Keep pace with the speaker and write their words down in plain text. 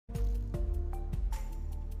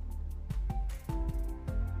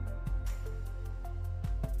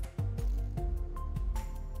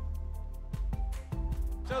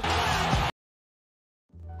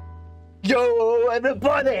Yo,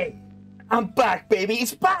 everybody! I'm back, baby!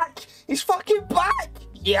 He's back! He's fucking back!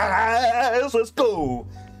 Yes! Let's go!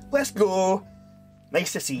 Let's go!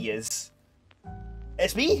 Nice to see yous.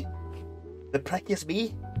 It's me! The prick is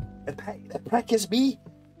me! The prick is me!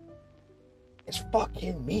 It's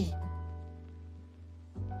fucking me!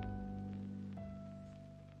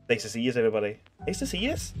 Nice to see yous, everybody. Nice to see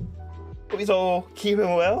yous. Hope he's all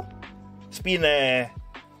keeping well. It's been a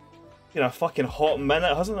fucking hot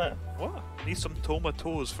minute, hasn't it? What? Need some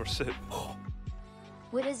tomatoes for soup.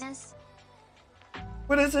 What is this?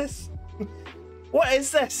 What is this? What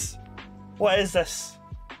is this? What is this?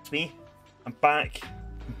 It's me. I'm back.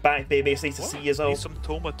 I'm back, baby. It's nice to see you all. Need some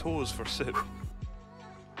tomatoes for soup.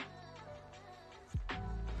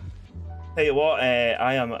 Tell you what,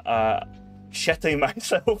 I am shitting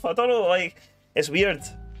myself. I don't know, like, it's weird.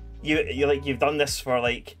 You've done this for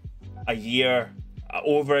like a year,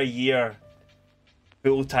 over a year,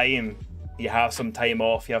 full time. You have some time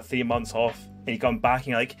off. You have 3 months off, and you come back and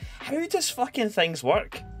you're like, how does fucking things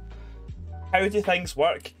work? How do things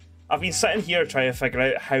work? I've been sitting here trying to figure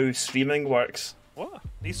out how streaming works. What?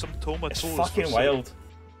 Need some tomatoes. It's fucking wild.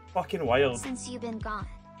 Fucking wild. Since you've been gone,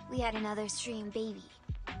 we had another stream, baby.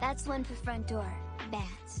 That's one for front door.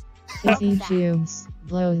 Bands. Fizzy Joose,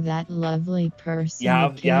 blow that lovely person. You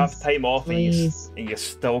have time off, please. and you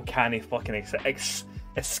still can't fucking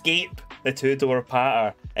escape the two-door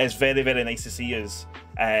patter. It's very, very nice to see you.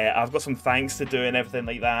 I've got some thanks to do and everything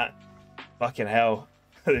like that. Fucking hell.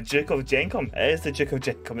 The Duke of Jenkum. It is the Duke of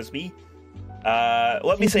Jenkum. It's me.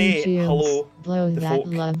 Let me say hello. Blow to that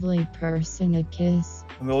folk. lovely person a kiss.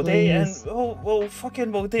 And we'll do a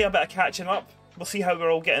bit of catching up. We'll see how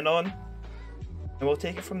we're all getting on, and we'll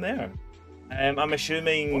take it from there. I'm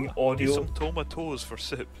assuming audio. Need some tomatoes for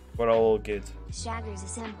soup. We're all good. Shaggers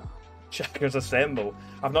assemble. Shaggers Assemble.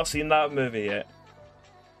 I've not seen that movie yet.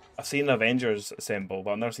 I've seen Avengers Assemble,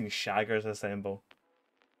 but I've never seen Shaggers Assemble.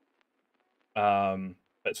 But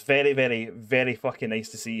it's very, very, very fucking nice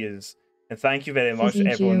to see you, and thank you very much, Fizzy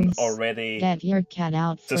everyone Joose, already get your cat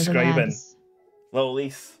out for subscribing. the lads. Little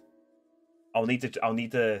Leaf, I'll need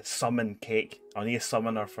to summon Cake. I'll need a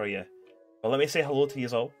summoner for you. Well, let me say hello to you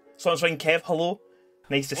all. Someone's ringing Kev. Hello,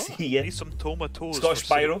 nice to see you. Need some tomatoes. Scottish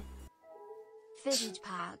for Spyro. soup. Fizzy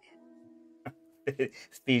pog.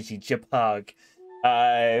 Fizzy Jipag.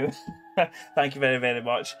 Thank you very, very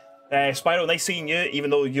much. Spyro, nice seeing you, even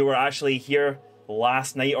though you were actually here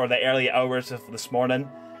last night or the early hours of this morning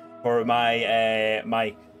for my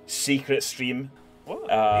my secret stream. What?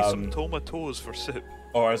 Need some tomatoes for soup.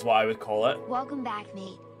 Or is what I would call it. Welcome back,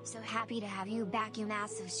 mate. So happy to have you back, you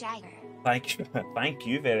massive shagger. Thank you, thank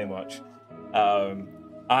you very much.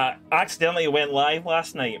 I accidentally went live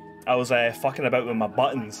last night. I was fucking about with my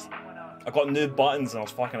buttons. I got new buttons and I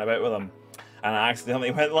was fucking about with them, and I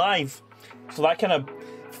accidentally went live. So that kind of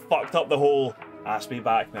fucked up the whole ask me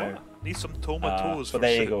back now. What? Need some tomatoes for but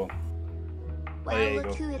there soup. you go. Well, there you look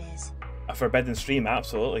go. who it is. A forbidden stream,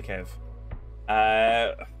 absolutely, Kev.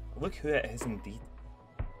 Look who it is indeed.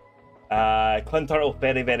 Clint Turtle,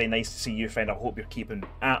 very, very nice to see you, friend. I hope you're keeping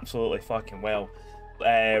absolutely fucking well.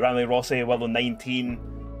 Ramley Rossi, Willow 19.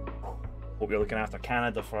 Hope you're looking after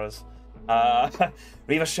Canada for us.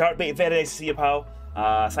 Reva Sharpbait, very nice to see you, pal.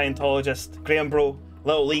 Scientologist, Graham Bro,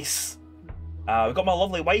 Little Lise. We've got my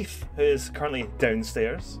lovely wife, who is currently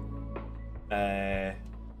downstairs,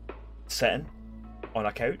 sitting on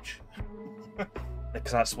a couch,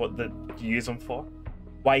 because that's what you use them for.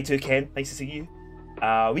 Y2 Ken, nice to see you.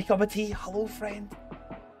 Wee Cup of Tea, hello, friend.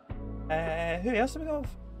 Who else do we have?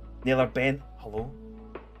 Naylor Ben, hello.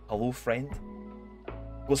 Hello, friend.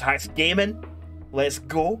 Goes Hacks Gaming, let's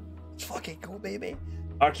go. Let's fucking go, baby.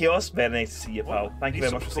 Archaeos, very nice to see you, pal. Thank you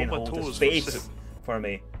very much for saying hello to space for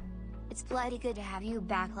me. It's bloody good to have you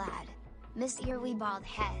back, lad. Missed your wee bald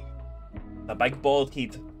head. A big bald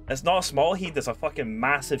head. It's not a small head, it's a fucking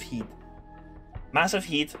massive head. Massive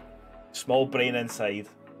head, small brain inside.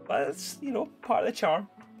 But it's, you know, part of the charm.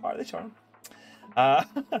 Part of the charm.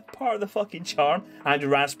 Part of the fucking charm. Andrew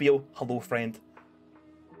Raspiel, hello, friend.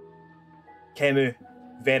 Kemu,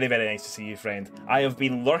 very, very nice to see you, friend. I have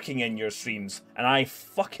been lurking in your streams, and I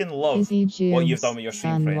fucking love what you've done with your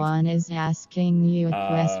stream, friend. Someone is asking you a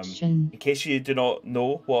question. In case you do not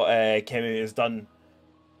know what Kemu has done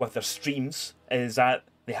with their streams, is that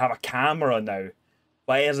they have a camera now.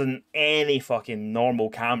 But it isn't any fucking normal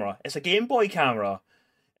camera. It's a Game Boy camera.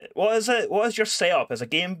 What is it? What is your setup? It's a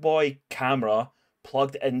Game Boy camera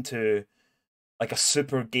plugged into like a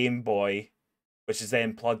Super Game Boy, which is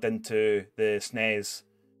then plugged into the SNES,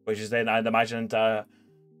 which is then, I'd imagine, into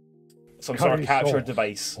some sort of capture sauce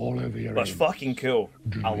device. all over your But it's hands. fucking cool.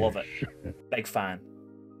 I love it. Big fan.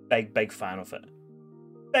 Big fan of it.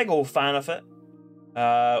 Big old fan of it.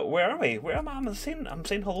 Where are we? Where am I? I'm saying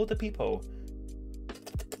hello to people.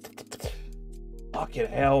 Fucking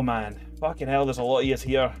hell, man. Fucking hell, there's a lot of yous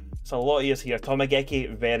here. There's a lot of yous here.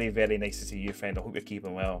 Tomageki, very, very nice to see you, friend. I hope you're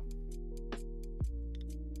keeping well.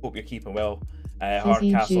 Hope you're keeping well.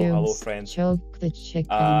 Hardcastle, hello, friend. Choke the chicken.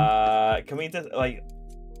 Can we just, like,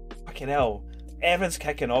 fucking hell. Everyone's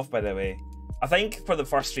kicking off, by the way. I think for the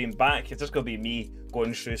first stream back, it's just going to be me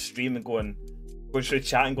going through stream and going through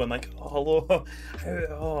chat and going like, oh, hello.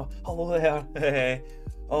 Oh, hello there.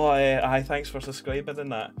 Aye, thanks for subscribing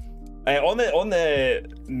and that. On the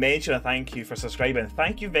mention of thank you for subscribing,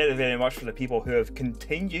 thank you very, very much for the people who have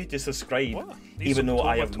continued to subscribe, even though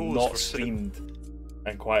I have not streamed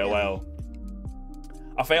in quite a while.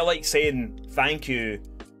 I felt like saying thank you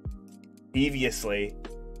previously,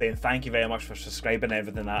 saying thank you very much for subscribing and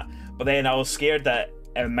everything that, but then I was scared that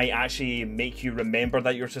it might actually make you remember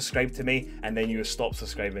that you're subscribed to me and then you stop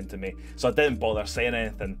subscribing to me. So I didn't bother saying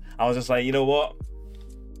anything. I was just like, you know what?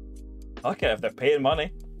 Okay, if they're paying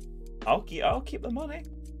money, I'll keep the money.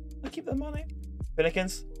 I'll keep the money.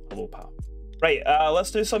 Finnekins, hello pal. Right,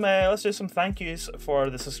 let's do some thank yous for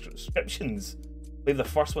the subscriptions. Leave the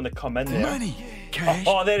first one to come in there. Money, cash,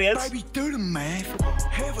 oh, there he is. Baby, do the math.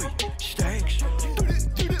 Heavy stacks.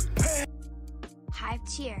 Do the Hype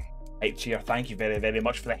cheer. Hype cheer. Thank you very, very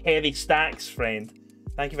much for the heavy stacks, friend.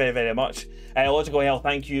 Thank you very, very much. Logical Hell,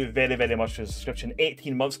 thank you very, very much for the subscription.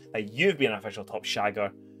 18 months that you've been an official top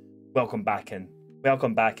shagger. Welcome back in.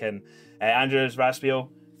 Welcome back in. Andrews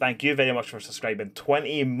Raspiel, thank you very much for subscribing.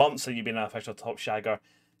 20 months that you've been an official top shagger.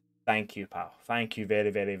 Thank you, pal. Thank you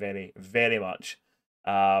very, very, very, very much.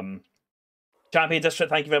 Champion District,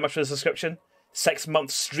 thank you very much for the subscription. 6-month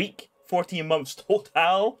streak, 14 months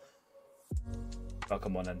total.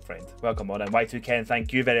 Welcome on in, friend. Welcome on in. Y2 Ken,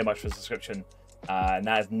 thank you very much for the subscription. And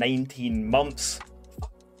that is 19 months.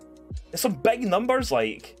 There's some big numbers,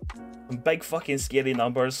 like some big fucking scary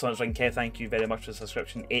numbers. So it's like, Ken, thank you very much for the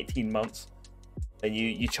subscription. 18 months. Then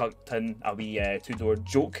you chucked in a wee two-door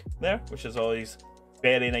joke there, which is always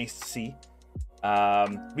very nice to see.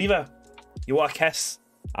 Riva, you want a kiss?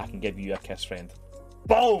 I can give you a kiss, friend.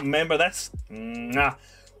 Boom! Remember this? Mwah.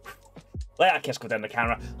 Let that kiss go down the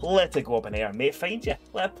camera. Let it go up in air. May it find you.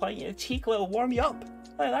 Let it plant you in the cheek. Let it warm you up.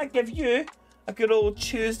 Let that give you a good old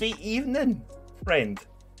Tuesday evening, friend.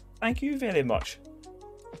 Thank you very much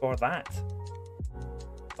for that.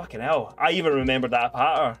 Fucking hell. I even remember that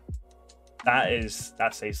pattern.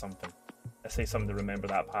 That says something. That says something to remember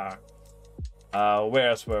that pattern. Where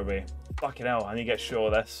else were we? Fucking hell, I need to get sure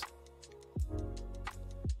of this.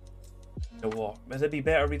 You know what? Would it be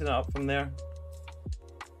better reading it up from there?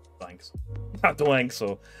 Thanks. I don't think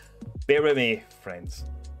so. Bear with me, friends.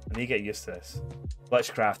 I need to get used to this.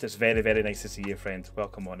 Glitchcraft, it's very, very nice to see you, friend.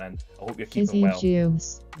 Welcome on in. I hope you're keeping well.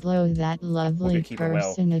 Joose, blow that lovely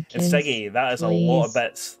person a kiss, and Siggy, that is please. a lot of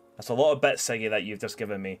bits. That's a lot of bits, Siggy, that you've just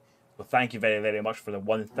given me. So thank you very, very much for the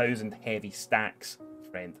 1,000 heavy stacks,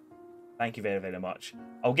 friend. Thank you very, very much.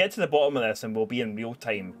 I'll get to the bottom of this and we'll be in real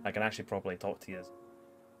time. I can actually properly talk to you.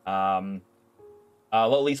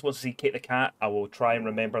 Little Lisa wants to see Kate the cat. I will try and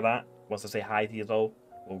remember that. Wants to say hi to you all.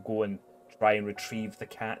 We'll go and try and retrieve the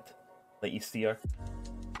cat. Let you see her.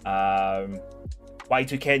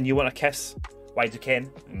 Y2 Ken, you want a kiss? Y2 Ken.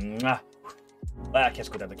 Mwah. Let that kiss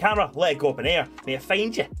go down the camera. Let it go up in air. May it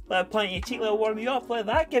find you. Let it plant your cheek. Let it warm you up. Let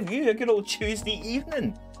that give you a good old Tuesday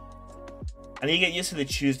evening. I need to get used to the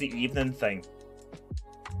Tuesday evening thing.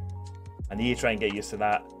 I need to try and get used to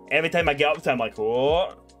that. Every time I get up to it, I'm like,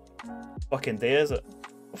 what fucking day is it?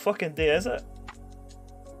 What fucking day is it?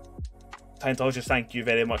 Scientologist, thank you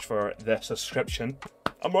very much for the subscription.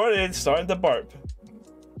 I'm already starting to burp.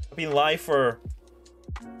 I've been live for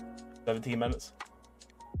 17 minutes.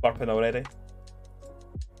 Burping already.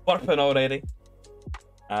 Burping already.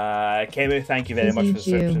 Kemu, thank you very much for the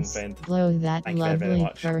subscription, friend. Blow that thank lovely you very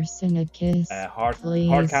much. Person a kiss, please.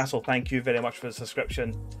 Hardcastle, thank you very much for the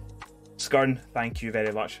subscription. Skern, thank you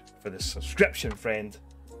very much for the subscription, friend.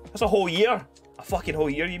 That's a whole year. A fucking whole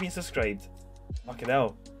year you've been subscribed. Fucking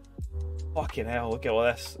hell. Fucking hell, look at all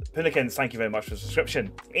this. Punikins, thank you very much for the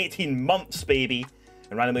subscription. 18 months, baby.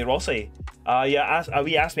 And randomly Rossi. We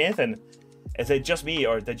asked me anything. Is it just me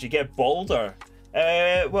or did you get bolder?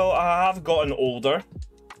 Well, I have gotten older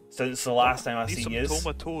since the last time I seen you.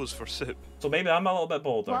 Tomatoes for soup. So maybe I'm a little bit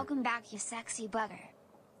bolder. Welcome back, you sexy bugger.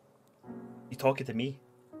 You talking to me?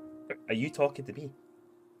 Are you talking to me?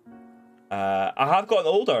 I have gotten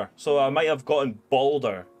older, so I might have gotten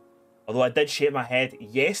balder. Although I did shave my head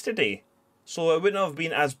yesterday. so it wouldn't have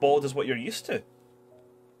been as bald as what you're used to.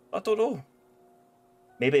 I don't know.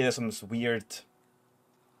 Maybe there's some weird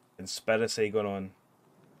conspiracy going on.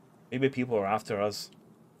 Maybe people are after us.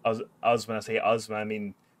 Us, when I say us, I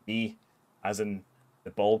mean me, as in the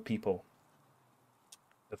bald people.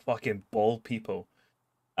 The fucking bald people.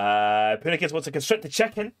 Punikins wants to constrict the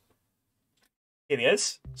chicken. Here he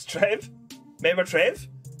is. It's Trev. Remember Trev?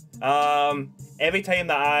 Every time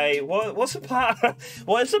that I... What's the pattern?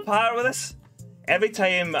 What is the pattern with this? Every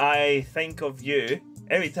time I think of you...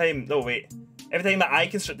 Every time that I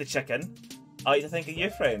constrict the chicken, I like to think of you,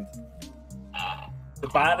 friend. The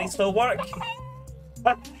battery still work.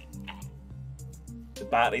 The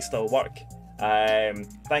battery still work.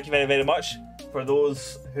 Thank you very, very much. For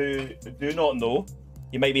those who do not know,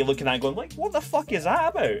 you might be looking at it going like, what the fuck is that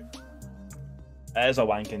about? It is a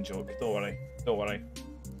wanking joke. Don't worry. Don't worry.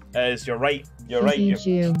 It is, you're right. You're right.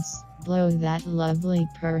 Joose, blow that lovely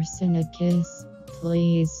person a kiss,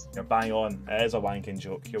 please. You're bang on. It is a wanking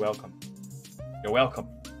joke. You're welcome. You're welcome.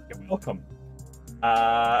 You're welcome.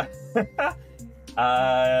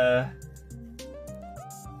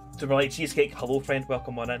 Super Light Cheesecake, hello friend,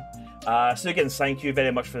 welcome on in. Sugans, thank you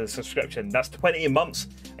very much for the subscription. That's 20 months,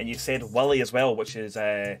 and you said Willie as well, which is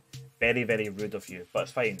very, very rude of you. But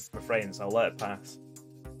it's fine, we're friends, I'll let it pass.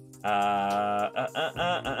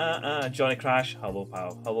 Johnny Crash, hello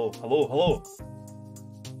pal, hello.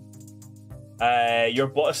 Your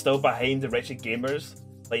bot is still behind the wretched gamers,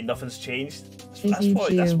 like nothing's changed. That's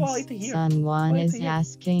what I like to hear. Someone is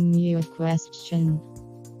asking you a question.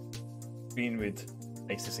 Greenwood,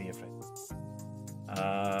 nice to see you, friend.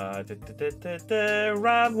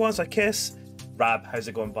 Rab wants a kiss. Rab, how's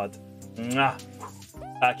it going, bud? Mwah.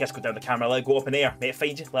 Kiss, go down the camera, let it go up in the air. May it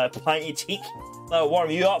find you, let it plant your cheek, let it warm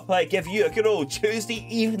you up, let it give you a good old Tuesday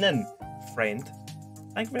evening, friend.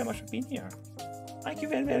 Thank you very much for being here. Thank you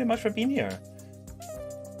very, very much for being here.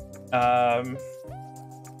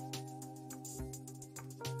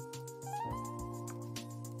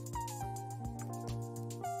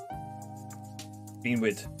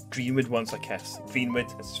 Greenwood wants a kiss. Greenwood,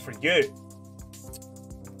 this is for you.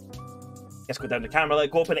 Let's go down the camera, let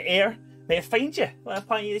it go up in the air. May it find you, let it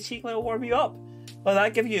plant you in the cheek, let it warm you up. Let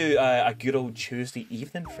that give you a good old Tuesday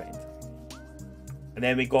evening, friend. And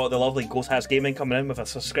then we got the lovely Ghost Hats Gaming coming in with a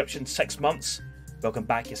subscription, 6 months. Welcome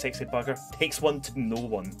back, you sexy bugger. Takes one to know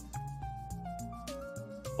one.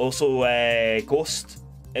 Also, Ghost,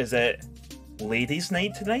 is it ladies'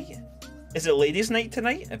 night tonight? Is it ladies' night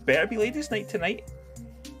tonight? It better be ladies' night tonight.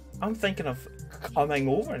 I'm thinking of coming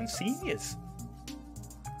over and seeing you.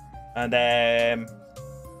 And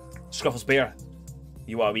Scruffles Bear,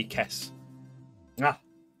 you want a wee kiss? Ah.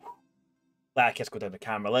 Let a kiss go down the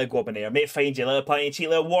camera, let it go up in the air, may it find you, let it plant your cheek,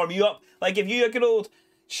 let it warm you up, let it give you a good old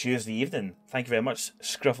Tuesday evening. Thank you very much,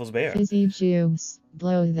 Scruffles Bear. Fizzy Joose,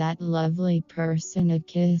 blow that lovely person a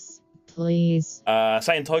kiss, please.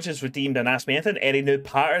 Scientology has redeemed an Ask Me Anything. Any new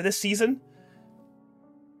patter this season?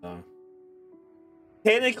 No.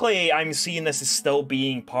 Technically, I'm seeing this as still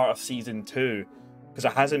being part of season 2 because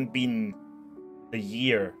it hasn't been a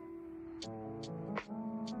year.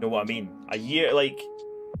 You know what I mean? A year, like,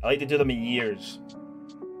 I like to do them in years.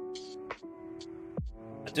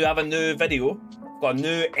 I do have a new video. I've got a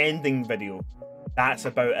new ending video. That's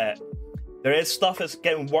about it. There is stuff that's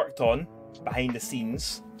getting worked on behind the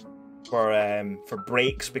scenes for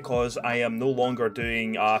breaks because I am no longer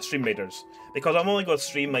doing Stream Raiders. Because I'm only going to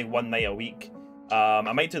stream like one night a week.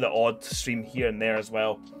 I might do the odd stream here and there as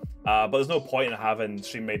well. But there's no point in having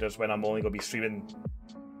Stream Raiders when I'm only going to be streaming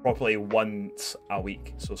properly once a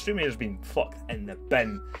week. So Stream Raiders been fucked in the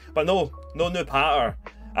bin. But no new patter.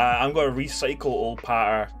 I'm going to recycle old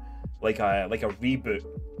patter like a reboot.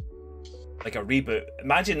 Like a reboot.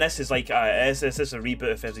 Imagine this is like this is a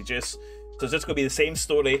reboot of Fizzy Joose. So it's just going to be the same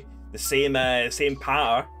story, the same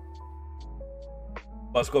patter.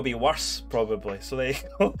 But it's going to be worse, probably. So there you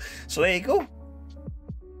go. So there you go.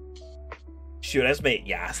 Sure is, mate.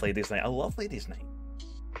 Yes, Ladies Night. I love Ladies Night.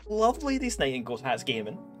 Love Ladies Night in Ghost Hats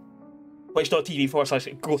Gaming.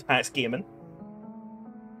 Twitch.tv/Ghost Hats Gaming.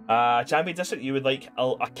 Champion District, you would like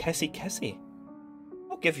a kissy kissy.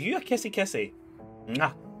 I'll give you a kissy kissy.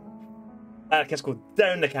 Mwah. Let a kiss go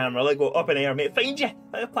down the camera, let it go up in the air, mate. Find you.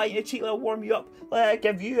 Let it plant your cheek, let it warm you up. Let it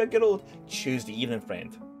give you a good old Tuesday evening,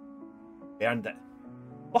 friend. Earned it.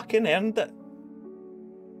 Fucking earned it.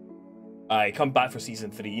 Aye, come back for season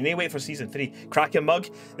 3. You need to wait for season 3. Cracking mug.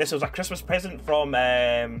 This was a Christmas present from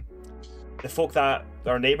the folk that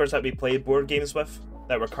our neighbours that we played board games with,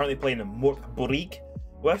 that we're currently playing Mork Borig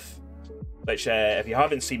with. Which, if you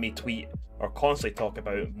haven't seen me tweet or constantly talk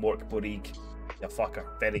about Mork Borig, you fucker,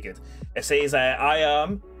 very good. It says, I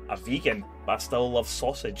am a vegan, but I still love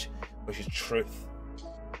sausage, which is truth.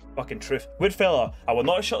 Fucking truth. Woodfella, I will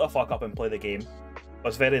not shut the fuck up and play the game, but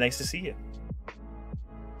it's very nice to see you.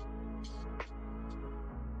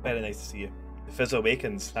 Very nice to see you. The Fizz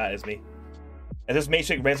Awakens, that is me. Is this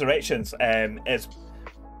Matrix Resurrections? I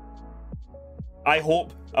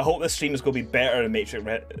hope this stream is going to be better than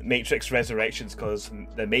Matrix Resurrections, because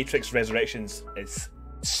the Matrix Resurrections is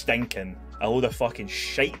stinking. A load of fucking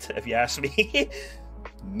shite, if you ask me.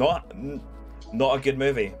 Not a good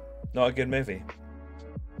movie. Not a good movie.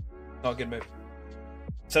 Not a good movie.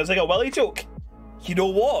 Sounds like a Willy joke. You know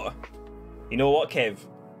what? You know what, Kev?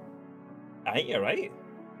 I think you're right.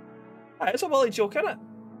 That is a Willy joke, isn't it?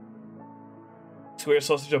 Square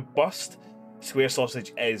sausage or bust. Square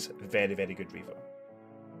sausage is very, very good, Reaver.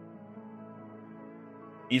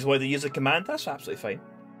 He's wanted to use the command. That's absolutely fine.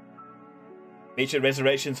 Matrix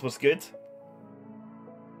Resurrections was good.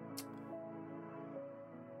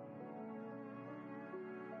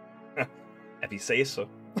 If you say so.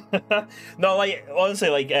 No, like, honestly,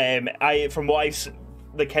 like, from what I've,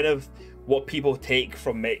 the kind of what people take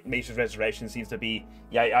from Matrix Resurrection seems to be,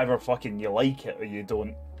 yeah, either fucking you like it or you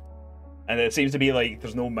don't. And it seems to be like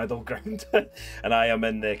there's no middle ground. And I am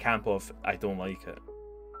in the camp of I don't like it.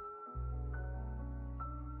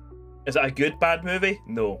 Is it a good bad movie?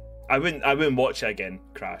 No. I wouldn't watch it again,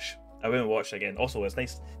 Crash. I wouldn't watch it again. Also, it's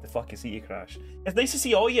nice to fucking see you, Crash. It's nice to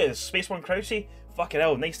see all you, Spaceborne Crouchy. Fucking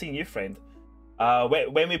hell, nice seeing you, friend.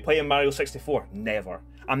 When we play in Mario 64? Never.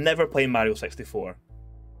 I'm never playing Mario 64.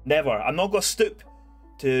 Never. I'm not going to stoop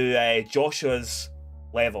to Joshua's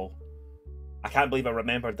level. I can't believe I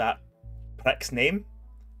remembered that prick's name.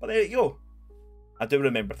 But there you go. I do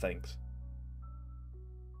remember things.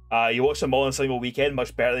 You watched them all in a single weekend,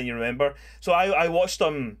 much better than you remember. So I watched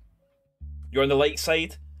them. You're on the light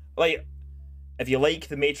side. Like, if you like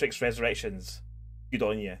the Matrix Resurrections, good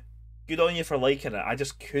on you. Good on you for liking it. I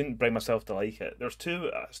just couldn't bring myself to like it. It's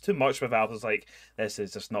too much with it. I was like, this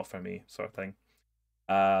is just not for me, sort of thing.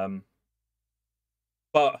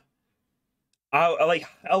 But I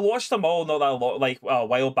watched them all not that long, like a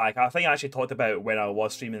while back. I think I actually talked about it when I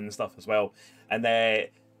was streaming and stuff as well. And the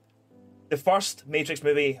first Matrix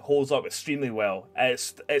movie holds up extremely well.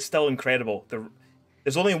 It's still incredible.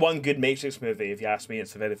 There's only one good Matrix movie, if you ask me.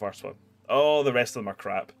 It's the very first one. All the rest of them are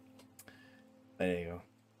crap. There you go.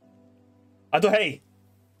 I don't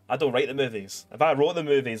write the movies. If I wrote the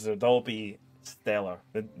movies, they'd all be stellar.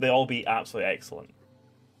 They'd all be absolutely excellent.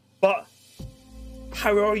 But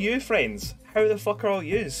how are you, friends? How the fuck are all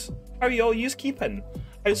yous? How are you all yous keeping?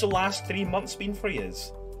 How's the last 3 months been for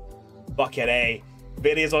yous? Fucking A.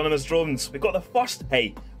 Various anonymous drones. We got the first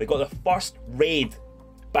raid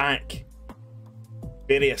back.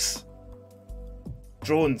 Various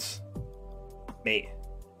drones. Mate.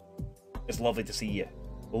 It's lovely to see you.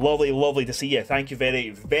 Lovely, lovely to see you. Thank you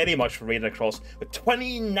very, very much for raiding across with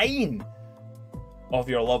 29 of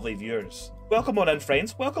your lovely viewers. Welcome on in,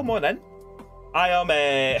 friends. Welcome on in. I am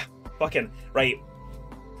fucking right.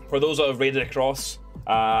 For those that have raided across,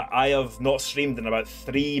 I have not streamed in about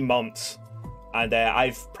 3 months, and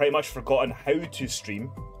I've pretty much forgotten how to stream.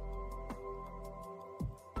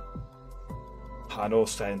 I know,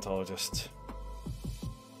 Scientologist.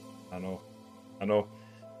 I know.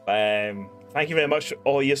 Thank you very much,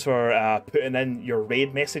 all you, for putting in your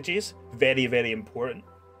raid messages. Very, very important.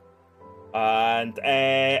 And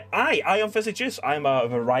I am Fizzy Joose. I'm a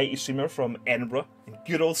variety streamer from Edinburgh, in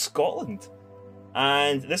good old Scotland.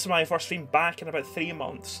 And this is my first stream back in about 3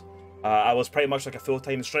 months. I was pretty much like a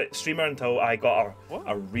full-time streamer until I got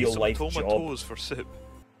a real-life job. Tomatoes for soup.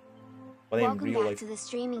 Well, Welcome back to the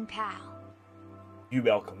streaming pal. You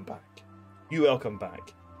welcome back. You welcome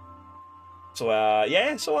back. So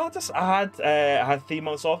yeah, so I had 3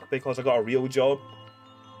 months off because I got a real job,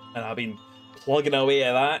 and I've been plugging away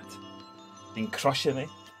at that, been crushing me.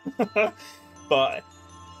 But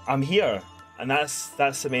I'm here, and that's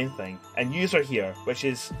the main thing. And yous are here, which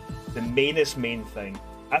is the main thing.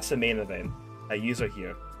 That's the main event. That yous are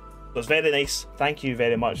here. So it's very nice. Thank you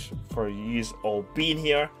very much for yous all being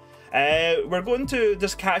here. We're going to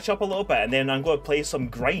just catch up a little bit, and then I'm going to play some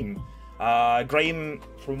GRIME. GRIME,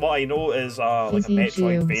 from what I know, is like a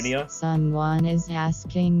Metroidvania. Someone is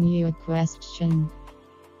asking you a question.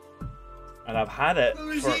 And I've had it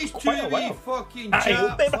for quite a while. Fucking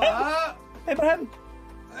Abraham.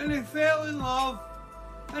 And they fell in love.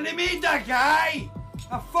 And they made that guy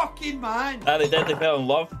a fucking man. They did, they fell in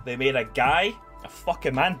love. They made a guy a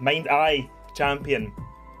fucking man. Mind Eye champion.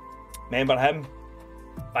 Remember him?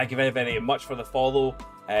 Thank you very, very much for the follow.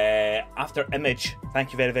 After Image,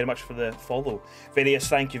 thank you very, very much for the follow. Various,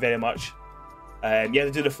 thank you very much. You have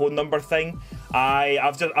to do the phone number thing.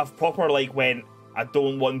 I've proper like went, I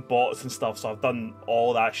don't want bots and stuff, so I've done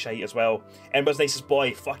all that shite as well. Ember's nicest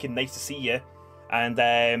boy, fucking nice to see you.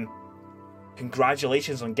 And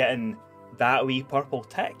congratulations on getting that wee purple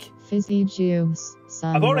tick. Fizzy Joose.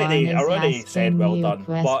 I've already said well done,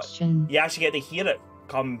 but question. you actually get to hear it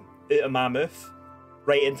come out of my mouth,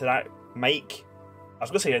 right into that mic. I was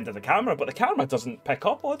going to say into the camera, but the camera doesn't pick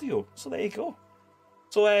up audio, so there you go.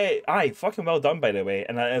 So, aye, fucking well done, by the way,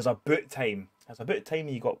 and it is about time. It's about time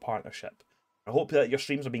you got partnership. I hope that your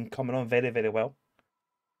streams have been coming on very, very well.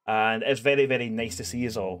 And it's very, very nice to see you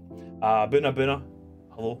all. Boona Boona,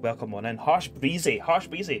 hello, welcome on in. Harsh Breezy,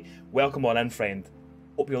 welcome on in, friend.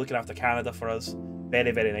 Hope you're looking after Canada for us.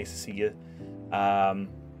 Very, very nice to see you.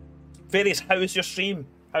 Various, how's your stream?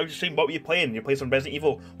 How's your stream? What were you playing? You're playing some Resident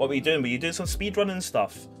Evil. What were you doing? Were you doing some speedrunning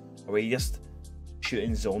stuff? Or were you just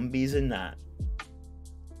shooting zombies and that?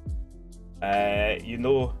 You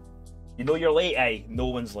know you're late, aye. No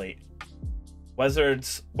one's late.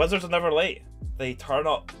 Wizards are never late. They turn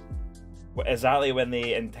up exactly when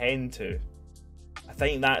they intend to. I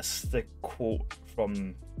think that's the quote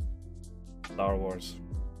from Star Wars.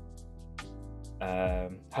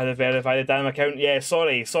 Had to verify the damn account. Yeah,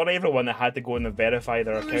 sorry everyone that had to go and verify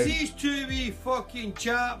their account. There was these two wee fucking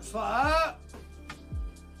chaps like that,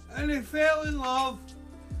 and they fell in love,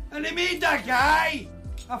 and they made that guy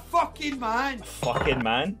a fucking man. A fucking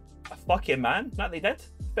man? A fucking man? That they did.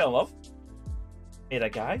 Fell in love. Made a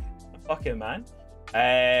guy. A fucking man.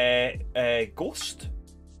 Ghost.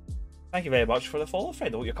 Thank you very much for the follow,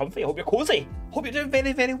 friend. I hope you're comfy. I hope you're cozy. Hope you're doing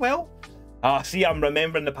very, very well. See, I'm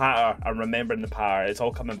remembering the patter. It's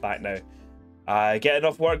all coming back now. Getting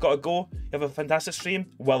off work, gotta go. You have a fantastic stream.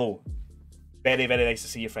 Willow. Very, very nice to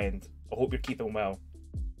see you, friend. I hope you're keeping well.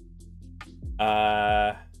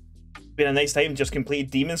 Been a nice time. Just completed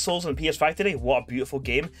Demon Souls on PS5 today. What a beautiful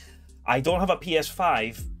game. I don't have a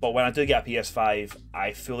PS5, but when I do get a PS5,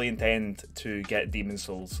 I fully intend to get Demon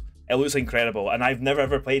Souls. It looks incredible, and I've never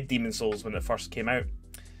ever played Demon Souls when it first came out.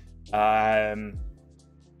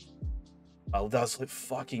 Well, it does look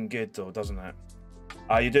fucking good though, doesn't it?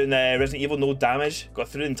 You're doing Resident Evil no damage. Got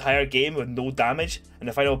through the entire game with no damage, and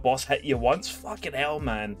the final boss hit you once. Fucking hell,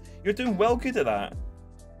 man. You're doing well good at that.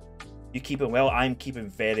 You keeping well? I'm keeping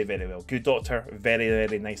very, very well. Good doctor, very,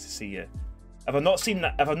 very nice to see you. If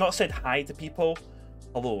I've not said hi to people,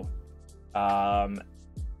 hello. A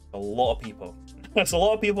lot of people. There's a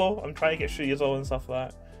lot of people. I'm trying to get through you all and stuff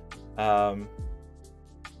like that.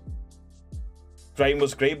 GRIME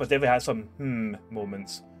was great, but definitely had some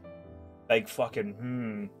moments. Like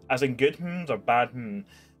fucking as in good or bad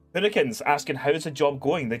Hoonikins asking, how's the job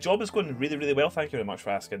going? The job is going really, really well, thank you very much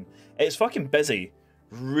for asking. It's fucking busy.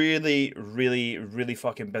 Really, really, really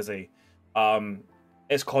fucking busy.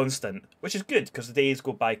 It's constant, which is good, because the days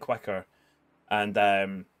go by quicker. And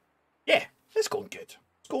yeah, it's going good.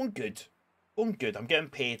 It's going good. Going good. I'm getting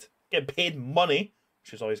paid. Getting paid money,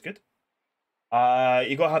 which is always good.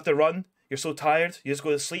 You gotta have to run. You're so tired, you just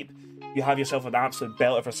go to sleep. You have yourself an absolute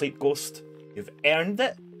belt of a sleep ghost. You've earned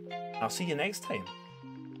it. I'll see you next time.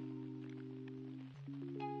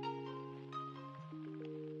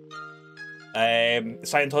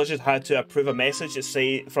 Scientologist had to approve a message to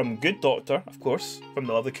say from Good Doctor, of course, from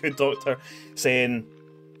the lovely Good Doctor, saying,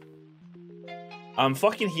 I'm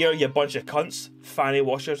fucking here, you bunch of cunts, fanny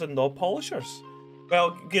washers and knob polishers.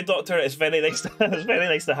 Well, Good Doctor, it's very nice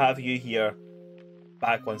to have you here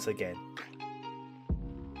back once again.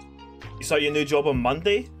 You start your new job on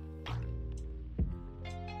Monday.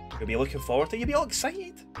 You'll be looking forward to it. You'll be all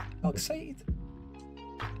excited. All excited.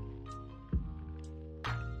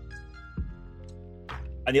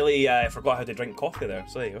 I nearly forgot how to drink coffee there,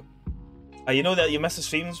 so there you go. You know that you miss the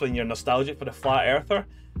streams when you're nostalgic for the Flat Earther?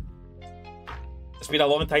 It's been a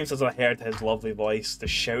long time since I heard his lovely voice. The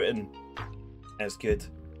shouting is good.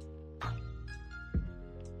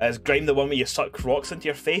 Is GRIME the one where you suck rocks into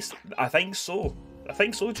your face? I think so. I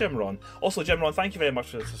think so, Jim Ron. Also, Jim Ron, thank you very much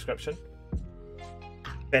for the subscription.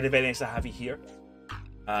 Very, very nice to have you here.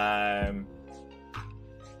 Fucking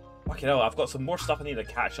hell, I've got some more stuff I need to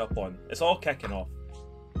catch up on. It's all kicking off.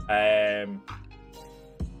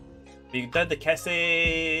 We did the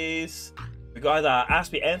kisses. We got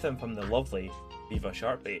Ask Me Anything from the lovely Viva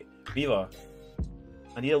Sharpbait. Viva,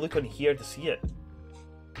 I need to look on here to see it.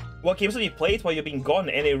 What games have you played while you've been gone?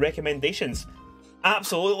 Any recommendations?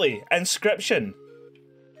 Absolutely. Inscription.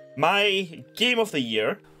 My game of the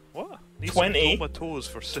year. What? These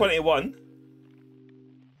 21.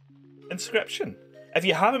 Inscription. If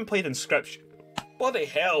you haven't played Inscription, bloody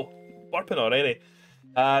hell, burping already.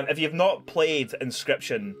 If you've not played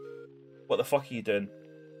Inscription, what the fuck are you doing?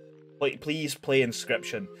 please play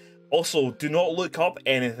Inscription. Also, do not look up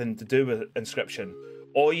anything to do with Inscription.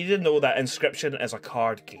 All you need to know that Inscription is a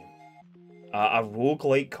card game. A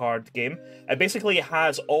roguelike card game. It basically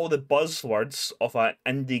has all the buzzwords of an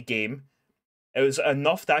indie game. It was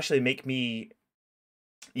enough to actually make me...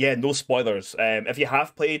 Yeah, no spoilers. If you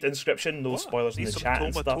have played Inscription, no spoilers in the chat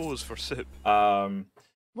and stuff. Tomatoes for soup. But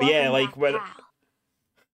yeah, like... Welcome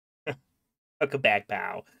back, Welcome back,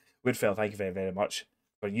 pal. Woodfell, thank you very, very much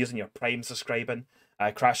for using your Prime subscribing.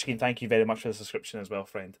 Crash King, thank you very much for the subscription as well,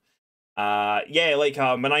 friend. Yeah, like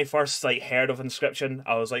when I first like heard of Inscription,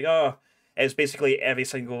 I was like, oh, it's basically every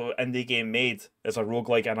single indie game made is a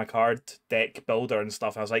roguelike and a card deck builder and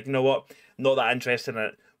stuff. I was like, you know what, not that interested in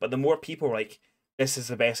it. But the more people were like, this is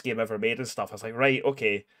the best game ever made and stuff, I was like, right,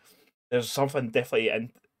 okay, there's something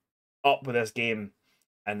definitely up with this game.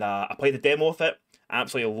 And I played the demo of it,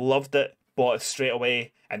 absolutely loved it, bought it straight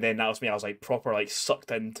away, and then that was me. I was like proper like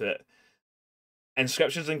sucked into it.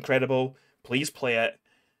 Inscription's incredible. Please play it.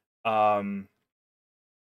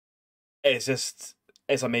 It's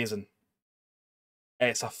amazing.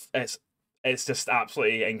 It's just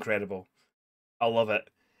absolutely incredible. I love it,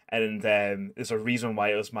 and there's a reason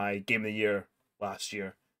why it was my game of the year last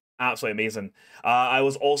year. Absolutely amazing. I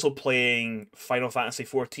was also playing Final Fantasy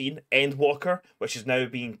XIV Endwalker, which is now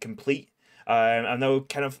being complete. I'm now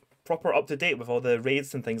kind of proper up to date with all the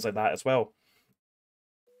raids and things like that as well.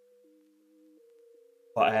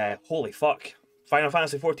 But holy fuck, Final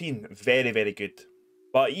Fantasy XIV, very, very good.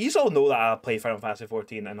 But you all know that I play Final Fantasy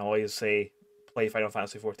XIV and I always say play Final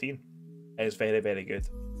Fantasy XIV. It's very, very good.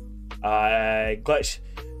 Glitch.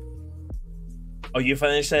 Oh, you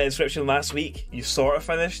finished the Inscription last week? You sort of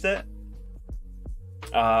finished it?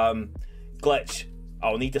 Glitch,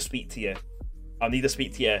 I'll need to speak to you. I'll need to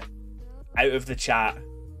speak to you out of the chat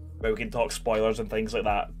where we can talk spoilers and things like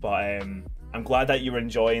that. But I'm glad that you were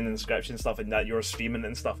enjoying the Inscription stuff and that you were streaming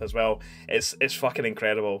and stuff as well. It's fucking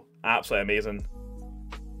incredible. Absolutely amazing.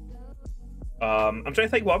 I'm trying to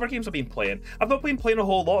think what other games I've been playing. I've not been playing a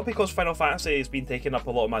whole lot because Final Fantasy has been taking up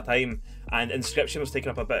a lot of my time, and Inscription was taking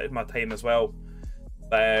up a bit of my time as well.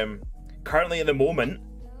 Currently at the moment,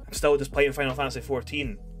 I'm still just playing Final Fantasy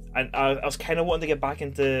XIV, and I was kind of wanting to get back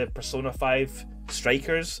into Persona 5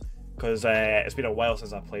 Strikers because it's been a while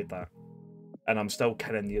since I played that, and I'm still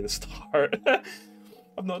kind of near the start.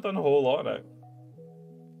 I've not done a whole lot of it.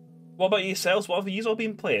 What about yourselves? What have you all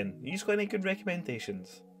been playing? You got any good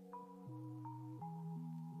recommendations?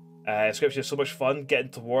 Inscription is so much fun,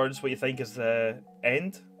 getting towards what you think is the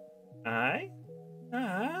end. Aye.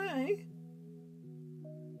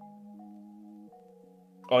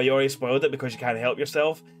 Oh, you already spoiled it because you can't help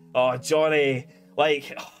yourself? Oh, Johnny,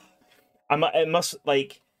 like, it must,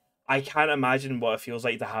 like, I can't imagine what it feels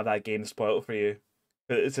like to have that game spoiled for you.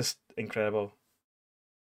 But it's just incredible.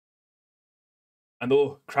 I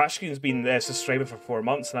know Crash Screen's been subscribing for 4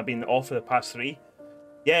 months and I've been off for the past 3.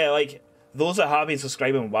 Yeah, like, those that have been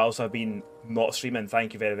subscribing whilst I've been not streaming,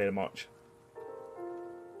 thank you very, very much.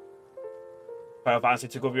 Final Fantasy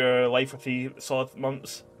took over your life for 3 solid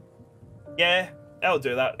months. Yeah, I'll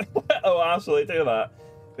do that. I'll absolutely do that.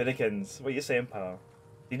 Binnikins, what are you saying, pal?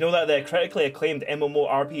 Do you know that the critically acclaimed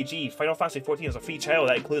MMORPG Final Fantasy XIV is a free trial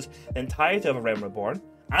that includes the entirety of A Realm Reborn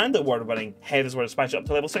and the award-winning Heaven's Word expansion up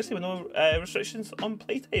to level 60 with no restrictions on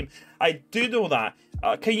playtime? I do know that.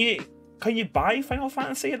 Can you buy Final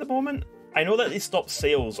Fantasy at the moment? I know that they stopped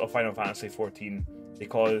sales of Final Fantasy XIV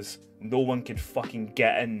because no one could fucking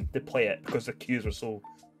get in to play it because the queues were so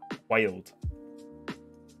wild.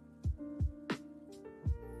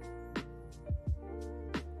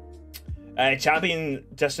 Champion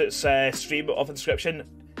District's stream of Inscription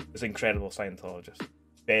is incredible. Scientologist,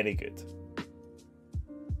 very good.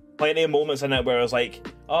 Plenty of moments in it where I was like,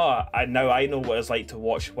 oh, now I know what it's like to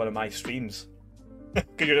watch one of my streams.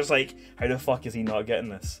 Because you're just like, how the fuck is he not getting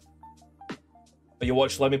this? But you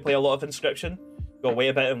watched Let Me play a lot of Inscription? Go wait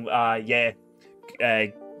a bit and yeah,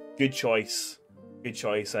 good choice. Good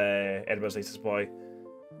choice, Edward's latest boy.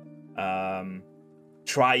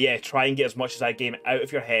 Try and get as much of that game out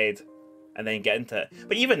of your head and then get into it.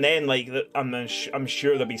 But even then, like, I'm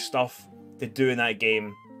sure there'll be stuff to do in that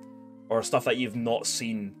game or stuff that you've not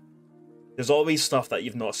seen. There's always stuff that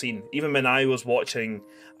you've not seen. Even when I was watching,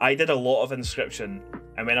 I did a lot of Inscription,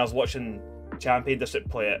 and when I was watching Champion District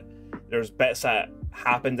play it, there's bits that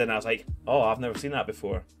happened and I was like, oh, I've never seen that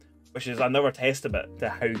before. Which is another testament to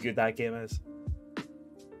how good that game is.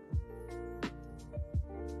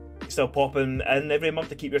 Still popping in every month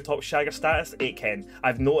to keep your top shagger status? 8Ken.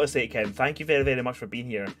 I've noticed 8Ken. Thank you very, very much for being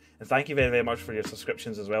here. And thank you very, very much for your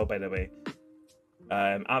subscriptions as well, by the way.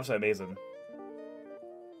 Absolutely amazing.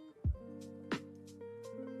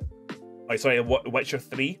 Oh, sorry, Witcher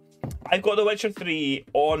 3. I've got The Witcher 3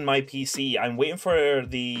 on my PC. I'm waiting for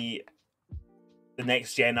the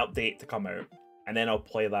next gen update to come out, and then I'll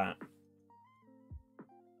play that.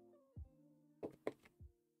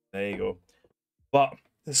 There you go. But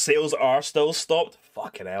the sales are still stopped.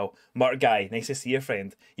 Fucking hell. Mark Guy, nice to see you,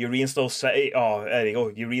 friend. You reinstall City. Oh, there you go.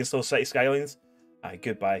 You reinstall City Skylines. Aye,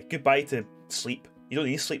 goodbye. Goodbye to sleep. You don't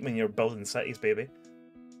need sleep when you're building cities, baby.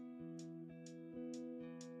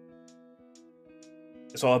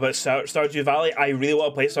 It's all about Stardew Valley. I really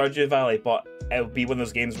want to play Stardew Valley, but it'll be one of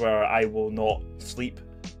those games where I will not sleep,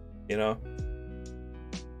 you know?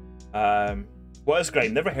 What is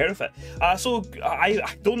Grime? Never heard of it. So I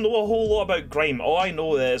don't know a whole lot about Grime. All I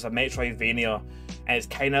know is a Metroidvania, and it's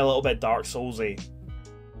kind of a little bit Dark Soulsy.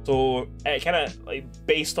 So it kind of, like,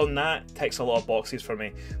 based on that, ticks a lot of boxes for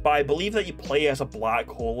me. But I believe that you play as a black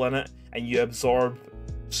hole in it, and you absorb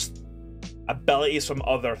abilities from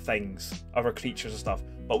other things, other creatures and stuff.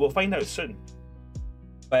 But we'll find out soon.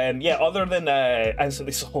 Yeah, other than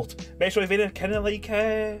instantly sold, Metroidvania kind of like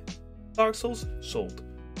Dark Souls. Sold.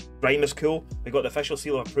 Grime is cool. We got the official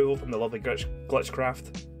seal of approval from the lovely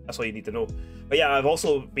Glitchcraft. That's all you need to know. But yeah, I've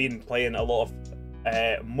also been playing a lot of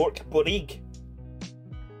Mork.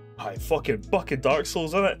 Hi, fucking Dark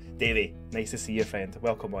Souls on it. Davey, nice to see you, friend.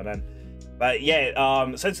 Welcome on in. But yeah,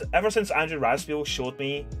 ever since Andrew Raspiel showed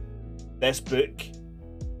me this book,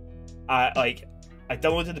 I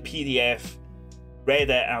downloaded the PDF,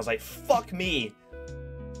 read it, and I was like, fuck me.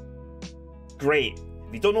 Great.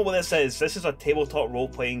 If you don't know what this is a tabletop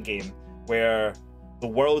role-playing game where the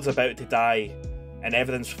world's about to die and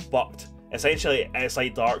everything's fucked. Essentially, it's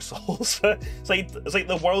like Dark Souls. it's like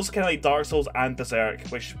the world's kind of like Dark Souls and Berserk,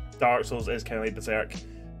 which Dark Souls is kind of like Berserk.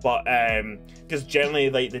 But just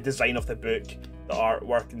generally, like, the design of the book, the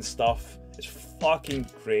artwork and stuff, is fucking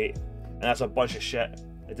great. And that's a bunch of shit.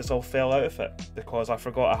 It just all fell out of it because I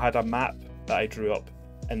forgot I had a map that I drew up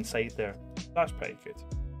inside there. That's pretty good.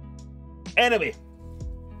 Anyway,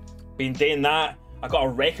 been doing that. I got a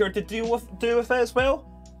record to do with it as well.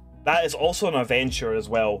 That is also an adventure as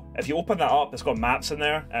well. If you open that up, it's got maps in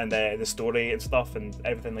there and the story and stuff and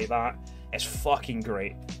everything like that. It's fucking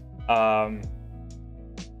great.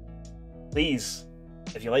 Please,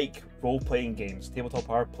 if you like role-playing games, tabletop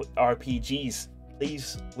RPGs,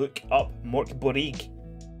 please look up Mork Borig.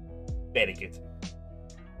 Very good.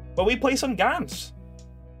 But we play some games.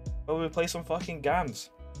 We play some fucking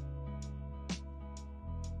games.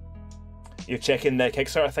 You're checking the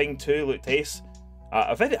Kickstarter thing too, Luke Tace.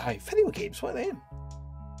 Video games, what are they?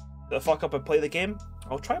 The fuck up and play the game?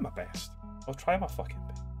 I'll try my best. I'll try my fucking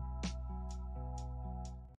best.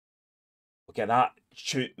 We'll get that.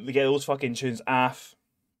 We get those fucking tunes off.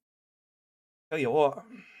 Tell you what,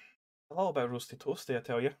 a lot about roasted toasty, I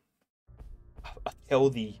tell you. I tell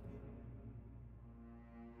thee.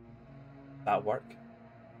 That work.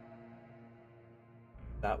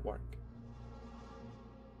 That work.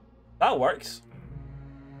 That works.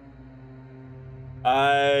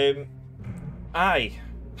 Aye. A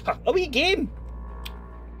wee game.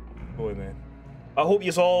 Oh man. I hope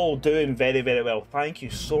you're all doing very, very well. Thank you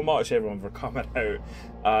so much, everyone, for coming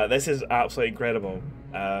out. This is absolutely incredible.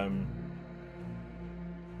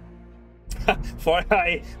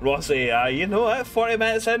 40, Rossi, you know what? 40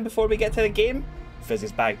 minutes in before we get to the game.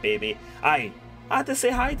 Fizzy's back, baby. I had to say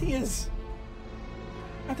hi to yous.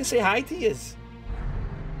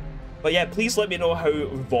 But yeah, please let me know how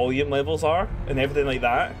volume levels are and everything like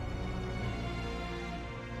that.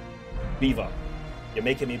 Viva, you're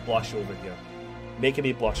making me blush over here. Making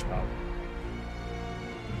me blush, pal.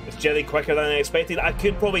 It's generally quicker than I expected. I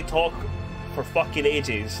could probably talk for fucking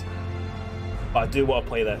ages, but I do want to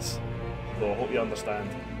play this. So I hope you understand.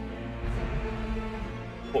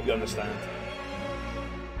 Hope you understand.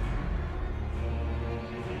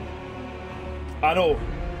 I know,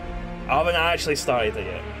 I haven't actually started it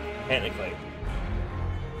yet. Technically,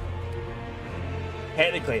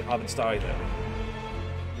 I haven't started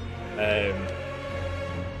it.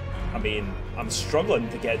 I mean, I'm struggling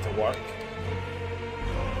to get to work.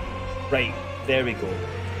 Right, there we go.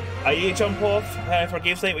 Are you jump off for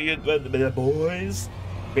games night with the boys?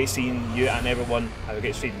 Great seeing you and everyone. Have a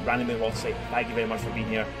great stream. Randomly Rossi, thank you very much for being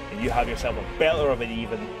here. And you have yourself a better of an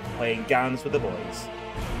even playing games with the boys.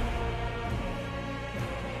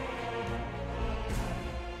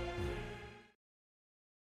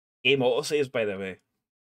 Game autosaves, by the way.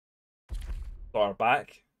 Got our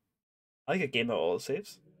back. I like a game that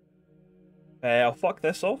autosaves. I'll fuck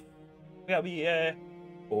this off. We gotta be,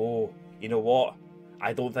 oh, you know what?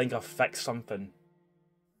 I don't think I've fixed something.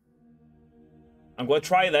 I'm gonna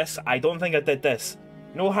try this. I don't think I did this.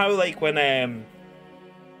 You know how, like, when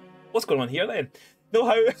What's going on here then? You know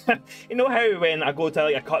how you know how when I go to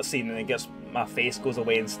like a cutscene and it gets my face goes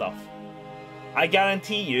away and stuff? I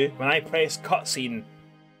guarantee you, when I press cutscene,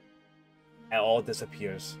 it all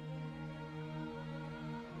disappears.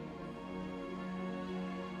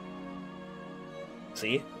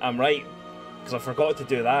 See, I'm right, because I forgot to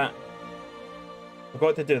do that.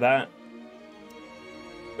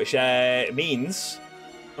 Which means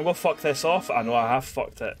I'm gonna fuck this off. I know I have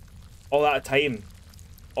fucked it. All that time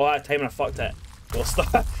I fucked it. We'll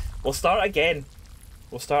start. We'll start again.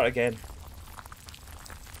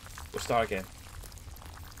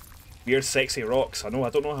 Weird, sexy rocks. I know. I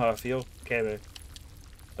don't know how I feel, Kevin.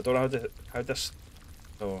 I don't know how this.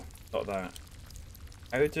 No, not that.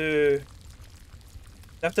 How do?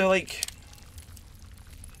 I have to like.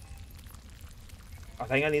 I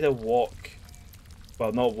think I need to walk.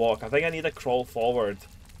 Well, not walk. I think I need to crawl forward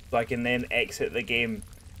so I can then exit the game.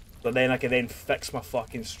 But then I can then fix my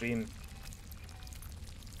fucking stream.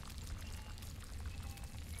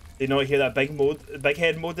 Do you not hear that big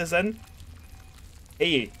head mode is in?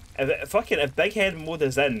 Hey, if big head mode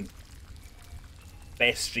is in,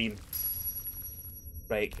 best stream.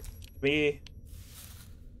 Right,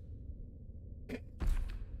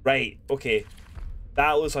 right, okay.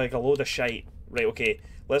 That looks like a load of shite. Right, okay.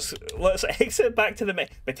 Let's exit back to the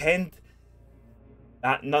pretend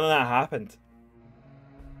that none of that happened.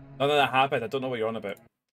 I don't know what you're on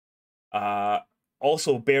about.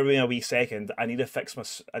 Also, bear with me a wee second. I need to fix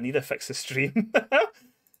the stream. I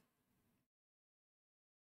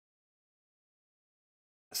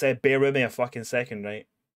said bear with me a fucking second, right?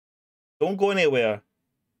 Don't go anywhere.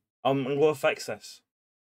 I'm gonna fix this.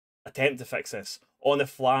 Attempt to fix this on the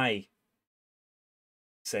fly. It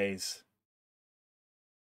says.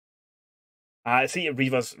 See,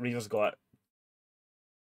 Reva's got it.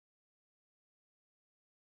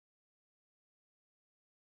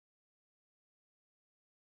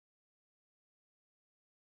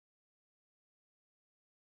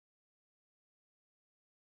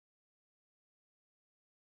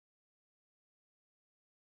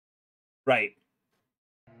 Right.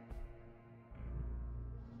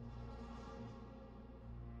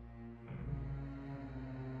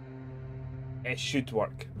 It should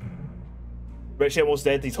work. Richie almost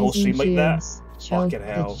did his whole stream like that. Fucking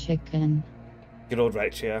hell. Chicken. Good old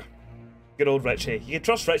Richie, yeah. Good old Richie. You can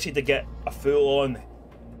trust Richie to get a full-on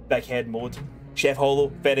big head mode. Chef Hollow,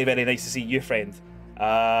 very, very nice to see you, friend.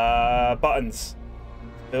 Buttons.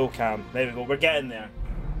 Full cam. There we go. We're getting there.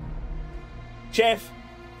 Chef,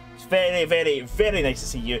 it's very, very, very nice to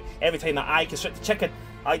see you. Every time that I constrict the chicken,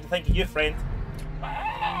 I like to think of you, friend.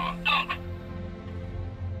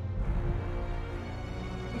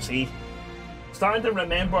 See? Starting to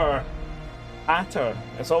remember Hatter.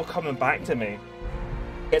 It's all coming back to me.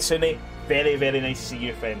 Kitsune, very, very nice to see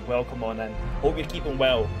you, friend. Welcome on in. Hope you're keeping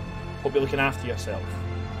well. Hope you're looking after yourself.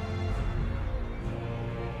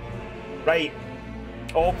 Right.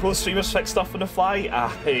 All pro streamers fix stuff on the fly.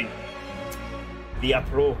 Hey. Be a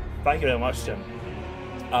pro. Thank you very much, Jim.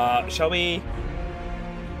 Shall we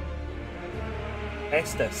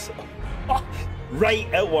test this? Right,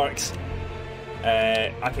 it works.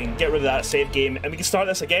 I can get rid of that save game and we can start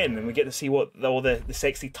this again and we get to see what all the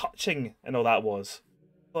sexy touching and all that was.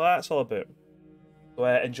 Well, that's all about. So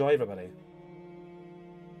enjoy, everybody.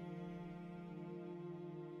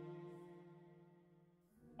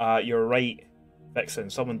 You're right, Vixen.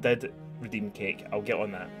 Someone did redeem cake. I'll get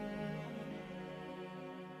on that.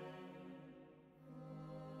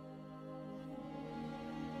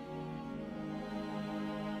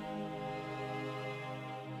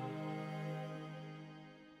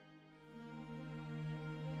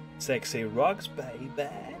 Sexy rocks, baby.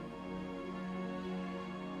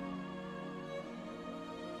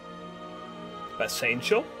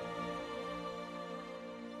 Essential.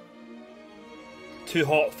 Too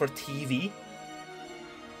hot for TV.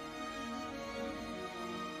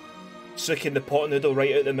 Sucking the pot noodle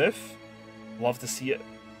right out the mouth. Love to see it.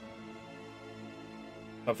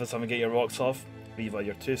 Up for someone get your rocks off. Reva,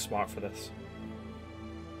 you're too smart for this.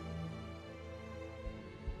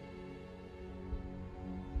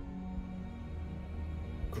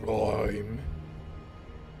 Grime.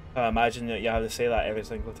 I imagine that you have to say that every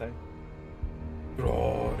single time.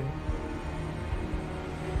 Grime.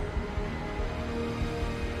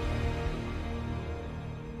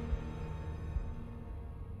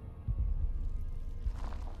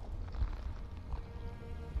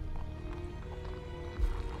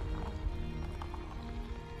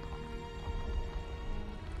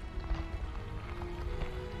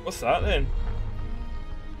 What's that then?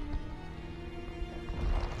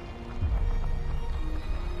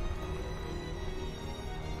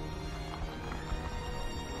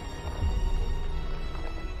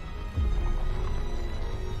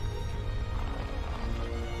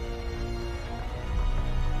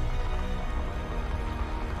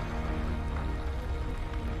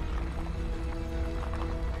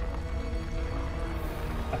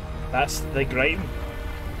 That's the grime.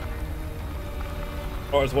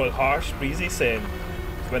 Or is what Harsh Breezy's saying.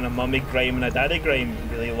 When a mummy grime and a daddy grime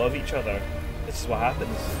really love each other, this is what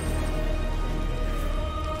happens.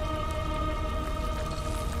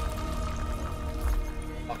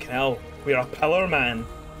 Fucking hell, we're a pillar, man.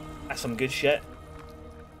 That's some good shit.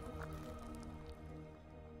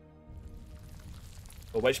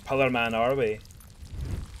 Well, which pillar man are we?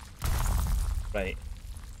 Right.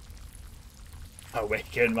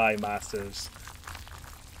 Awaken my masters.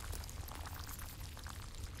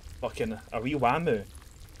 Fucking, are we Whammo?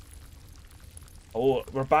 Oh,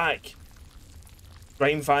 we're back.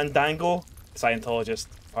 Grime Fandango, Scientologist,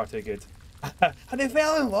 far too good. And they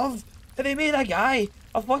fell in love, and they made a guy,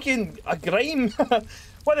 a grime.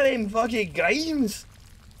 One of them fucking grimes.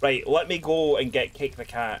 Right, let me go and get Cake the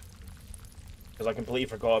Cat. Because I completely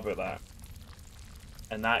forgot about that.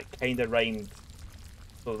 And that kind of rhymed.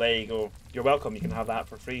 So there you go. You're welcome, you can have that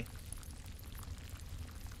for free.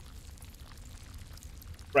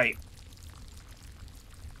 Right.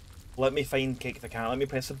 Let me find Cake the Cat. Let me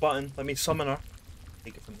press the button. Let me summon her.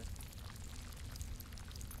 Take it from there.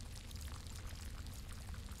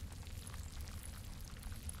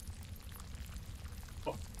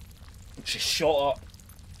 Oh. She shot up.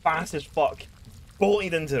 Fast as fuck.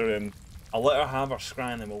 Bolted into the room. I'll let her have her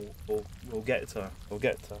scran and we'll get to her. We'll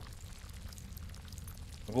get to her.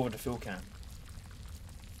 We'll go over to full cam.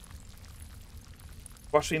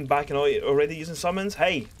 First stream back and already using summons?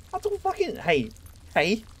 Hey, I don't fucking... Hey,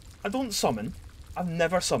 I don't summon. I've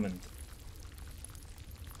never summoned.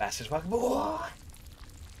 That's as fucking... Oh.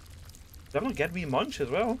 Did I not get wee munch as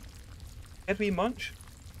well? Get wee munch?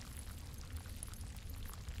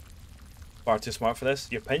 Far too smart for this.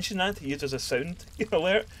 You're pinching that to use as a sound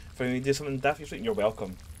alert for when you do something daft. You're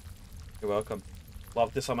welcome. You're welcome.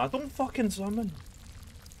 Love to summon. I don't fucking summon.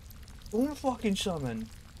 Don't fucking summon.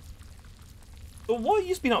 So what have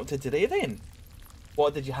you been up to today then?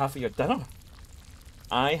 What did you have for your dinner?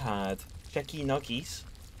 I had chicky nuggies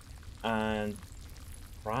and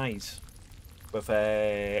fries with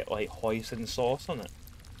like hoisin sauce on it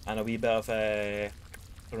and a wee bit of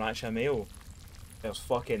sriracha mayo. It was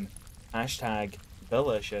fucking hashtag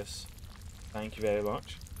delicious. Thank you very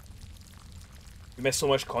much. We missed so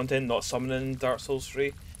much content not summoning Dark Souls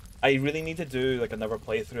 3. I really need to do like another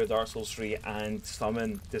playthrough of Dark Souls 3 and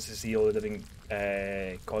summon just to see all the different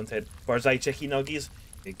content. Bird's Eye Chicky Nuggies.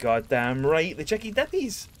 You're goddamn right. The Chicky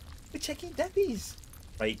Dippies. The Chicky Dippies.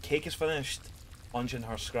 Right, Cake is finished. Punching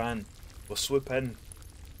her scran. We'll swoop in.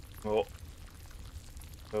 We'll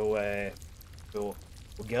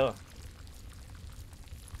get her.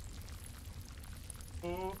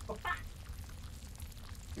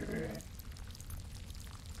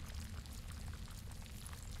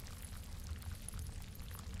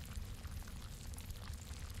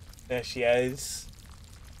 There she is.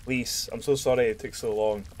 Lise, I'm so sorry it took so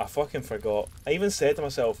long. I fucking forgot. I even said to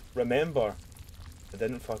myself, remember. I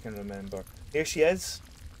didn't fucking remember. Here she is.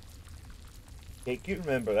 Cake, you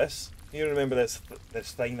remember this. You remember this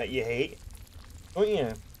thing that you hate. Don't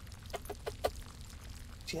you?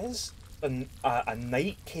 She is. A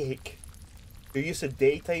night cake. You're used to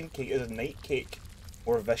daytime cake is a night cake.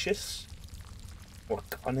 More vicious. More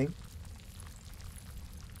cunning.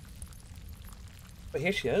 But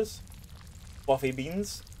here she is. Fluffy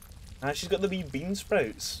beans. And she's got the wee bean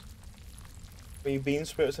sprouts. Wee bean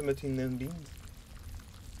sprouts in between them beans.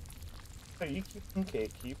 Are you keeping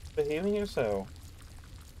Cake? Keep behaving yourself.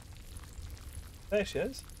 There she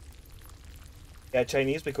is. Yeah,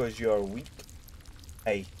 Chinese because you're weak.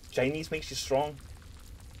 Hey, Chinese makes you strong.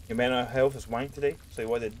 Your mental health is wank today, so you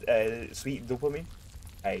wanted sweet dopamine.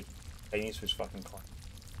 Hey, Chinese food's fucking class.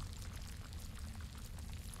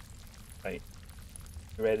 Right.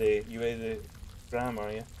 You ready to gram,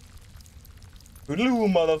 are you? Hello,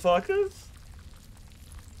 motherfuckers!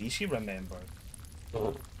 See, she remembered.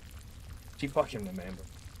 She fucking remembered.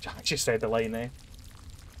 She said the line there.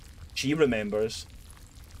 She remembers.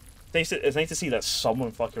 It's nice to see that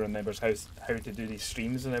someone fucking remembers how to do these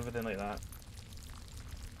streams and everything like that.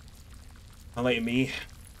 Unlike me,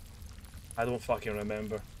 I don't fucking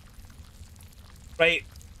remember. Right.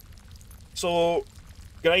 So,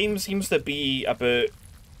 Grime seems to be about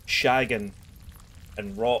shagging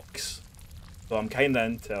and rocks. So I'm kinda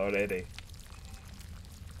into it already.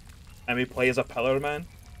 And we play as a pillar man.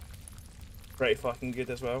 Pretty fucking good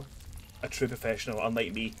as well. A true professional,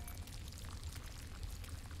 unlike me.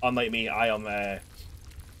 Unlike me, I am a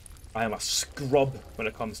scrub when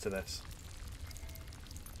it comes to this.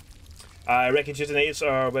 I reckon Tuesday nights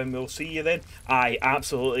are when we'll see you then. Aye,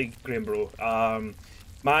 absolutely, Graham bro.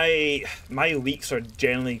 My weeks are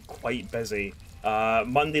generally quite busy.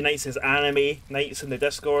 Monday nights is anime nights in the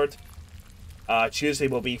Discord. Tuesday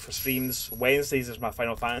will be for streams. Wednesdays is my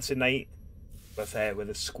Final Fantasy night with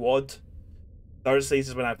the squad. Thursdays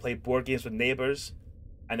is when I play board games with neighbours.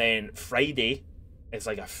 And then Friday is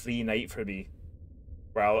like a free night for me,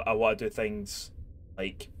 where I want to do things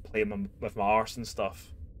like play with my arse and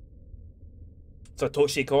stuff.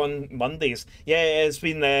 Satoshi Kon Mondays. Yeah, it's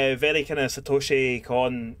been very kind of Satoshi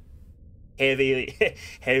Kon heavy,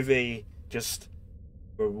 heavy, just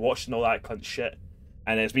we're watching all that cunt shit.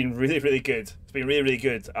 And it's been really, really good. It's been really, really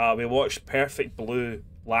good. We watched Perfect Blue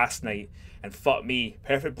last night, and fuck me,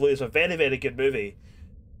 Perfect Blue is a very, very good movie.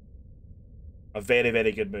 A very,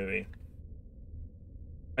 very good movie.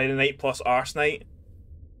 Friday night plus arse night.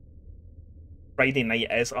 Friday night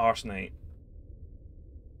is arse night.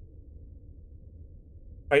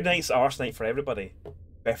 Friday night's arse night for everybody.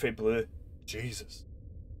 Perfect Blue. Jesus.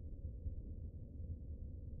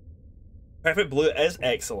 Perfect Blue is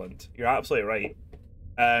excellent. You're absolutely right.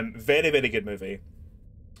 Very, very good movie.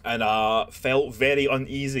 And felt very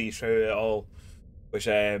uneasy through it all. Which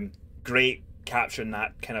great capturing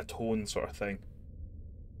that kind of tone sort of thing.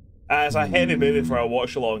 It's a heavy movie for a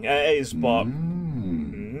watch along. It is, but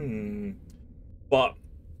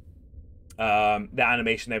the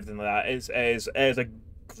animation and everything like that is a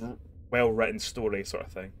well written story sort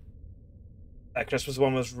of thing. Christmas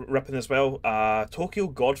one was ripping as well. Tokyo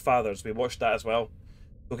Godfathers, we watched that as well.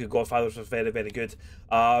 Tokyo Godfathers was very, very good.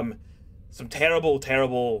 Some terrible,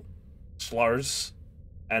 terrible slurs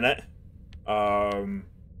in it.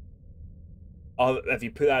 If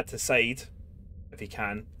you put that to side, if you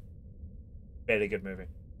can, very good movie.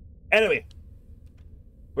 Anyway,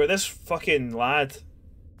 we're this fucking lad,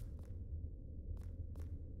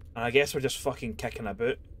 and I guess we're just fucking kicking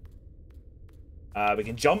about. We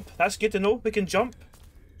can jump. That's good to know. We can jump.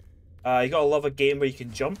 You gotta love a game where you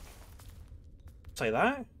can jump. It's like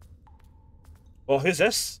that. Well, who's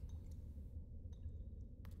this?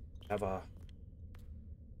 Have a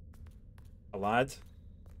lad.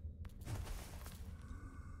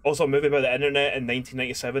 Also, a movie about the internet in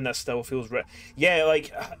 1997 that still feels yeah,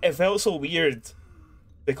 like it felt so weird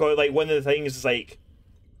because like one of the things is like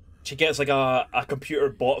she gets like a computer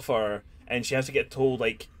bought for her, and she has to get told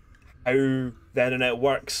like how the internet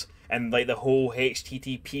works and like the whole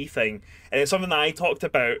HTTP thing, and it's something that I talked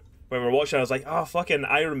about when we were watching. I was like, oh fucking,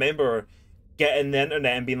 I remember getting the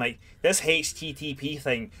internet and being like, this HTTP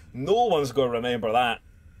thing, no one's gonna remember that.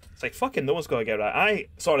 It's like fucking no one's gonna get that. I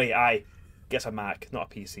guess a Mac,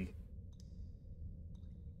 not a PC.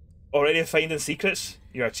 Already finding secrets?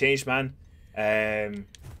 You're a changed man.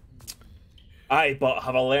 Aye, but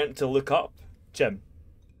have I learnt to look up, Jim?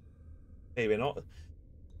 Maybe not.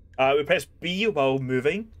 We press B while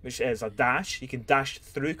moving, which is a dash. You can dash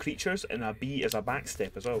through creatures, and a B is a back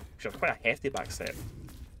step as well, which is quite a hefty back step.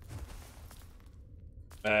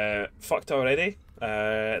 Fucked already.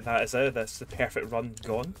 That is it. That's the perfect run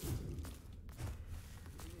gone.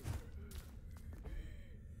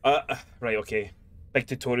 Right, okay. Big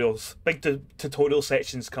tutorials. Big tutorial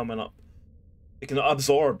sections coming up. You can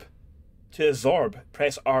absorb. To absorb,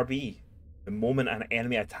 press RB. The moment an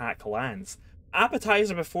enemy attack lands.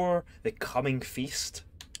 Appetizer before the coming feast.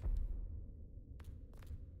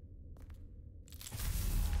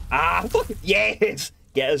 Ah, fuck yes!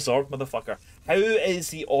 Get absorbed, motherfucker. How is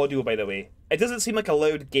the audio, by the way? It doesn't seem like a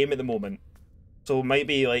loud game at the moment. So it might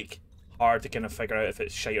be, like, hard to kind of figure out if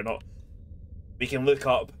it's shite or not. We can look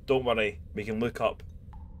up. Don't worry. We can look up.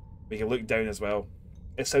 We can look down as well.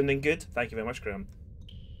 It's sounding good? Thank you very much, Graham.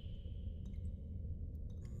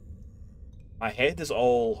 My head is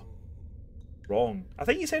all wrong. I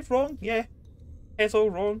think you said wrong. Yeah. Head's all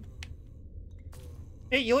wrong.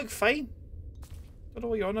 Hey, you look fine. Don't know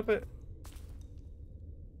what you're on about.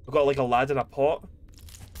 We've got like a lad in a pot.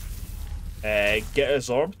 Get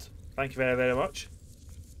absorbed. Thank you very, very much.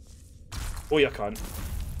 Oh, you can't.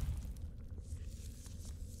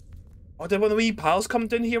 Oh, did one of the wee pals come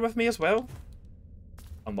down here with me as well?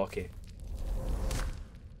 Unlucky.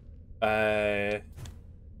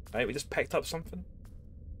 Right, we just picked up something.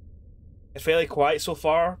 It's fairly quiet so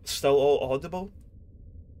far, still all audible.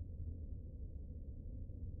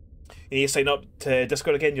 You need to sign up to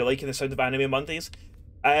Discord again. You're liking the sound of Anime Mondays.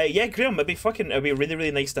 Yeah, Graham, it'd be really,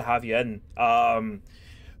 really nice to have you in.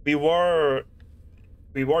 We were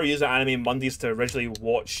using Anime Mondays to originally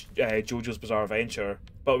watch JoJo's Bizarre Adventure,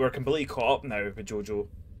 but we're completely caught up now with JoJo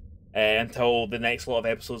until the next lot of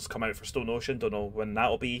episodes come out for Stone Ocean. Don't know when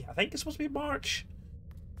that'll be. I think it's supposed to be March.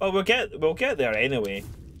 But we'll get there anyway.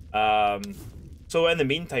 So in the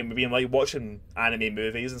meantime, we've been like watching anime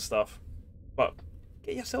movies and stuff. But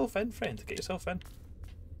get yourself in, friend. Get yourself in.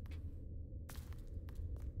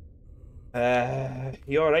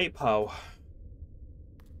 You alright, pal?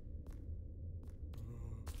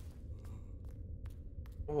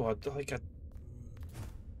 Oh, I don't like a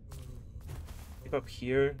keep up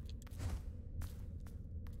here.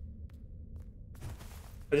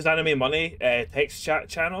 This Anime Money text chat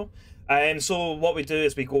channel. And so what we do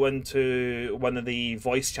is we go into one of the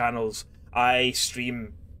voice channels. I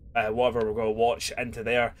stream whatever we're going to watch into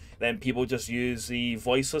there. Then people just use the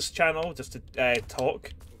voiceless channel just to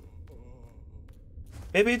talk.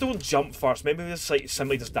 Maybe don't jump first. Maybe we just like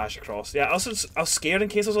simply just dash across. Yeah, I was scared in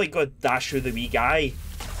case I was like going to dash through the wee guy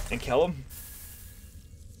and kill him.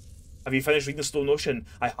 Have you finished reading Stone Ocean?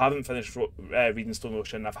 I haven't finished reading Stone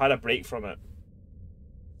Ocean. I've had a break from it.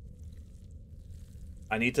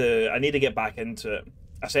 I need to get back into it.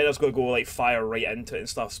 I said I was going to go like fire right into it and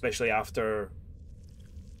stuff, especially after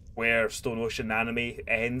where Stone Ocean anime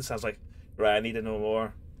ends. I was like, right, I need to know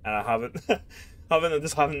more, and I haven't.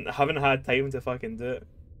 haven't had time to fucking do it.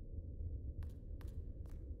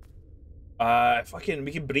 Fucking,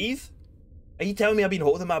 we can breathe. Are you telling me I've been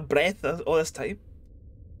holding my breath all this time?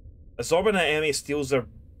 Absorbing an enemy steals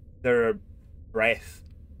their breath.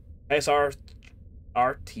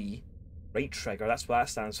 SRT. Right trigger, that's what that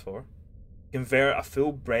stands for. Convert a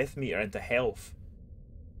full breath meter into health.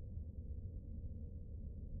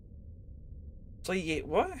 So you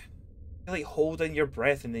what? You like holding your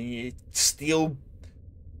breath and then you steal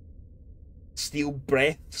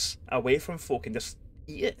breaths away from folk and just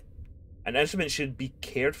eat it. An instrument should be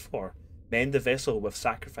cared for. Mend the vessel with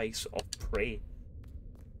sacrifice of prey.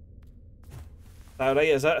 Is that right,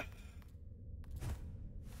 is it?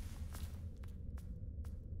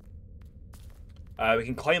 We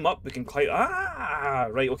can climb up, we can climb... Ah!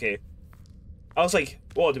 Right, okay. I was like,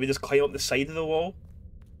 what, do we just climb up the side of the wall?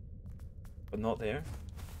 But not there.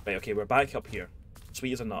 Right, okay, we're back up here.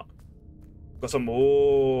 Sweet as a nut. Got some...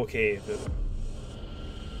 Oh, okay.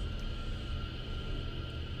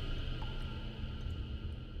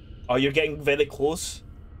 Oh, you're getting very close.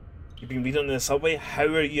 You've been reading in the subway. How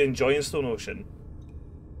are you enjoying Stone Ocean?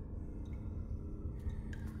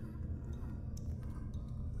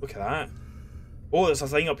 Look at that. Oh, there's a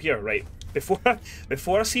thing up here, right. Before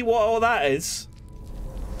I see what all that is,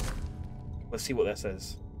 let's see what this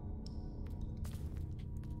is.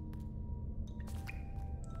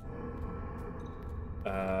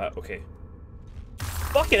 Okay.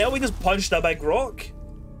 Fucking hell, we just punched a big rock.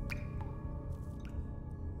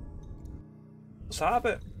 What's that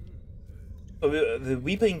about? Oh, the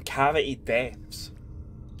weeping cavity depths.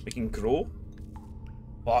 We can grow.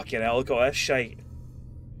 Fucking hell, look at all this shite.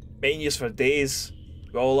 Menus for days.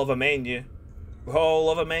 We all love a menu. We all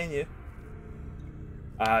love a menu.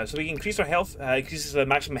 So we can increase our health. Increases the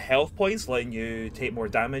maximum health points, letting you take more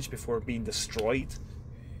damage before being destroyed.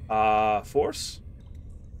 Force.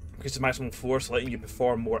 Increases maximum force, letting you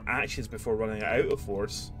perform more actions before running out of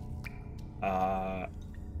force.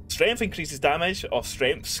 Strength increases damage of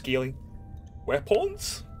strength scaling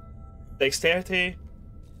weapons. Dexterity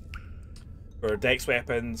for dex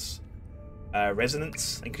weapons.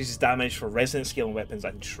 Resonance increases damage for resonance scaling weapons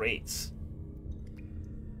and traits.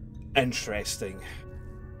 Interesting.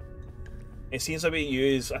 It seems like we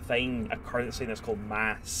use a currency that's called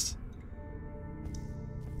mass.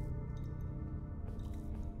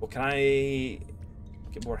 Well, can I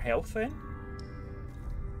get more health then?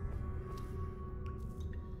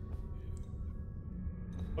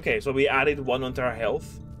 Okay, so we added 1 onto our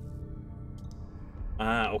health.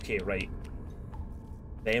 Okay, right.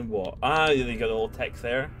 Then what? You got a little tick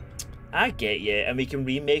there. I get you. And we can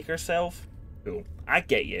remake ourselves. Cool. I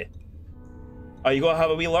get you. Are you going to have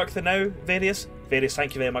a wee lurk now, Various? Various,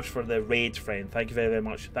 thank you very much for the raid, friend. Thank you very, very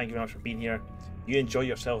much. Thank you very much for being here. You enjoy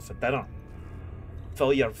yourself for dinner.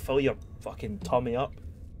 Fill your fucking tummy up.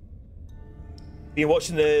 Been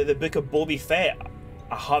watching the Book of Boba Fett.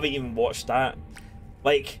 I haven't even watched that.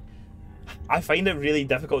 Like, I find it really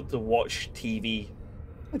difficult to watch TV.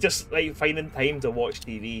 Just like finding time to watch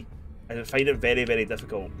TV. I find it very, very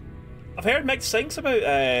difficult. I've heard mixed things about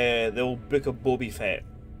the old Book of Boba Fett.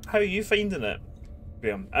 How are you finding it,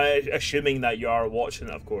 Graham? Assuming that you are watching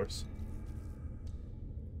it, of course.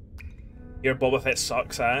 Your Boba Fett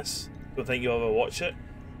sucks ass. Don't think you'll ever watch it.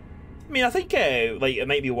 I mean, I think like it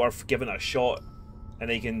might be worth giving it a shot, and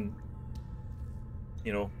they can,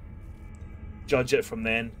 you know, judge it from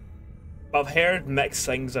then. But I've heard mixed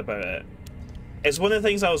things about it. It's one of the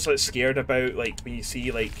things I was like scared about, like when you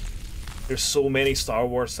see like there's so many Star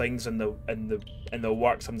Wars things in the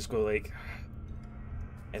works. I'm just going like,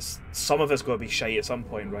 some of it's going to be shite at some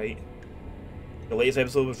point, right? The latest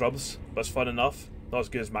episode was rubs, but it's fun enough. Not as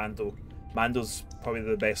good as Mando. Mando's probably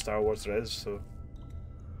the best Star Wars there is. So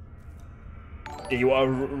Yeah, you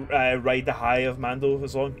want to ride the high of Mando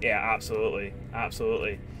as long? Yeah, absolutely,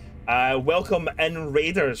 absolutely. Welcome in,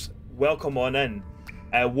 Raiders. Welcome on in.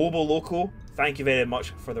 Wobo Loco, thank you very much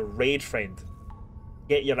for the raid, friend.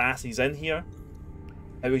 Get your asses in here.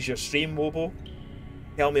 How was your stream, Wobo?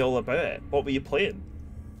 Tell me all about it. What were you playing?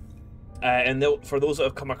 And for those that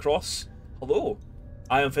have come across, hello.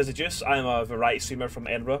 I am Fizzy Joose. I am a variety streamer from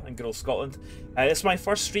Edinburgh in good old Scotland. It's my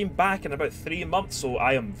first stream back in about 3 months, so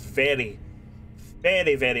I am very,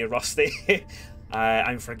 very rusty.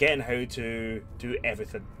 I'm forgetting how to do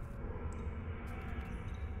everything.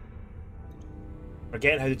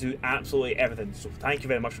 Forgetting how to do absolutely everything, so thank you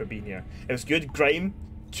very much for being here. It was good. GRIME,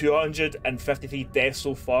 253 deaths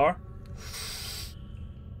so far.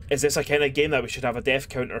 Is this a kind of game that we should have a death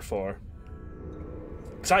counter for?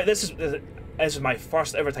 Because this is my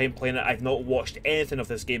first ever time playing it. I've not watched anything of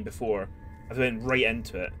this game before. I've went right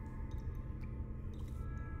into it.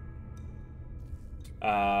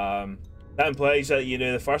 That implies that you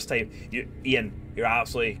know the first time. Ian, you're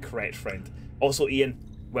absolutely correct, friend. Also, Ian,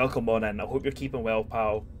 welcome on in. I hope you're keeping well,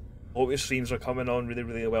 pal. I hope your streams are coming on really,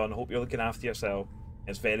 really well, and I hope you're looking after yourself.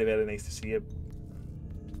 It's very, very nice to see you.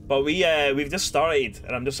 But we've just started,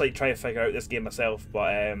 and I'm just like trying to figure out this game myself.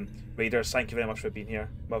 But Raiders, thank you very much for being here.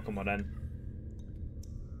 Welcome on in.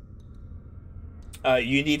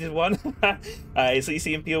 You needed one. It's like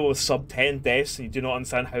seeing people with sub 10 deaths, and you do not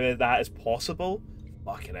understand how that is possible.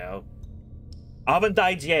 Fucking hell. I haven't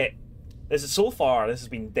died yet. So far, this has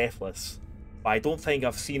been deathless. But I don't think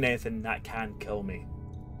I've seen anything that can kill me.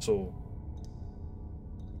 So,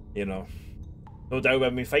 you know, no doubt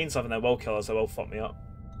when we find something that will kill us, it will fuck me up.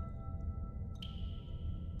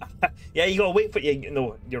 Yeah, you gotta wait for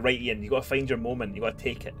no, you're right, Ian. You gotta find your moment. You gotta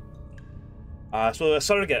take it. So a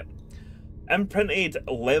surrogate, imprinted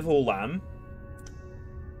level lamb.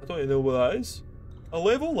 I don't even know what that is. A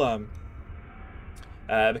level lamb.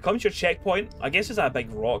 Becomes your checkpoint. I guess it's that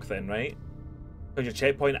big rock then, right? Becomes your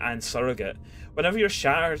checkpoint and surrogate. Whenever you're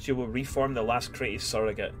shattered, you will reform the last created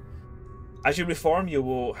surrogate. As you reform, you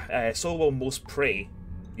will so will most prey.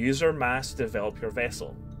 Use your mass to develop your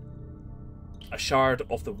vessel. A shard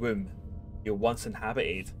of the womb you once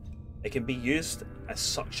inhabited. It can be used as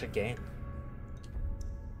such again.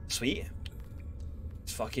 Sweet.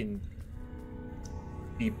 Let's fucking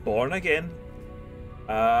be born again.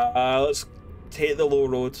 Let's take the low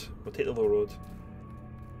road. We'll take the low road.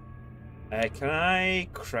 Can I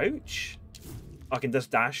crouch? I can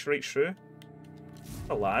just dash right through.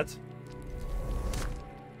 A lad.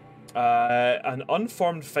 An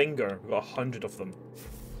unformed finger. We've got 100 of them.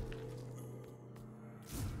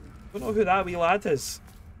 Don't know who that wee lad is.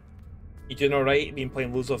 You doing alright? Been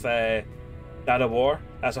playing loads of Dad of War.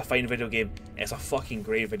 That's a fine video game. It's a fucking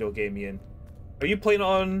great video game, Ian. Are you playing it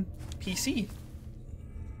on PC?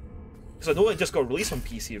 Because I know it just got released on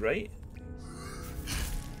PC, right?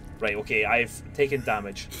 Right, okay, I've taken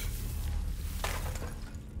damage.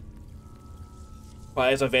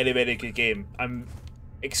 But it's a very, very good game. I'm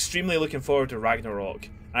extremely looking forward to Ragnarok.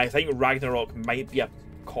 And I think Ragnarok might be a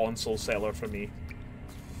console seller for me.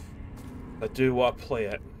 I do want to play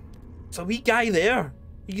it. It's a wee guy there.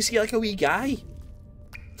 You can see like a wee guy.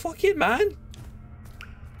 Fuck it, man.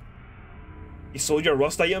 You sold your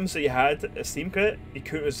Rust items that you had a Steam credit. You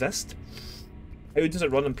couldn't resist. How does it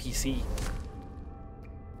run on PC?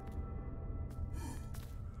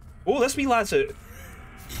 Oh, this wee lad's out.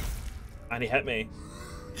 And he hit me.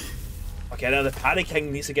 Okay, now the Parry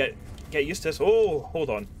King needs to get used to this. Oh, hold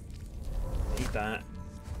on. Need that.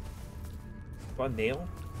 Got a nail.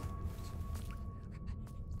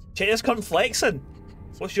 Check this cunt flexing.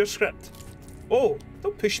 What's your script? Oh,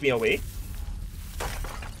 don't push me away.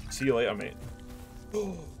 See you later, mate.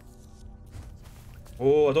 Oh,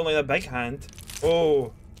 I don't like that big hand.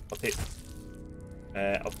 Oh, I'll take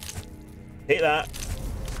that.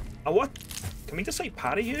 Oh, what? Can we just like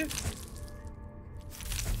parry you?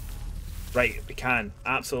 Right, we can.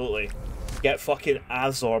 Absolutely. Get fucking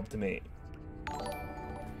absorbed, mate.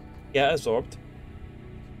 Get absorbed.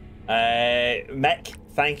 Mick,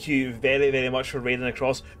 thank you very, very much for raiding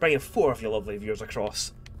across, bringing 4 of your lovely viewers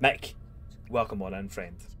across. Mick, welcome on in,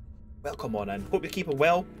 friend. Welcome on in. Hope you're keeping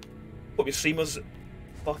well. Hope your stream was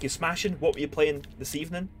fucking smashing. What were you playing this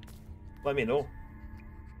evening? Let me know.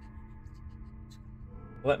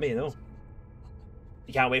 Let me know.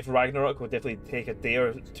 You can't wait for Ragnarok. We'll definitely take a day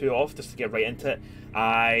or 2 off just to get right into it.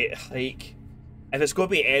 Like, if it's going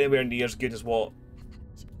to be anywhere near as good as what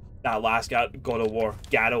that last God of War,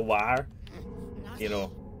 you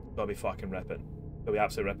know, gotta be fucking ripping. Gotta be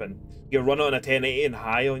absolutely ripping. You're running on a 1080 and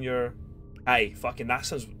high on your... Aye, fucking that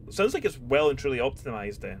sounds like it's well and truly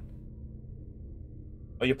optimized then.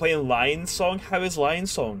 Are you playing Lion Song? How is Lion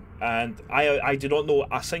Song? And I do not know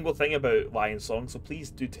a single thing about Lion Song, so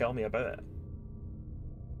please do tell me about it.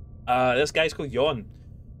 This guy's called Yawn.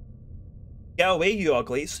 Get away, you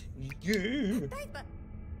uglies. You.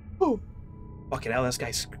 Oh. Fucking hell, this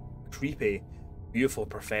guy's creepy. Beautiful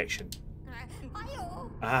perfection.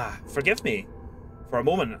 Ah, forgive me. For a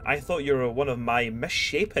moment, I thought you were one of my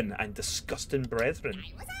misshapen and disgusting brethren.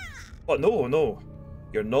 But no, no.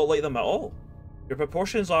 You're not like them at all. Your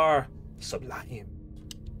proportions are sublime.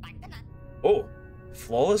 Oh,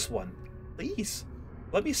 flawless one. Please,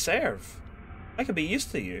 let me serve. I can be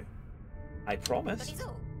used to you. I promise.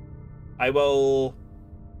 I will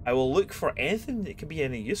look for anything that can be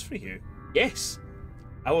any use for you. Yes,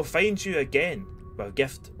 I will find you again with a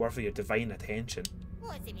gift worthy of divine attention.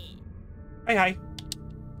 Hi, hi.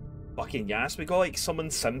 Fucking yes, we got like someone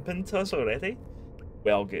simping to us already.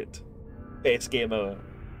 Well, good. Best game ever.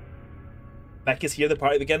 Mick is here, the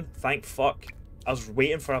party begin. Thank fuck. I was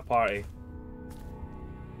waiting for a party.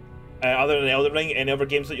 Other than Elden Ring, any other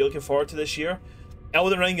games that you're looking forward to this year?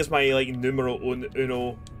 Elden Ring is my like numero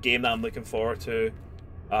uno game that I'm looking forward to.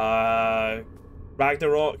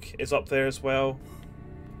 Ragnarok is up there as well.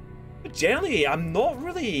 But generally, I'm not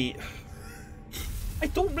really... I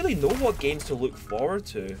don't really know what games to look forward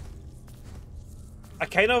to. I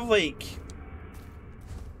kind of like...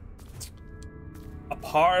 A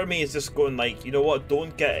part of me is just going like, you know what,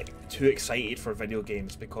 don't get too excited for video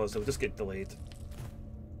games because they'll just get delayed.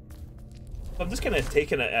 So I'm just kind of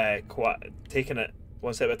taking it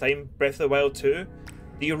one step at a time. Breath of the Wild 2.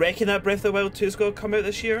 Do you reckon that Breath of the Wild 2 is going to come out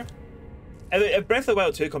this year? If Breath of the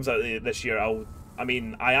Wild 2 comes out this year,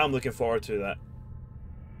 I am looking forward to that.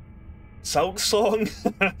 Silk Song?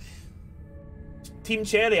 Team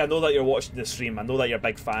Cherry, I know that you're watching the stream. I know that you're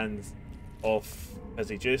big fans of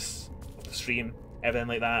Fizzy Joose, of the stream, everything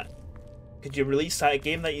like that. Could you release that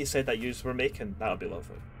game that you said that you were making? That would be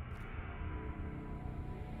lovely.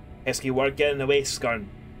 Pesky work, get in the way, Skirn.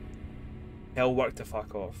 Hell work to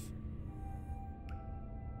fuck off.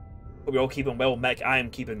 Hope you're all keeping well, Mick. I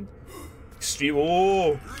am keeping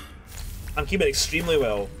I'm keeping extremely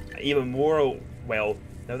well. Even more well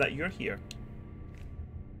now that you're here.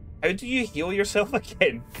 How do you heal yourself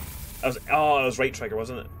again? It was right trigger,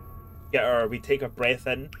 wasn't it? We take a breath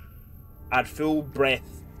in, add full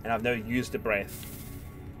breath, and I've now used the breath.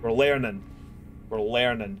 We're learning. We're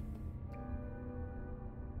learning.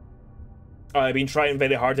 I've been trying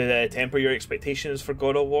very hard to temper your expectations for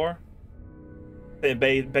God of War. The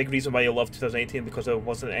big reason why you love 2018 because it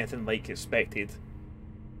wasn't anything like expected.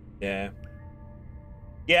 Yeah.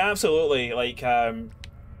 Yeah, absolutely. Like,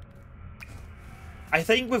 I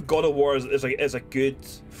think with God of War is a good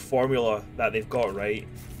formula that they've got right.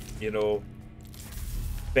 You know,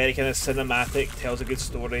 very kind of cinematic, tells a good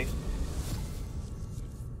story.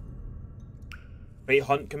 Right,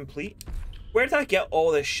 hunt complete. Where did I get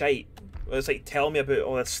all this shite? It's like, tell me about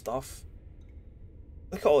all this stuff.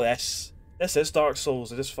 Look at all this. This is Dark Souls.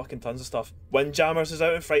 There's just fucking tons of stuff. Windjammers is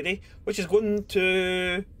out on Friday, which is going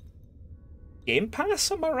to Game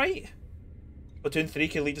Pass, am I right? Splatoon 3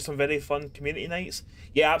 could lead to some very fun community nights.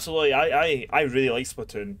 Yeah, absolutely. I really like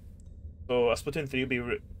Splatoon. So Splatoon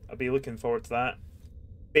 3 I'll be looking forward to that.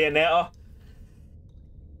 Bayonetta.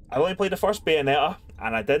 I only played the first Bayonetta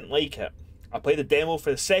and I didn't like it. I played the demo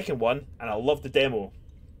for the second one and I loved the demo.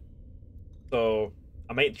 So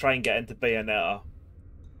I might try and get into Bayonetta.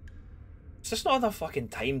 It's just not enough fucking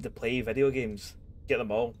time to play video games. Get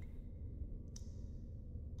them all.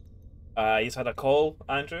 He's had a call,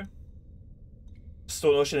 Andrew.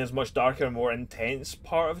 Stone Ocean is much darker and more intense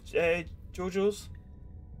part of JoJo's.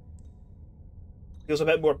 Feels a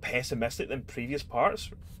bit more pessimistic than previous parts.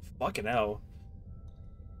 Fucking hell.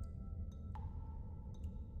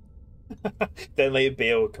 Then like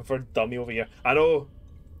Bale, confirmed dummy over here. I know.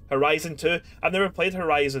 Horizon 2. I've never played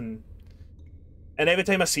Horizon. And every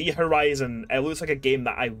time I see Horizon, it looks like a game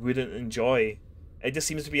that I wouldn't enjoy. It just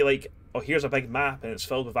seems to be like, oh, here's a big map and it's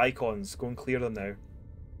filled with icons. Go and clear them now.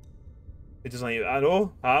 It just like, I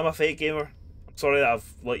know, I'm a fake gamer. I'm sorry that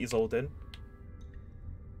I've let you all down.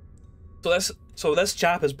 So this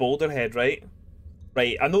chap is Boulderhead, right?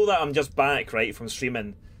 Right, I know that I'm just back, right, from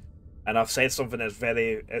streaming. And I've said something that's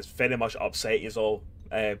very much upset you all.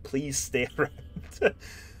 Please stay around.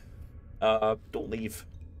 Don't leave.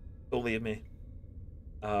 Don't leave me.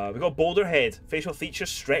 We got Boulderhead. Facial features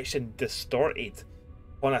stretched and distorted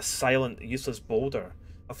on a silent, useless boulder.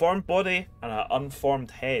 A formed body and an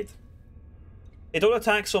unformed head. They don't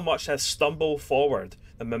attack so much as stumble forward.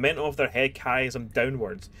 The momentum of their head carries them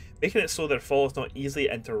downwards, making it so their fall is not easily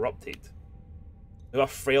interrupted. They have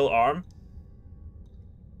a frail arm.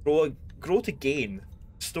 Grow to gain.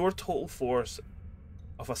 Restore total force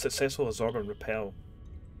of a successful absorb and repel.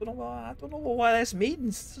 I don't know what this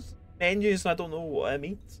means. Menus, I don't know what it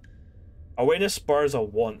means. Awareness spurs a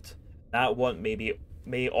want. That want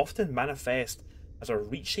may often manifest as a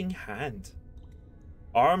reaching hand.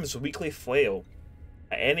 Arms weakly flail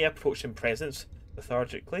at any approaching presence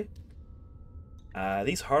lethargically.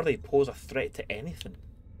 These hardly pose a threat to anything.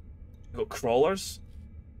 We've got crawlers.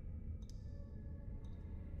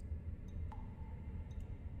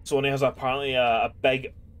 Sony has apparently a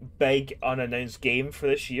big unannounced game for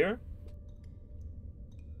this year.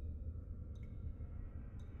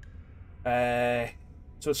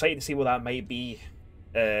 So excited to see what that might be.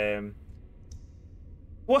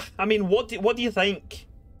 What do you think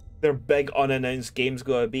their big unannounced game's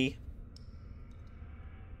gonna be?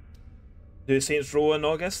 Do Saints Row in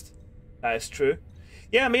August? That is true.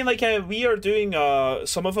 Yeah, I mean, like we are doing.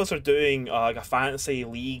 Some of us are doing like a fantasy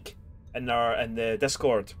league in the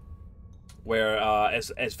Discord, where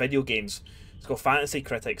it's video games. It's called Fantasy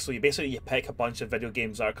Critics. So you pick a bunch of video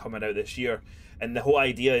games that are coming out this year, and the whole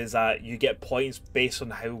idea is that you get points based on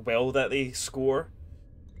how well that they score.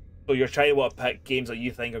 So you're trying to pick games that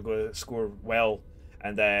you think are going to score well,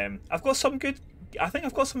 and I've got some good. I think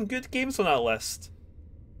I've got some good games on that list.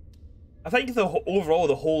 I think overall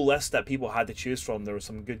the whole list that people had to choose from, there were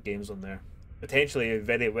some good games on there. Potentially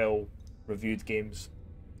very well reviewed games.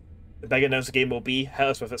 The big announced game will be hit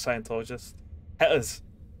us with it, Scientologist. Hit us.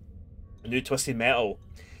 A new Twisted Metal.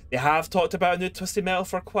 They have talked about a new Twisted Metal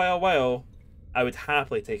for quite a while. I would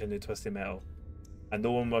happily take a new Twisted Metal, and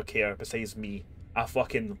no one will care besides me. I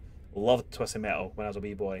fucking loved Twisted Metal when I was a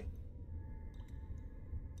wee boy.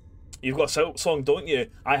 You've got Silk Song, don't you?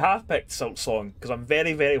 I have picked Silk Song because I'm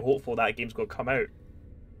very, very hopeful that game's going to come out.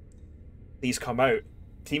 Please come out.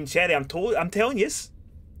 Team Cherry, I'm telling you.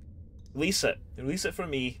 Release it. Release it for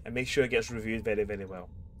me and make sure it gets reviewed very, very well.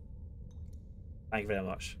 Thank you very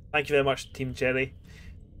much. Thank you very much, Team Cherry.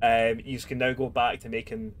 You can now go back to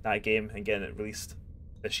making that game and getting it released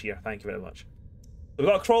this year. Thank you very much. We've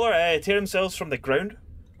got a crawler tear themselves from the ground,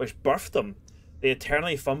 which birthed them. They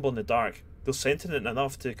eternally fumble in the dark. Though sentient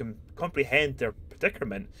enough to comprehend their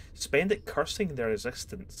predicament, spend it cursing their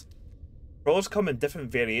existence. Crawlers come in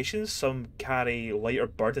different variations. Some carry lighter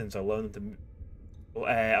burdens, allowing them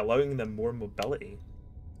more mobility.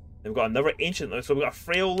 Then we've got another ancient limb. So we've got a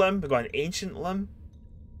frail limb, we've got an ancient limb,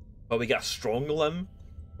 but we got a strong limb,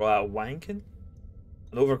 or a wanking.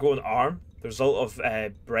 An overgrown arm, the result of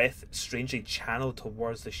breath strangely channeled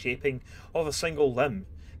towards the shaping of a single limb.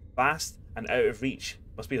 Vast and out of reach,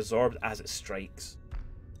 must be absorbed as it strikes.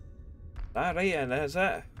 That right, and is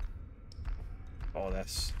it? All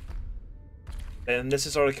this. And this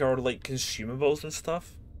is already covered like consumables and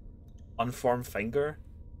stuff. Unformed finger.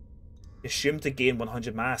 Assumed to gain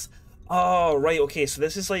 100 mass. Oh, right, okay, so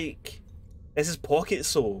this is pocket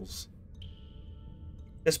souls.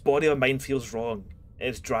 This body of mine feels wrong. It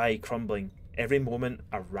is dry, crumbling. Every moment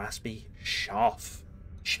a raspy chaff.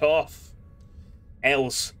 Chaff.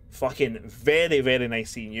 Else. Fucking very, very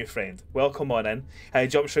nice seeing you, friend. Welcome on in. I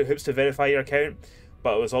jumped through hoops to verify your account,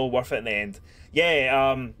 but it was all worth it in the end.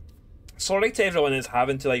 Yeah, sorry to everyone who's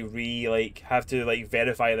having to have to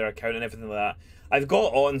verify their account and everything like that. I've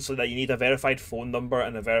got on so that you need a verified phone number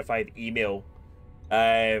and a verified email.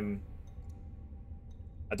 I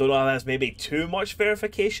don't know if that's maybe too much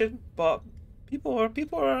verification, but people are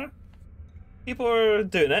doing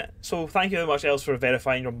it. So thank you very much, Els, for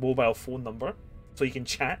verifying your mobile phone number so you can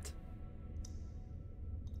chat.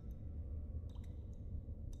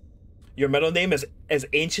 Your middle name is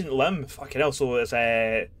Ancient Limb. Fucking hell, so it's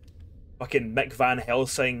fucking Mick Van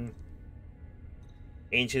Helsing.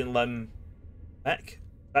 Ancient Limb Mick. Is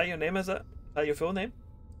that your name, is it? Is that your full name?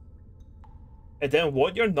 And then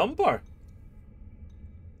what your number?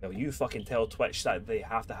 Well, you fucking tell Twitch that they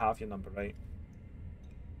have to have your number, right?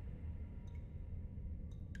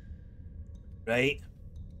 Right?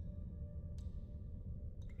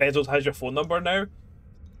 Bezos has your phone number now.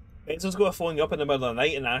 Bezos going to phone you up in the middle of the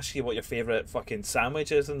night and ask you what your favourite fucking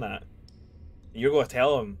sandwich is and that. And you're going to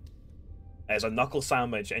tell him it's a knuckle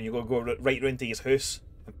sandwich, and you're going to go right round to his house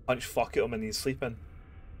and punch fuck at him when he's sleeping.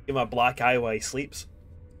 Give him a black eye while he sleeps.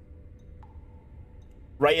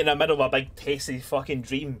 Right in the middle of a big tasty fucking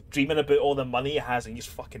dreaming about all the money he has, and you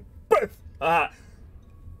just fucking poof,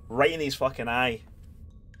 right in his fucking eye.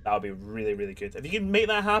 That would be really, really good. If you can make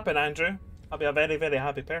that happen, Andrew, I'll be a very, very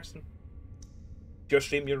happy person. Your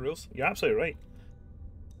stream, your rules. You're absolutely right.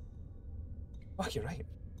 Fuck, you're right.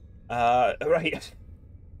 Right.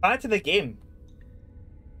 Back to the game.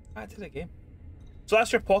 So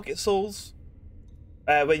that's your pocket souls.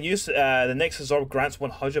 When used, the next absorb grants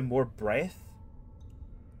 100 more breath.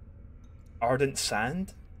 ardent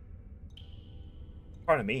sand.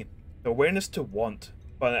 Pardon me. The awareness to want,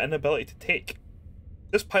 but an inability to take.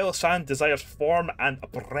 This pile of sand desires form and a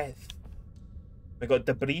breath. We got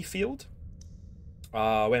debris field.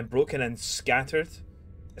 When broken and scattered,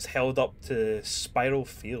 is held up to spiral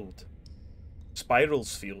field.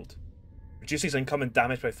 Spirals field. Reduces income and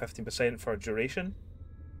damage by 15% for a duration.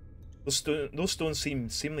 Those stones seem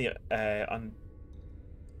seemingly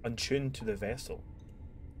untuned to the vessel.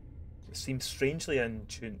 It seems strangely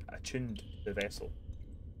attuned to the vessel.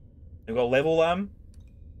 We've got level lamb.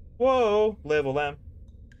 Whoa, level lamb.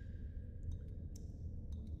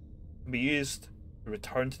 Can be used to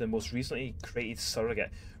return to the most recently created surrogate.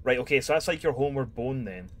 Right, okay, so that's like your homeward bone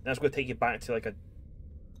then. That's going to take you back to like a...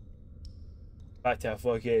 Back to a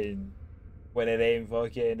fucking... One of them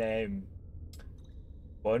fucking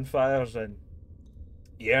bonfires and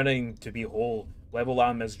yearning to be whole. Level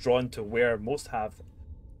lamb is drawn to where most have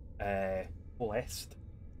blessed.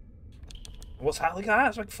 What's that? Look at that,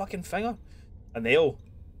 it's like a fucking finger. A nail.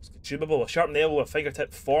 It's consumable. A sharp nail with a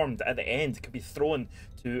fingertip formed at the end can be thrown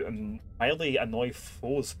to mildly annoy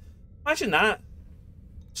foes. Imagine that.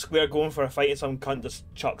 Square going for a fight and some cunt just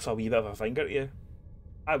chucks a wee bit of a finger at you.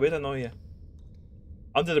 That would annoy you.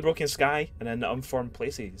 Under the broken sky and in the unformed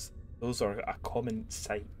places. Those are a common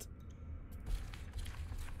sight.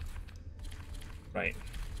 Right.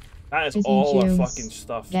 That is Fizzy all Joose, our fucking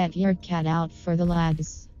stuff. Get your cat out for the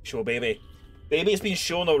lads. Show baby. Baby's been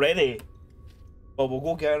shown already. But we'll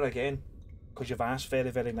go get her again. Because you've asked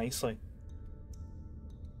very, very nicely.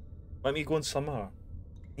 Let me go and summon her. I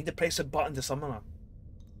need to press a button to summon her.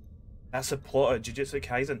 That's the plot of Jujutsu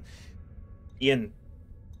Kaisen. Ian.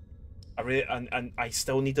 I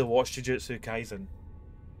still need to watch Jujutsu Kaisen.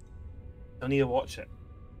 I need to watch it.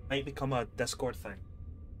 Might become a Discord thing.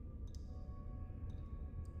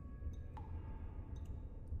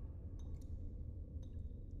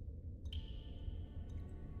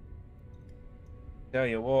 Tell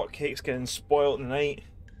you what, Cake's getting spoiled tonight.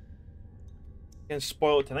 Getting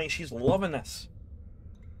spoiled tonight. She's loving this.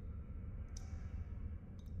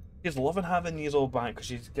 She's loving having these all back because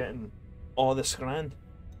she's getting all the scran.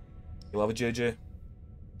 You love it, Juju.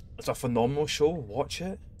 It's a phenomenal show. Watch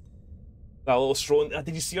it. That little stroll.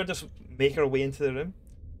 Did you see her just make her way into the room?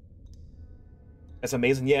 It's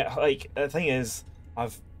amazing. Yeah, like the thing is,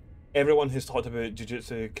 everyone who's talked about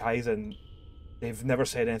Jujutsu Kaisen, they've never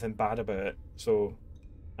said anything bad about it. So,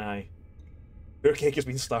 aye. Poor Cake has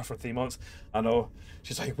been starved for 3 months. I know.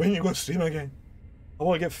 She's like, when are you going to stream again? I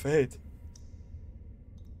want to get fed.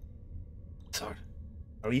 Sorry.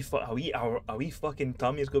 Are we fucking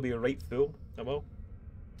tummies gonna be right full? I will.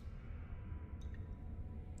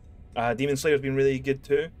 Demon Slayer's been really good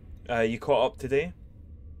too. You caught up today.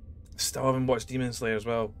 Still haven't watched Demon Slayer as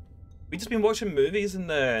well. We just been watching movies in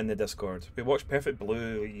the Discord. We watched Perfect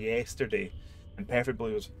Blue yesterday, and Perfect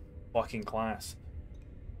Blue was fucking class.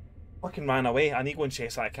 Fucking ran away. I need to go and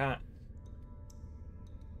chase that cat.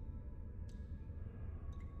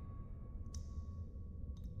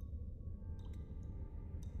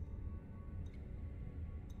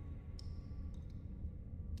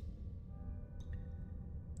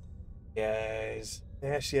 Yes,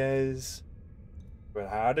 yes, yes. Well,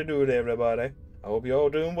 how to do it, everybody? I hope you're all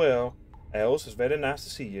doing well. Else, it's very nice to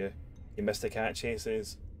see you. You missed the cat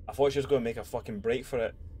chases. I thought she was going to make a fucking break for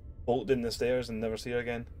it. Bolt down the stairs and never see her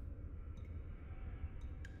again.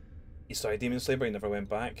 You started Demon Slayer, but you never went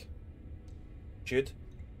back. Should?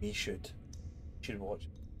 Me should. Should watch.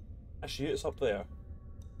 That's you, it's up there.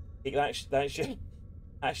 Take that, that's you.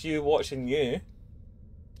 That's you watching you.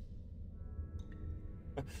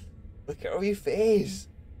 Look at her wee face.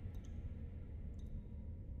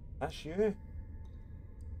 That's you.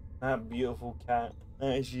 That beautiful cat.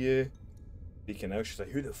 That is you. Speaking out, she's like,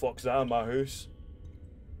 who the fuck's that in my house?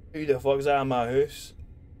 Who the fuck's that in my house?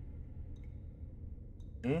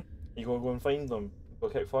 You gonna go and find them? Go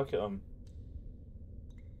kick fuck at them?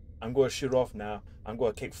 I'm gonna shoot off now. I'm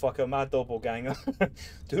gonna kick fuck at my doppelganger.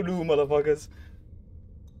 Toodaloo, motherfuckers.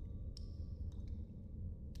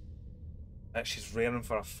 She's raring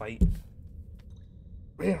for a fight.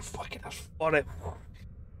 Raring fucking, there's fur,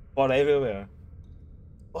 fur everywhere.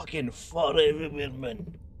 Fucking fur everywhere,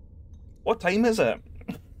 man. What time is it?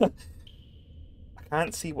 I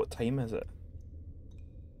can't see what time is it.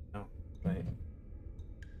 Oh, right.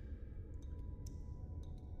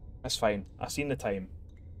 That's fine. I've seen the time.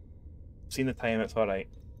 I've seen the time, it's alright.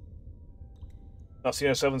 I've seen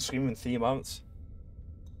her 7 scream in 3 months.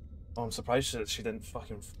 Oh, I'm surprised that she didn't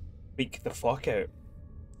fucking freak the fuck out.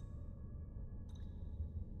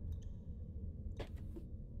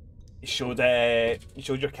 You showed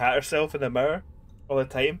your cat herself in the mirror all the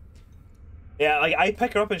time. Yeah, like I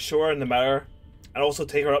pick her up and show her in the mirror, and also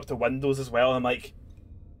take her up to windows as well. And I'm like,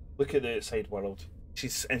 look at the outside world.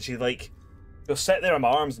 She's like, she'll sit there in my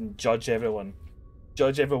arms and judge everyone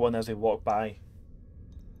as they walk by. You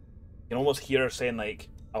can almost hear her saying like,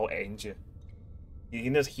 "I'll end you." You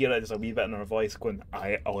can just hear it just a wee bit in her voice going,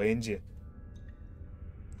 "I'll end you.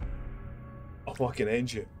 I'll fucking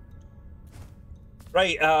end you."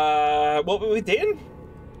 Right, what were we doing?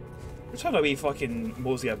 We're trying to wee fucking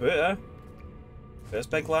mosey about, eh? This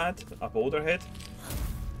big lad, a boulder head.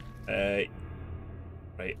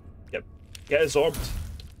 Right, get absorbed.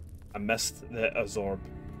 I missed the absorb.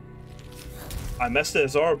 I missed the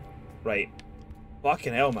absorb. Right.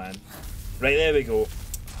 Fucking hell, man. Right, there we go.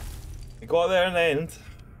 We got there in the end.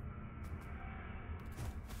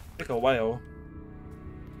 Took a while.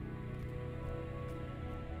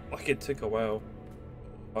 Fucking took a while.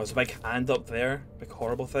 Oh, there's a big hand up there. Big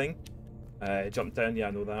horrible thing. Jump down. Yeah,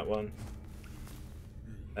 I know that one.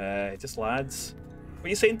 Just lads. What are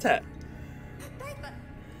you saying, Tit?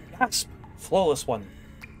 Gasp. Flawless one.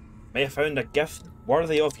 May have found a gift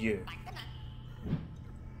worthy of you.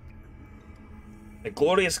 The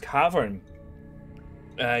glorious cavern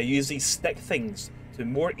use these stick things to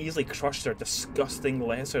more easily crush their disgusting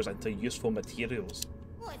lessers into useful materials.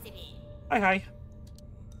 Hi.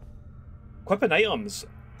 Equipping items.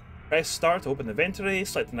 Press start to open the inventory,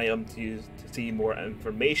 select an item to see more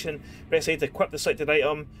information. Press A to equip the selected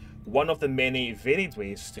item. One of the many varied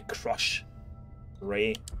ways to crush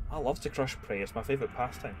prey. I love to crush prey, it's my favourite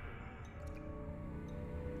pastime.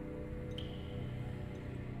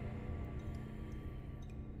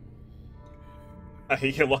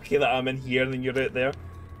 You're lucky that I'm in here and you're out there.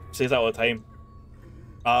 Says that all the time.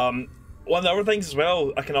 One of the other things as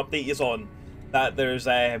well I can update you on, that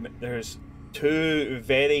there's two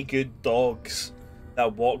very good dogs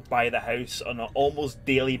that walk by the house on an almost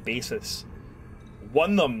daily basis.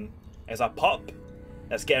 One of them is a pup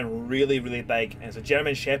that's getting really big, and it's a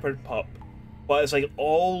German Shepherd pup, but it's like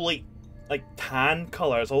all like tan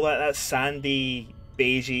colours, all that sandy,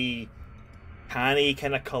 beigey, tanny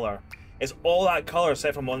kind of colour. It's all that colour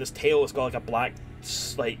except from on its tail. It's got like a black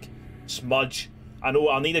like smudge. I know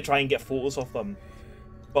I'll need to try and get photos of them,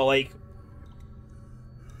 but like,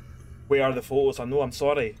 where are the photos? I know, I'm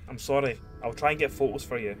sorry. I'll try and get photos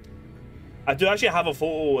for you. I do actually have a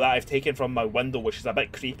photo that I've taken from my window, which is a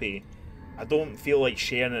bit creepy. I don't feel like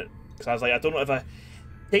sharing it, because I was like, I don't know if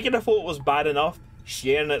taking a photo was bad enough,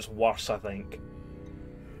 sharing it's worse, I think.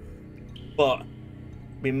 But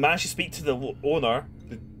we managed to speak to the owner.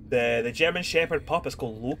 The German Shepherd pup is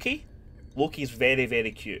called Loki. Loki's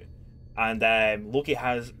very cute. And Loki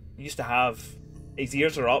used to have, his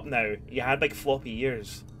ears are up now. He had big floppy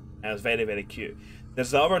ears. And it was very cute.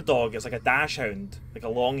 There's the other dog, it's like a dachshund, like a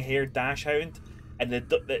long-haired dachshund, and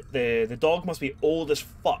the dog must be old as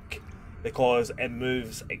fuck because it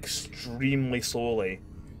moves extremely slowly,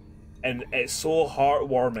 and it's so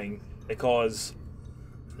heartwarming because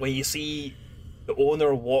when you see the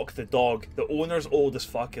owner walk the dog, the owner's old as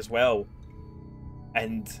fuck as well,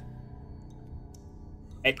 and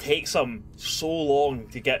it takes him so long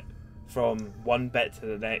to get from one bit to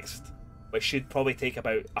the next, which should probably take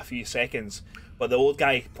about a few seconds. But the old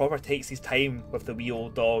guy proper takes his time with the wee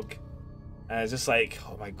old dog. And it's just like,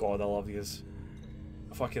 oh my god, I love yous.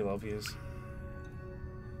 I fucking love yous.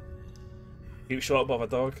 Cute shot above a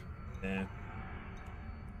dog? Yeah.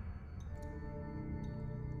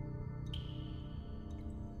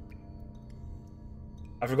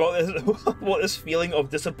 I forgot this, what this feeling of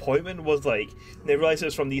disappointment was like. And I realised it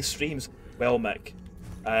was from these streams. Well, Mick,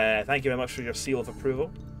 thank you very much for your seal of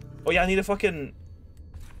approval. Oh yeah, I need to fucking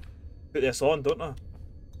put this on, don't I?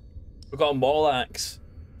 We've got a maul axe.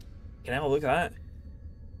 Can I have a look at that?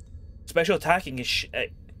 Special attacking is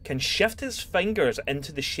it can shift his fingers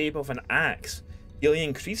into the shape of an axe, dealing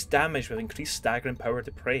increased damage with increased staggering power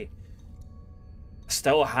to prey.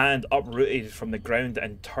 Still a hand uprooted from the ground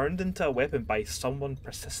and turned into a weapon by someone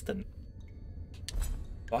persistent.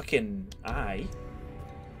 Fucking aye.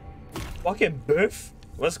 Fucking boof.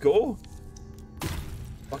 Let's go.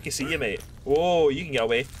 Fucking see you, mate. Whoa, you can get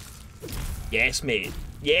away. Yes, mate.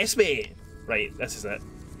 Yes, mate. Right, this is it.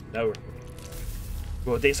 Now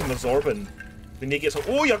we'll do some absorbing. We need to get some.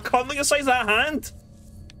 Oh, you're cuddling the size of that hand.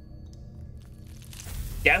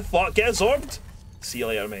 Get absorbed. See you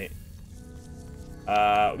later, mate.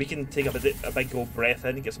 We can take a big old breath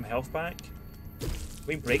in and get some health back. Can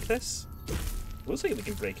we break this? Looks like we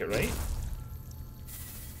can break it, right?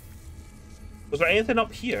 Was there anything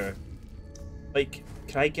up here? Like,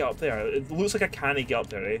 can I get up there? It looks like I can't get up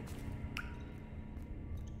there, eh?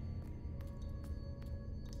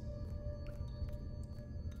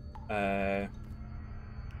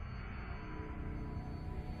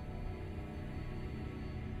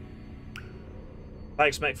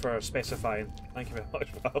 Thanks, Mick, for specifying. Thank you very much,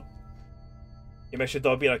 pal. You miss your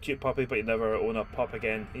dog being a cute puppy, but you never own a pup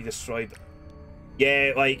again. He destroyed.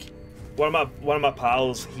 Yeah, like one of my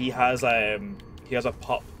pals. He has a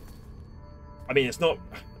pup. I mean, it's not.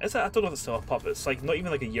 Is it? I don't know if it's still a pup. It's like not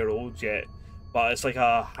even like a year old yet, but it's like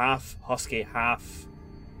a half husky, half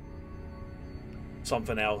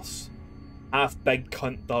something else, half big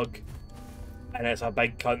cunt dog, and it's a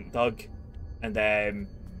big cunt dog, and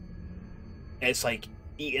it's like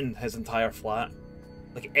eating his entire flat.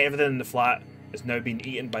 Like everything in the flat is now being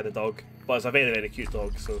eaten by the dog, but it's a very, very cute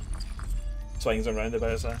dog, so swings and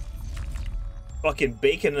roundabouts. Fucking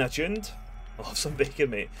bacon attuned. I love some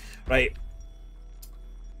bacon, mate. Right.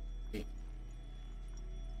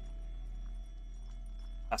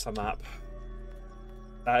 That's a map.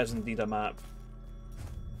 That is indeed a map.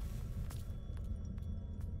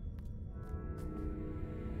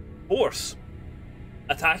 Force.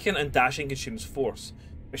 Attacking and dashing consumes force,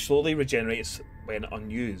 which slowly regenerates when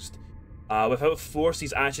unused. Without force,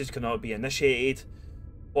 these actions cannot be initiated.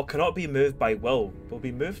 What cannot be moved by will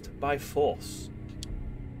be moved by force.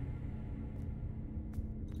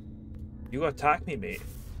 You gotta attack me, mate.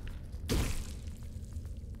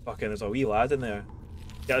 Fucking, there's a wee lad in there.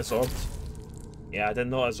 Get absorbed. Yeah, I did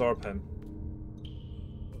not absorb him.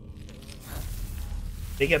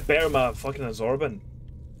 They get better at my fucking absorbing.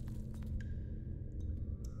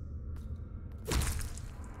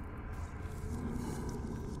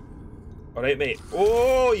 Alright, mate.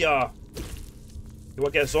 Oh, yeah. You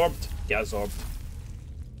want to get absorbed? Get absorbed.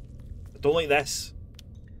 I don't like this.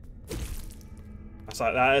 That's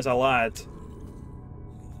like, that is a lad.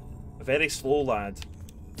 A very slow lad.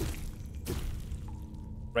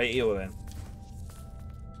 Right here then.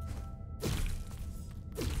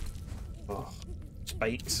 Oh,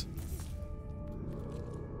 spikes.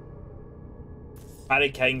 Harry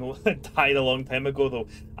King died a long time ago though.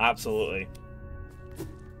 Absolutely.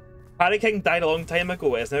 Harry King died a long time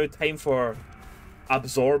ago. It's now time for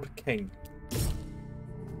Absorb King.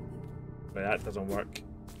 Right, that doesn't work.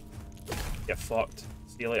 Get fucked.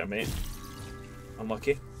 See you later, mate.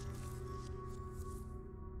 Unlucky.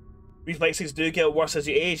 Reflexes do get worse as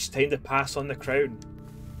you age. Time to pass on the crown.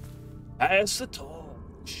 It's the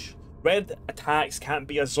torch. Red attacks can't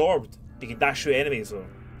be absorbed. You can dash through enemies though.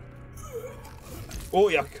 Oh,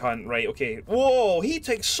 you cunt. Right, okay. Whoa, he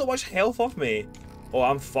took so much health off me. Oh,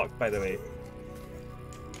 I'm fucked, by the way.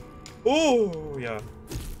 Oh, yeah.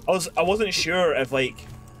 I wasn't sure if, like...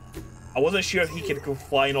 I wasn't sure if he could go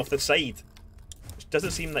flying off the side. Which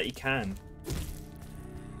doesn't seem that he can.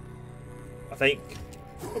 I think...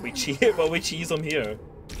 Will we cheese him here?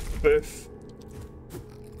 Boof.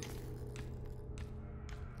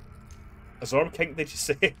 Absorb King, did you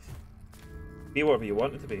say? Be whatever you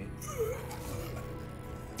want it to be.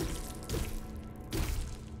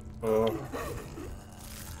 Oh.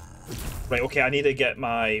 Right, okay, I need to get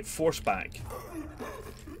my force back.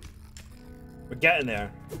 We're getting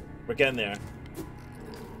there. We're getting there.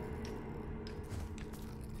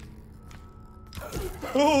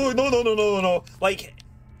 Oh, no, no, no, no, no. Like,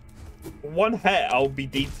 one hit, I'll be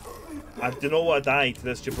dead. I do not want to die to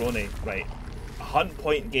this jabroni. Right. A hunt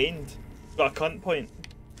point gained. Got a cunt point.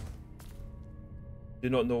 Do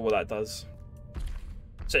not know what that does.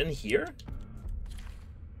 Is it in here?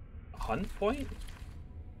 A hunt point?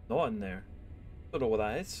 Not in there. Don't know what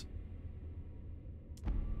that is.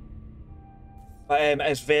 But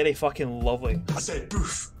it's very fucking lovely. I said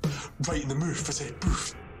boof. Right in the move. I said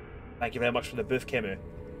boof. Thank you very much for the boof, Kemu.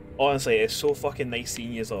 Honestly, it's so fucking nice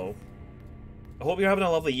seeing you all. I hope you're having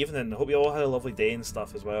a lovely evening. I hope you all had a lovely day and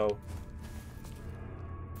stuff as well.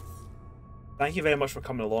 Thank you very much for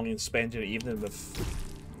coming along and spending your evening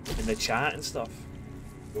with in the chat and stuff.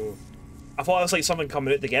 Oh. I thought it was like someone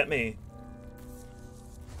coming out to get me.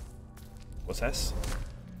 What's this?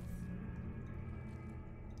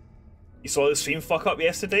 You saw the stream fuck up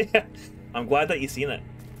yesterday? I'm glad that you seen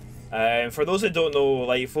it. For those who don't know,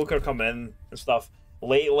 like, folk are coming in and stuff.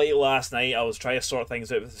 Late last night, I was trying to sort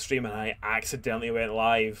things out with the stream and I accidentally went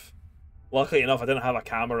live. Luckily enough, I didn't have a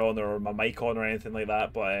camera on or my mic on or anything like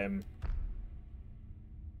that, but it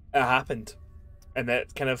happened. And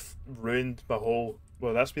it kind of ruined my whole...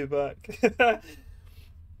 Well, that's me back.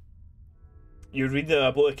 You read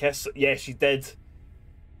the Blow the Kiss? Yeah, she did.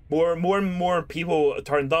 More and more people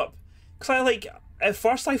turned up. Because I, like, at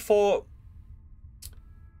first I thought,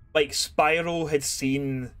 like, Spyro had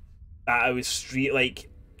seen that I was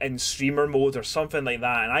in streamer mode or something like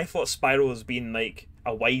that, and I thought Spyro was being, like,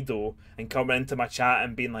 a wido and coming into my chat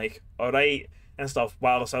and being like, alright, and stuff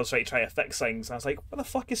whilst I was trying to fix things. And I was like, what the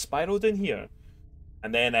fuck is Spyro doing here?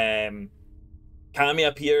 And then Cammy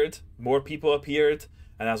appeared, more people appeared,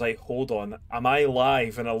 and I was like, hold on, am I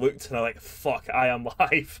live? And I looked and I'm like, fuck, I am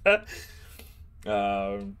live.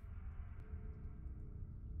 There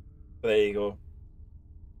you go.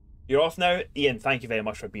 You're off now? Ian, thank you very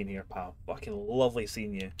much for being here, pal. Fucking lovely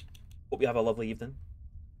seeing you. Hope you have a lovely evening.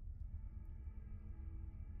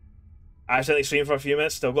 I accidentally streamed for a few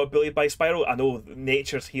minutes, still got bullied by Spyro. I know,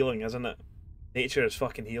 nature's healing, isn't it? Nature is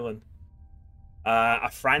fucking healing. A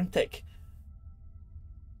frantic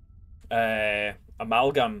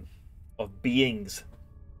amalgam of beings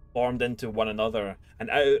formed into one another, and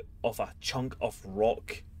out of a chunk of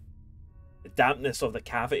rock. The dampness of the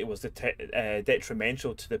cavity was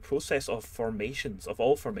detrimental to the process of formations, of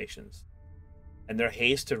all formations. In their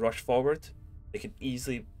haste to rush forward, they could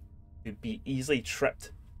be easily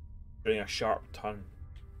tripped during a sharp turn.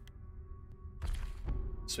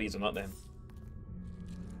 Swedes are not them.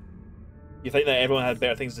 You think that everyone had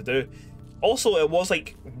better things to do? Also, it was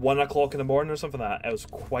like 1 o'clock in the morning or something like that. It was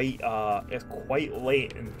quite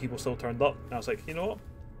late and people still turned up. And I was like, you know what?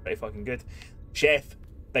 Pretty fucking good. Chef,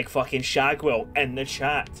 big fucking Shagwell in the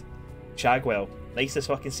chat. Shagwell, nice to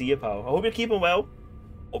fucking see you, pal. I hope you're keeping well.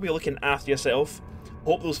 Hope you're looking after yourself.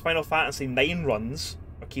 Hope those Final Fantasy 9 runs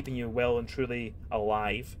are keeping you well and truly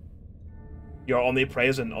alive. You're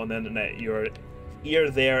omnipresent on the internet. You're here,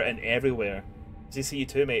 there, and everywhere. Nice to see you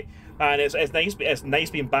too, mate. And it's nice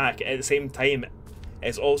being back. At the same time,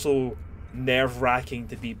 it's also nerve-wracking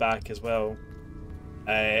to be back as well.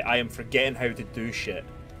 I am forgetting how to do shit.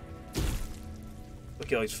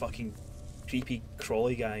 Look at all these fucking creepy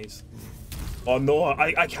crawly guys. Oh no,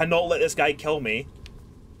 I cannot let this guy kill me.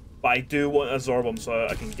 But I do want to absorb him so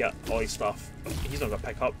I can get all his stuff. He's not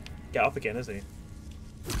gonna get up again, is he?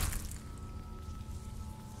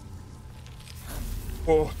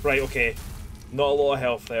 Oh, right, okay. Not a lot of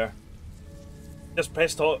health there. Just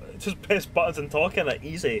press buttons and talk in it,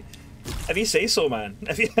 easy. If you say so, man.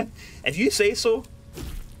 If you say so,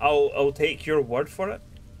 I'll take your word for it.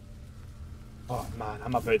 Oh man,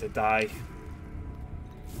 I'm about to die.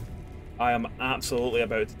 I am absolutely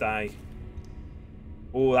about to die.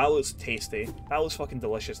 Oh, that looks tasty. That looks fucking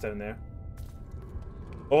delicious down there.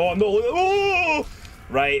 Oh no! Oh,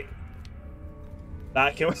 right.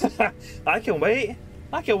 That can I can wait.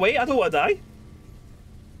 I can wait. I don't want to die.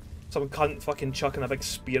 Some cunt fucking chucking a big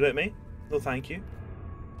spear at me. No, thank you.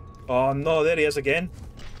 Oh no, there he is again.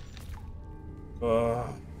 Do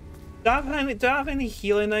I have any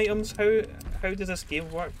healing items? How does this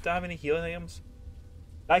game work? Do I have any healing items?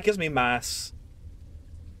 That gives me mass.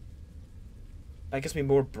 That gives me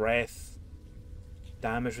more breath.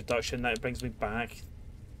 Damage reduction, that brings me back.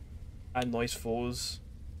 And noise foes.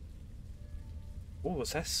 Oh,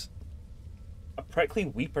 what's this? A prickly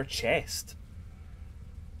weeper chest.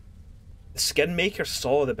 The skin maker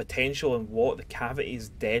saw the potential in what the cavity's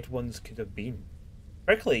dead ones could have been.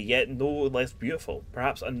 Prickly, yet no less beautiful.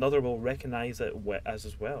 Perhaps another will recognise it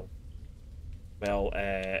as well. Well,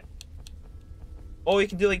 oh, you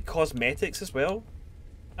can do like cosmetics as well?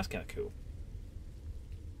 That's kind of cool.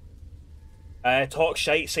 Talk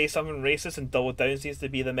shite, say something racist, and double down seems to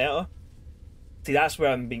be the meta. See, that's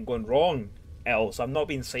where I've been going wrong, else. I've not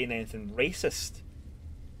been saying anything racist.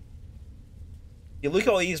 You look at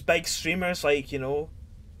all these big streamers like, you know,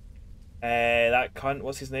 that cunt,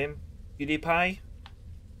 what's his name? PewDiePie?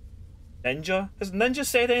 Ninja? Has Ninja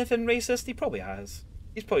said anything racist? He probably has.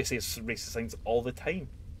 He's probably says racist things all the time.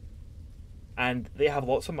 And they have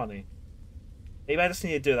lots of money. Maybe I just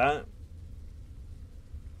need to do that.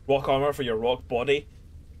 Rock armor for your rock body.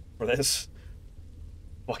 For this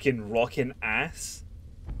fucking rocking ass.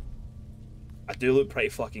 I do look pretty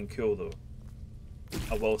fucking cool though.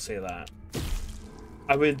 I will say that.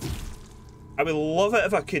 I would love it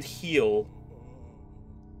if I could heal.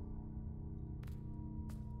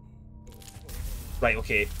 Right,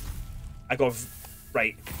 okay. I got...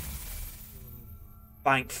 Right.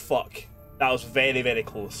 Thank fuck. That was very, very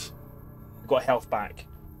close. Got health back.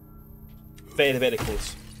 Very, very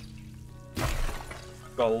close.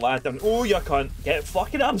 Got a lad down. Oh, you cunt. Get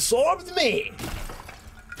fucking absorbed, mate!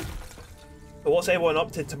 So what's everyone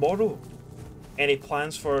up to tomorrow? Any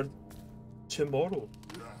plans for tomorrow?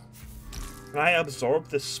 Can I absorb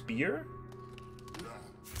the spear?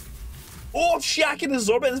 Oh shit, I can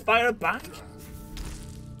absorb it and fire it back?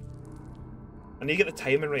 I need to get the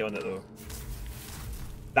timing right on it though.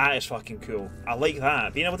 That is fucking cool. I like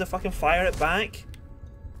that. Being able to fucking fire it back.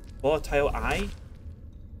 Volatile eye.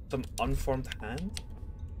 Some unformed hand.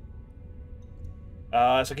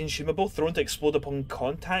 It's a consumable thrown to explode upon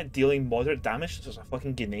contact, dealing moderate damage. This is a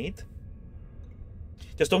fucking grenade.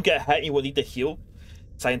 Just don't get hit, you won't need to heal.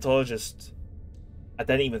 Scientologist. I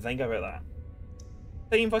didn't even think about that.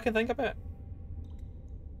 Didn't even fucking think about it.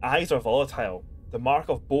 Eyes are volatile, the mark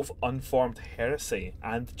of both unformed heresy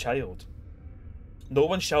and child. No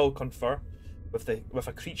one shall confer with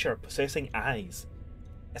a creature possessing eyes.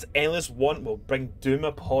 Its endless want will bring doom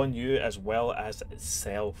upon you as well as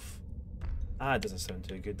itself. Ah, it doesn't sound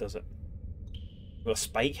too good, does it? With a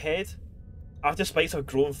spike head. After spikes have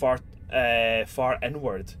grown far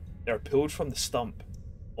inward, they are pulled from the stump,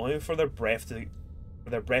 only for their breath to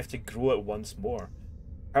grow it once more.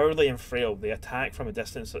 Cowardly and frail, they attack from a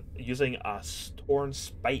distance using a torn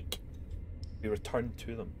spike. We return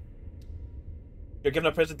to them. You're giving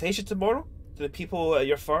a presentation tomorrow to the people at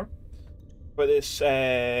your firm about this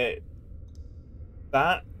that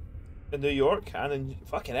in New York and in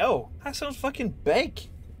fucking hell. That sounds fucking big.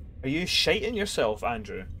 Are you shiting yourself,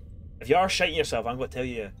 Andrew? If you are shiting yourself, I'm going to tell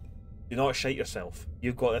you, do not shite yourself.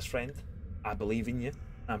 You've got this, friend. I believe in you.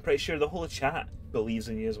 I'm pretty sure the whole chat believes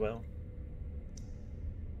in you as well.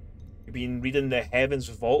 You've been reading the Heaven's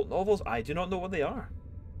Vault novels? I do not know what they are.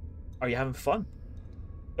 Are you having fun?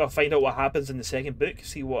 Gotta find out what happens in the second book,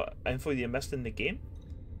 see what info you missed in the game.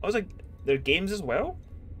 I was like, there are games as well?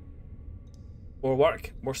 More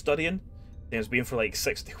work, more studying. It's been for like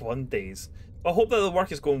 61 days. I hope that the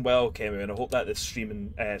work is going well, Kemu, and I hope that the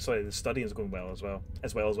streaming, the studying is going well as well. You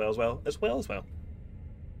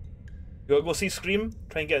wanna go see Scream?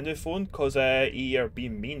 Try and get a new phone? Cause EE are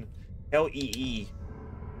being mean. Tell EE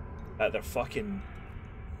that they're fucking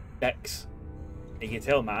dicks. And you can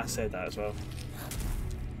tell Matt said that as well.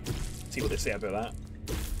 See what they say about that.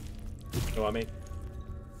 You know what I mean?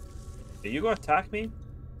 Are you gonna attack me?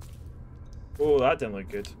 Oh, that didn't look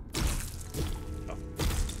good. Oh.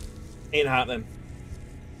 Ain't happening.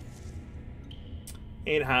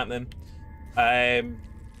 Ain't happening. I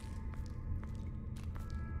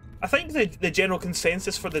think the general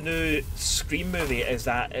consensus for the new Scream movie is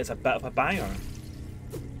that it's a bit of a banger.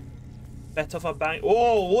 Bit of a bang.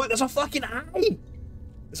 Oh, look, there's a fucking eye!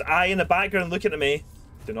 There's an eye in the background looking at me.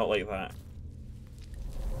 Do not like that.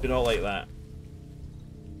 Do not like that.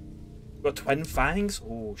 Got twin fangs?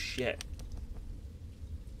 Oh shit.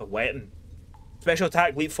 A weapon. Special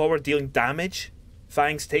attack, leap forward, dealing damage.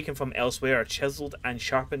 Fangs taken from elsewhere are chiseled and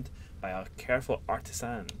sharpened by a careful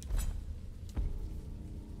artisan.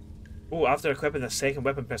 Oh, after equipping a second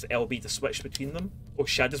weapon, press LB to switch between them. Oh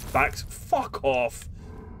shit, I just backs. Fuck off!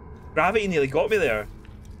 Gravity nearly got me there.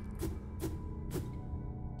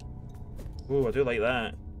 Oh, I do like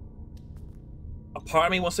that. A part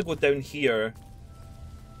of me wants to go down here.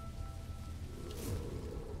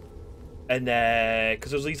 And,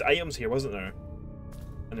 because there's these items here, wasn't there?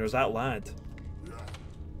 And there was that lad.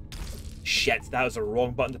 Shit, that was the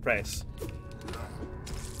wrong button to press.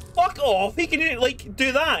 Fuck off! He can, like,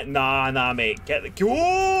 do that! Nah, mate. Get the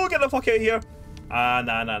fuck out of here!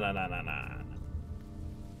 Nah.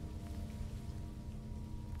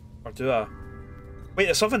 Or do I? Wait,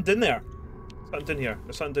 there's something down there. Something down here.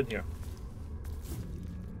 There's something down here.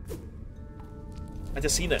 I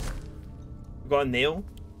just seen it. We got a nail.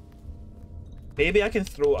 Maybe I can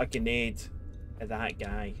throw a grenade at that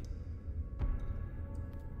guy.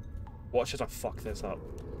 Watch as I fuck this up.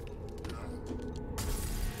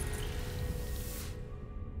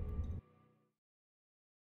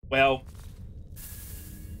 Well,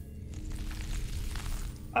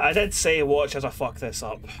 I did say watch as I fuck this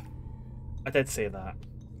up. I did say that.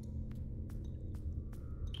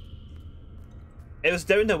 It was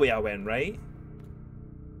down the way I went, right?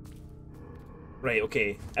 Right,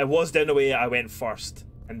 okay. It was down the way I went first,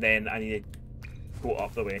 and then I need to go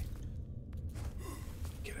up the way.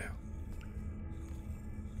 Get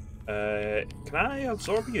out. Can I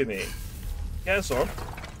absorb you, mate? Get absorbed.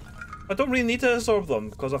 I don't really need to absorb them,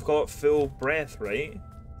 because I've got full breath, right?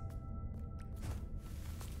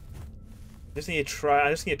 I just need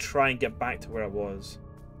to try and get back to where I was.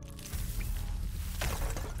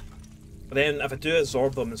 But then if I do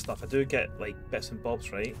absorb them and stuff, I do get like bits and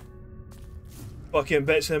bobs, right? Fucking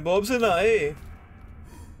bits and bobs in that, eh?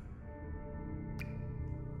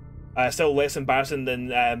 Still less embarrassing than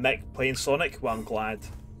Mick playing Sonic. Well, I'm glad.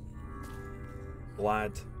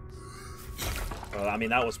 Well, I mean,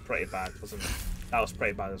 that was pretty bad, wasn't it? That was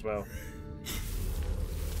pretty bad as well.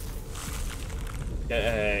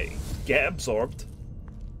 Get absorbed.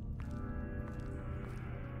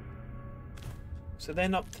 So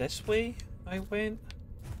then up this way I went?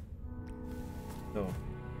 No.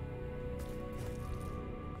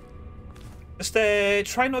 Just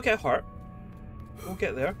try not to get hurt. We'll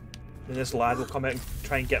get there. Then this lad will come out and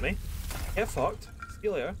try and get me. Get fucked. See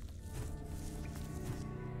you later.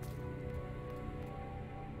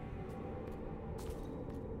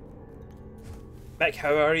 Mick,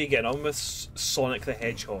 how are you getting on with Sonic the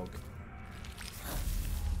Hedgehog?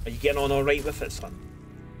 Are you getting on alright with it, son?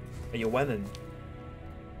 Are you winning?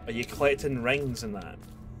 Are you collecting rings and that?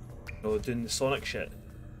 No, doing the Sonic shit.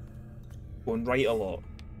 Going right a lot.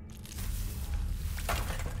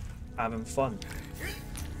 Having fun.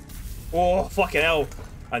 Oh, fucking hell.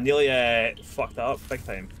 I nearly fucked that up big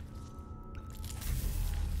time.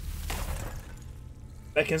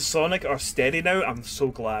 Mick and Sonic are steady now. I'm so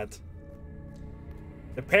glad.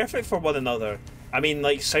 They're perfect for one another. I mean,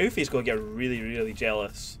 like, Southie's gonna get really, really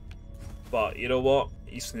jealous. But, you know what?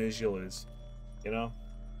 You snooze, you lose. You know?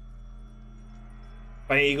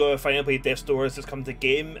 Finally, you go finally play Death's Door. Has come to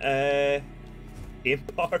Game Pass.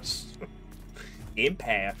 Game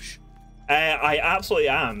Pass. I absolutely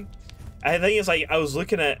am. I think it's like I was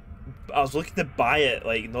looking to buy it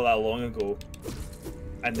like not that long ago,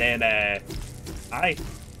 and then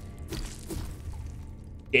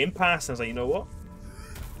Game Pass, and I was like, you know what?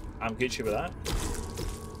 I'm Gucci with that.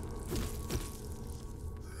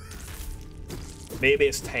 Maybe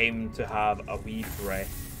it's time to have a wee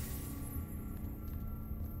breath.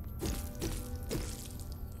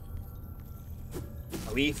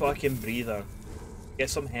 A wee fucking breather.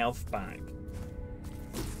 Get some health back.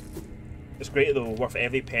 It's great though, worth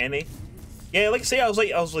every penny. Yeah, like I say, I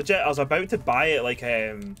was about to buy it like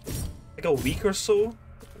a week or so,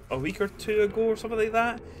 a week or two ago or something like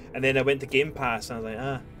that, and then I went to Game Pass and I was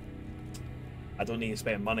like, I don't need to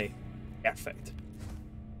spend money. Perfect.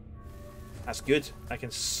 That's good. I can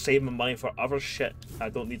save my money for other shit I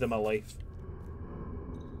don't need in my life.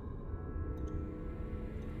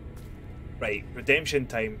 Right, redemption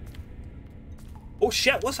time. Oh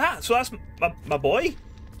shit, what's that? So that's my boy?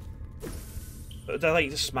 Did I like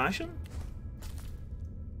just smash him?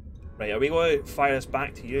 Right, are we going to fire this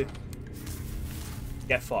back to you?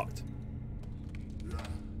 Get fucked.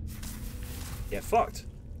 Get fucked.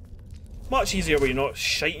 Much easier when you're not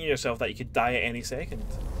shiting yourself that you could die at any second.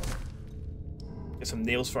 Get some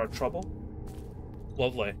nails for our trouble.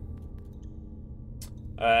 Lovely.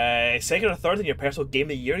 Second or third in your personal game of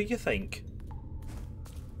the year, you think?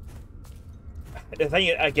 The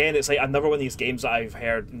thing, again, it's like another one of these games that I've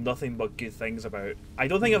heard nothing but good things about. I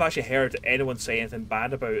don't think I've actually heard anyone say anything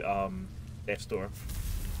bad about Death's Door.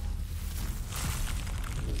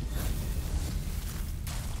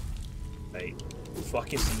 Right.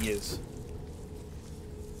 Fucking he is.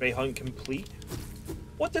 Ray hunt complete.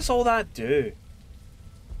 What does all that do?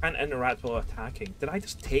 Can't interact while attacking. Did I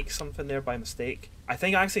just take something there by mistake? I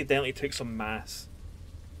think I accidentally took some mass.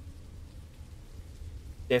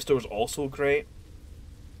 Death's Door is also great.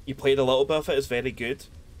 You played a little bit of it, it's very good.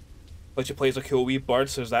 But you play as a cool wee bird,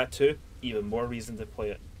 so there's that too. Even more reason to play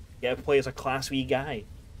it. You get to play as a class wee guy.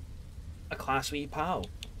 A class wee pal.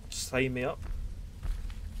 Sign me up.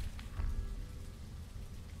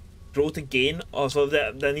 Grow to gain. Oh, so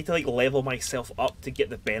I need to like level myself up to get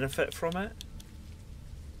the benefit from it.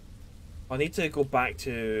 I need to go back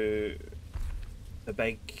to the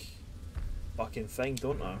big fucking thing,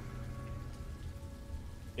 don't I?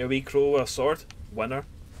 A wee crow with a sword, winner.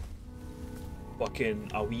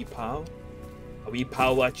 Fucking a wee pal with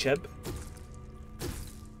a chib.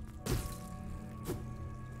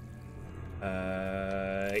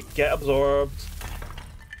 Get absorbed.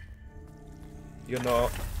 You're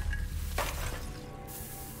not.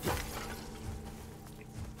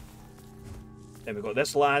 Then we got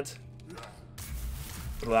this lad.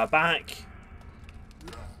 Throw that back.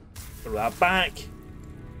 Throw that back.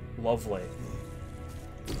 Lovely.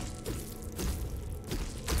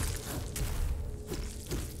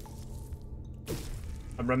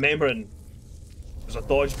 I'm remembering there's a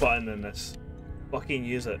dodge button in this. Fucking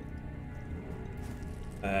use it.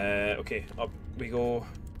 Okay, up we go.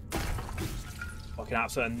 Fucking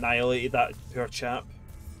absolutely annihilated that poor chap.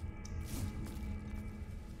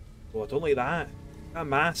 Oh, I don't like that. That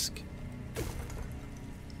mask.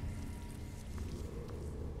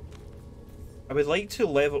 I would like to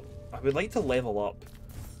level up.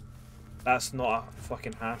 That's not a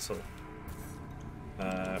fucking hassle.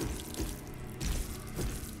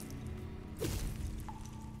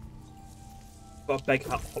 Got a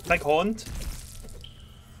big horn.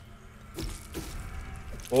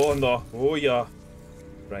 Oh no. Oh yeah.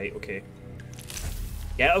 Right, okay.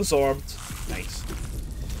 Get absorbed. Nice.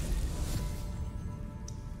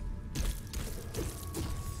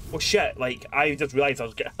 Oh shit, like I just realised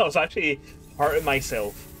I was actually hurting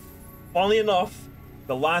myself. Funnily enough,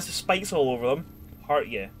 the last spikes all over them hurt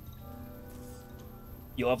you.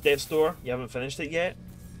 You love Death's Door? You haven't finished it yet?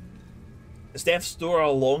 Is Death's Door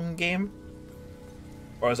a long game?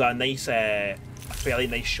 Or is that a nice, a fairly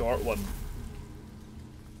nice short one?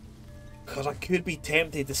 Because I could be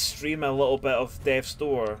tempted to stream a little bit of Death's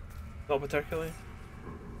Door. Not particularly.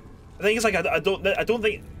 I think it's like I don't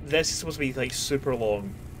think this is supposed to be like super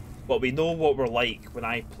long, but we know what we're like when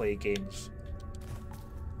I play games.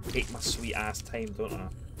 Take my sweet ass time, don't I?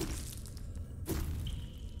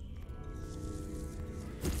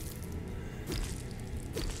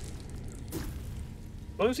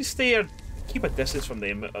 As long as we stay or keep a distance from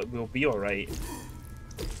them, we'll be alright.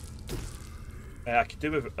 I could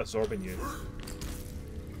do with absorbing you.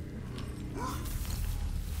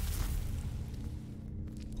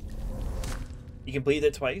 You completed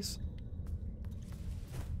it twice?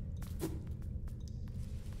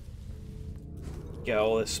 Get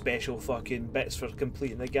all the special fucking bits for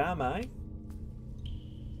completing the gamma, eh?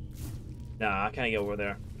 Nah, I can't get over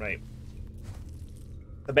there. Right.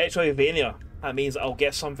 The Metroidvania. That means I'll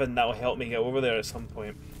get something that'll help me get over there at some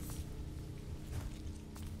point.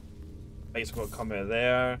 Right, so we're gonna come out of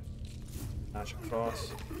there. Dash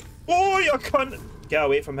across. Oh, you cunt! Get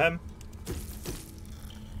away from him.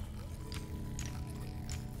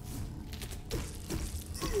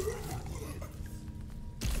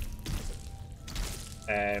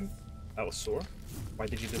 That was sore. Why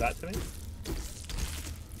did you do that to me?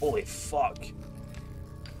 Holy fuck.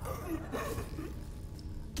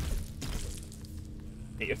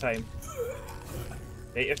 Take your time.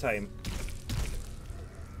 Take your time.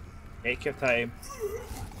 Take your time.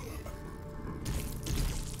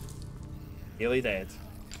 Nearly dead.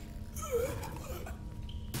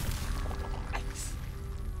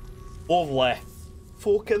 Lovely.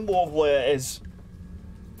 Fucking lovely it is.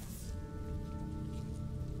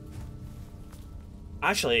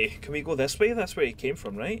 Actually, can we go this way? That's where he came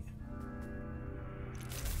from, right?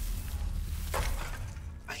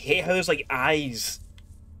 I hate how there's like eyes.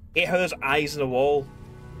 I hate how there's eyes in the wall.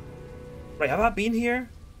 Right, have I been here?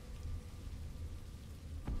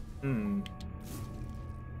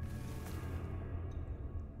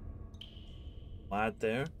 Lad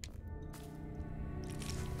there.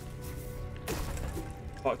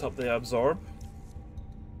 Fucked up the absorb.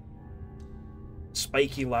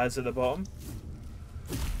 Spiky lads at the bottom.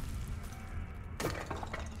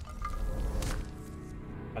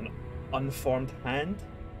 An unformed hand.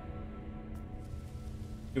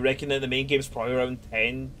 You reckon that the main game's probably around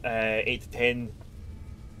 8 to 10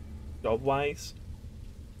 job-wise?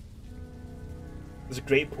 There's a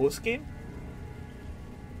great post-game.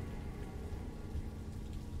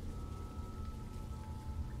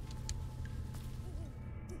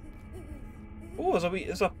 Oh,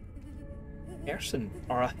 there's a person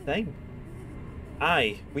or a thing.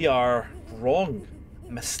 Aye, we are wrong.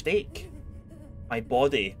 Mistake. My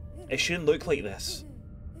body. It shouldn't look like this.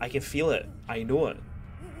 I can feel it. I know it.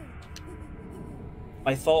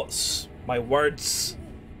 My thoughts, my words,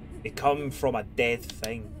 they come from a dead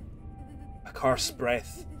thing. A cursed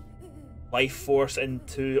breath. Life force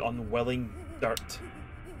into unwilling dirt.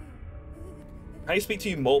 Can I speak to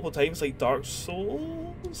you multiple times like Dark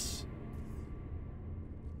Souls?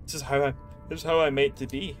 This is how I meant to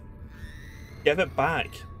be. Give it back,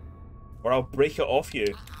 or I'll break it off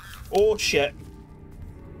you. Oh shit!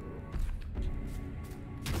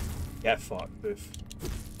 Get fucked, boof.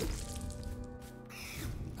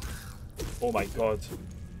 Oh my god.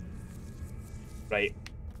 Right.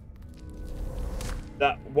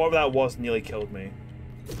 Whatever that was nearly killed me.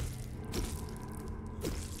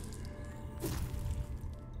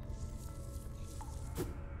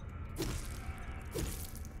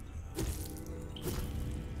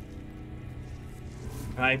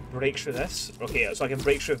 Can I break through this? Okay, so I can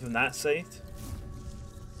break through from that side.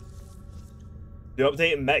 The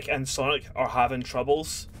update, Mick and Sonic are having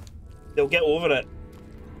troubles. They'll get over it.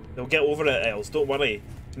 They'll get over it, Els, don't worry.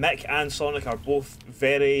 Mick and Sonic are both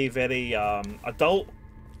very, very adult.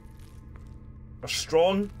 They're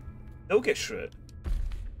strong. They'll get through it.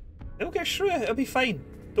 They'll get through it, it'll be fine.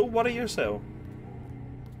 Don't worry yourself.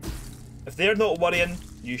 If they're not worrying,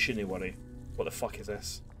 you shouldn't worry. What the fuck is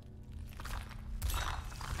this?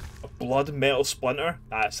 A blood metal splinter?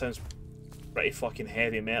 That sounds pretty fucking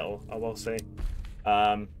heavy metal, I will say.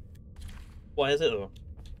 What is it though?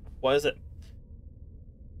 What is it?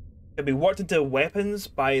 Can be worked into weapons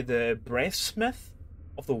by the breathsmith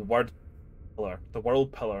of the world pillar. The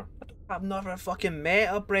world pillar. I've never fucking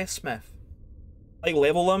met a breathsmith. Like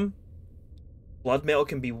level them. Blood metal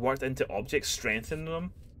can be worked into objects, strengthening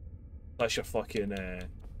them. That's your fucking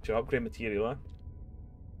your upgrade material, eh?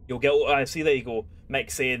 You'll get. I see that you go. Mick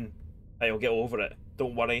saying that you'll get over it.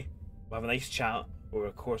 Don't worry. We'll have a nice chat over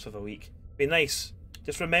the course of a week. Be nice.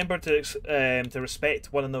 Just remember to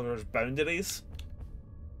respect one another's boundaries.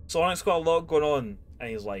 Sonic's got a lot going on in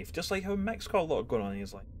his life, just like how Mick's got a lot going on in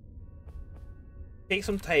his life. take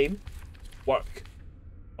some time, work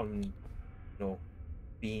on, you know,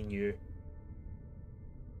 being you.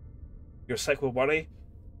 You're sick with worry.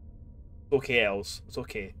 It's okay, Els. It's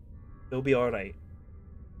okay. It'll be alright.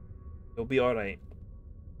 It'll be alright.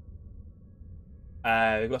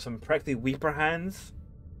 We've got some prickly weeper hands.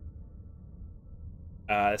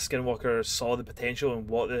 The skinwalker saw the potential in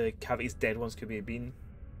what the cavity's dead ones could be been.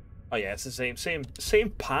 Oh yeah, it's the same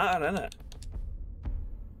pattern, isn't it?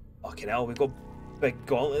 Fucking hell, we've got big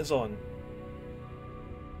gauntlets on.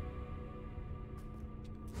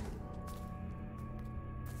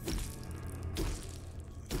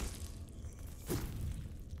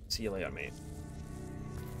 See you later, mate.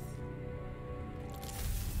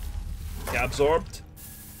 Get absorbed.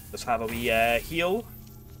 Let's have a wee heal.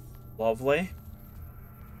 Lovely.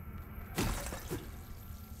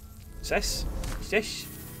 What's this?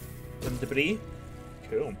 Some debris.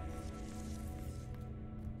 Cool.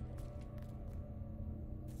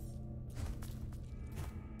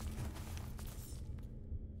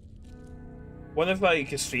 Wonder if you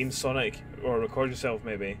could stream Sonic or record yourself,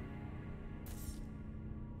 maybe.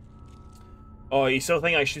 Oh, you still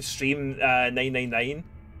think I should stream 999?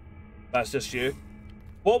 That's just you.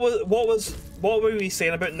 What were we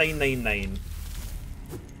saying about 999?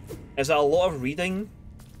 Is it a lot of reading?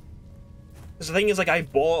 Because the thing is, like, I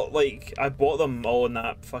bought them all in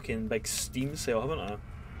that fucking big Steam sale, haven't I?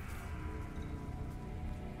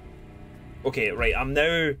 Okay, right, I'm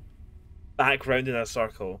now back round in a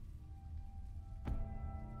circle.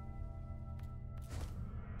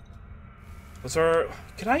 Was there...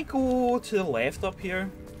 Can I go to the left up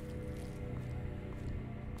here?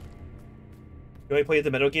 You only played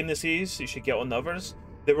the middle game this series, you should get on the others.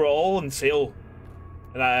 They were all on sale.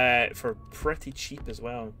 And for pretty cheap as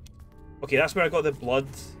well. Okay, that's where I got the blood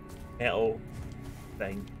metal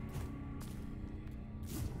thing.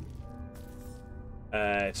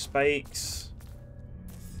 Spikes.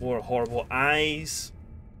 More horrible eyes.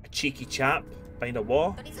 A cheeky chap behind a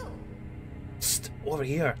wall. Psst, over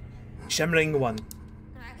here. Shimmering one.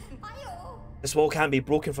 This wall can't be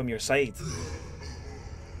broken from your side.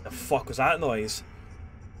 The fuck was that noise?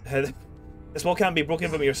 This wall can't be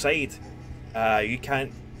broken from your side. You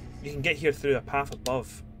can get here through a path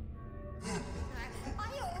above.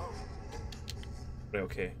 Right,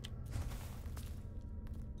 okay.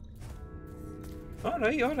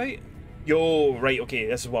 Alright. Yo, right, okay,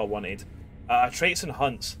 this is what I wanted. Traits and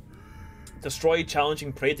hunts. Destroy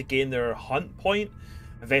challenging prey to gain their hunt point.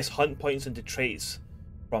 Invest hunt points into traits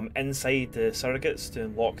from inside the surrogates to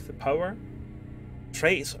unlock the power.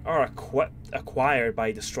 Traits are acquired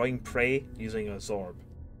by destroying prey using a Zorb.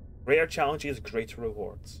 Greater challenges, greater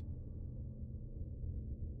rewards.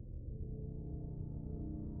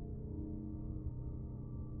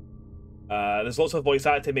 There's lots of voice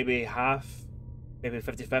acting, maybe half, maybe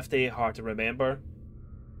 50-50, hard to remember.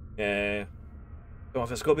 Yeah. Don't know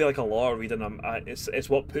if it's gonna be like a lot of reading. It's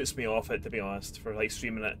what puts me off it, to be honest, for like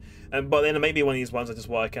streaming it. But then it might be one of these ones I just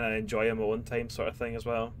want to kind of enjoy in my own time, sort of thing as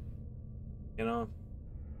well. You know.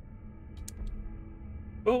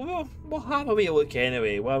 We'll have a wee look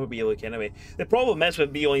anyway. The problem is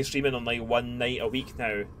with me only streaming on like one night a week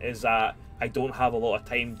now is that I don't have a lot of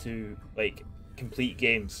time to like complete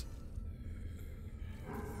games.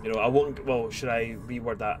 You know, I won't. Well, should I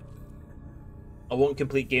reword that? I won't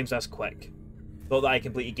complete games as quick. Not that I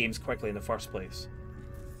completed games quickly in the first place.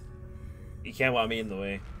 You get what I mean, though,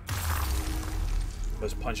 eh?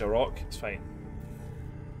 Just punch a rock. It's fine.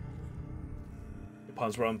 The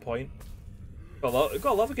puns were on point.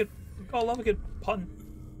 Gotta love a good pun.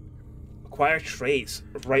 Acquire traits.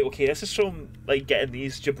 Right, okay, this is from like getting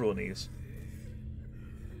these jabronis.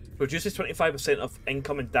 Reduces 25% of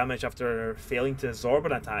incoming damage after failing to absorb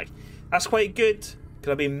an attack. That's quite good.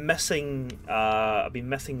 Cause I've been missing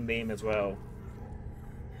name as well.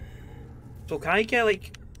 So can I get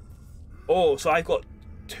like... Oh, so I've got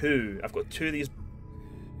two. I've got two of these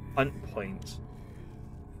hunt points.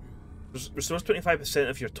 Restores 25%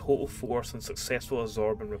 of your total force and successful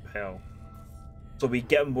absorb and repel. So we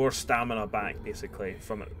get more stamina back, basically,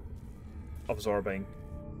 from it absorbing.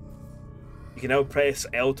 You can now press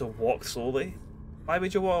L to walk slowly. Why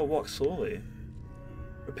would you want to walk slowly?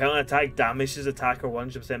 Repel an attack damages attacker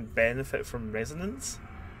 100% benefit from resonance?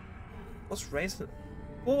 What's resonance?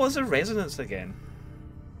 What was the resonance again?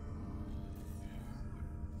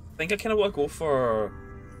 I think I kind of want to go for...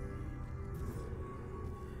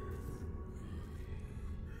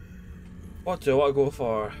 What do I want to go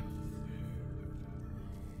for?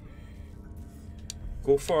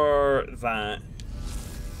 Go for that.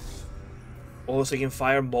 Oh, so you can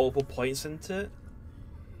fire multiple points into it?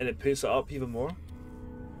 And it puts it up even more?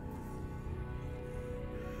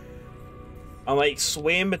 I'm like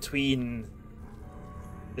swaying between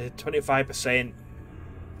the 25%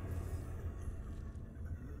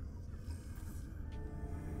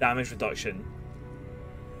 damage reduction.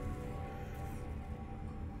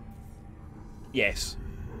 Yes.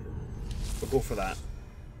 We'll go for that.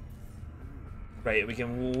 Right, we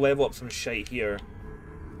can level up some shite here.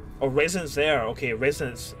 Oh, resonance there. Okay,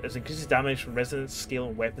 resonance is increases damage from resonance, scale,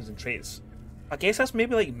 and weapons and traits. I guess that's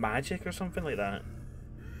maybe like magic or something like that.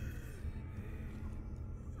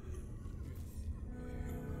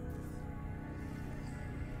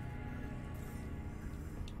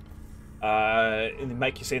 And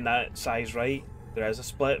Mike, you saying that size right? There is a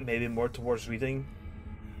split, maybe more towards reading.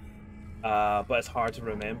 But it's hard to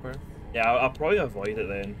remember. Yeah, I'll probably avoid it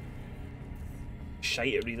then.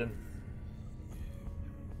 Shite at reading.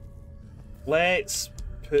 Let's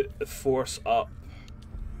put the force up.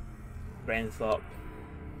 Strength up.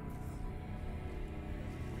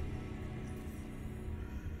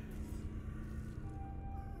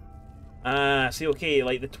 Ah, see, okay,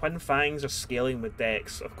 like the twin fangs are scaling with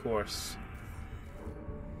dex, of course.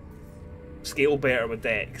 Scale better with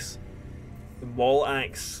dex. The wall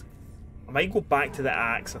axe. I might go back to the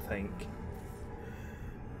axe, I think.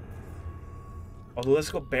 Although this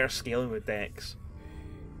got better scaling with dex.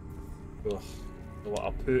 Ugh. You know what,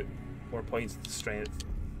 I'll put 4 points into strength,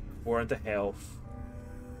 4 into health.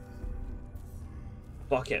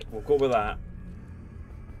 Fuck it, we'll go with that.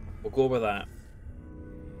 We'll go with that.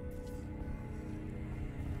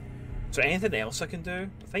 Is there anything else I can do?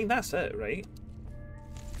 I think that's it, right?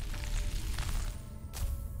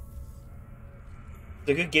 It's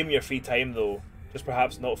a good game in your free time though. Just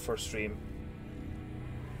perhaps not for stream.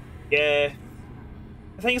 Yeah.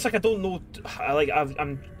 I think it's like I don't know.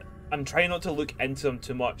 I'm trying not to look into them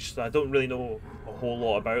too much, so I don't really know a whole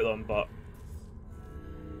lot about them. But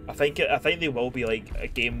I think they will be like a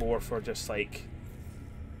game more for just like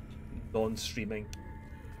non-streaming.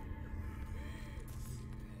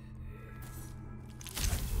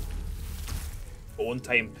 Own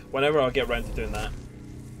time. Whenever I'll get around to doing that.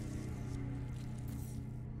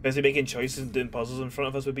 Busy making choices and doing puzzles in front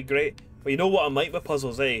of us would be great. But you know what I'm like with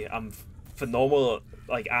puzzles, eh? I'm phenomenal,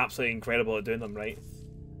 like absolutely incredible at doing them, right?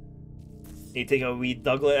 You take a wee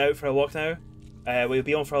Douglet out for a walk now. We'll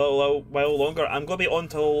be on for a little while longer. I'm going to be on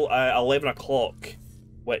till 11 o'clock,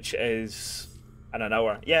 which is in an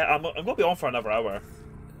hour. Yeah, I'm going to be on for another hour.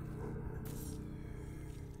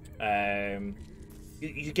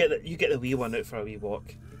 You get the wee one out for a wee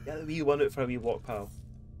walk. Get the wee one out for a wee walk, pal.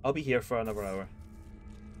 I'll be here for another hour.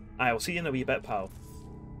 I'll see you in a wee bit, pal.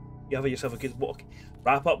 You have yourself a good walk.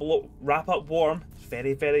 Wrap up warm. It's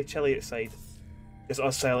very, very chilly outside. It's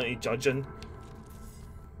us silently judging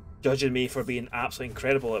me for being absolutely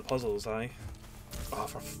incredible at puzzles, aye? Oh,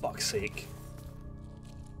 for fuck's sake.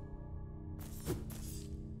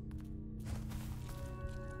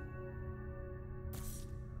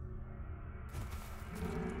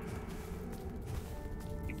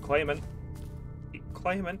 Keep climbing. Keep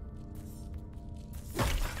climbing.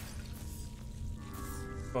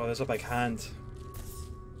 Oh, there's a big hand.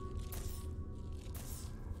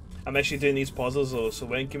 I'm actually doing these puzzles though, so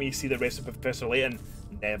when can we see the rest of Professor Layton?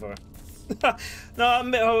 Never. No,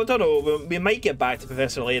 I don't know. We might get back to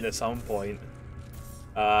Professor Layton at some point.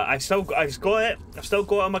 I've still got it. I've still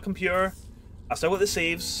got it on my computer. I've still got the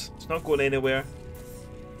saves. It's not going anywhere.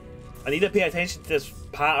 I need to pay attention to this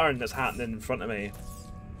pattern that's happening in front of me.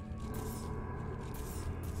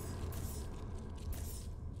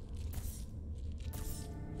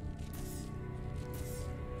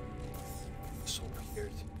 So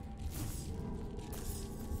weird.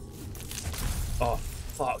 Oh,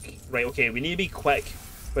 fuck. Right, okay, we need to be quick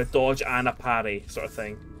with dodge and a parry sort of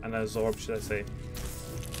thing. And a absorb, should I say.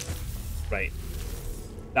 Right.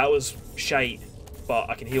 That was shite, but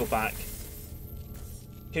I can heal back.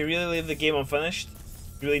 Can you really leave the game unfinished?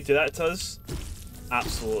 Really do that to us?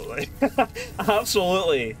 Absolutely.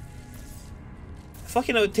 Absolutely.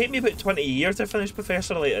 Fucking it would take me about 20 years to finish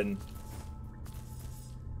Professor Layton.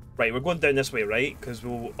 Right, we're going down this way, right? Because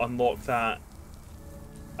we'll unlock that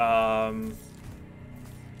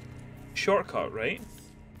shortcut, right?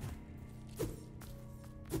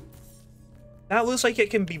 That looks like it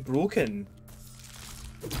can be broken.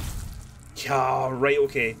 Yeah, right,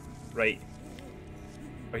 okay. Right.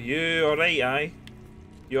 Are you alright, aye?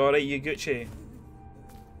 You alright, you Gucci?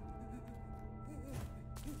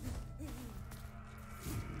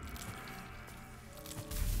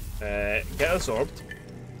 Get absorbed.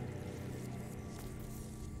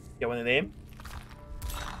 Get one of them.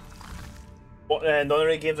 What, none of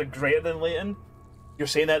the games are greater than Layton? You're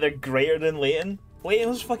saying that they're greater than Layton? Layton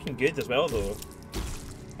was fucking good as well, though.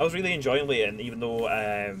 I was really enjoying it, even though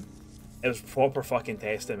it was proper fucking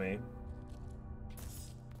testing me.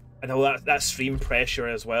 I know that stream pressure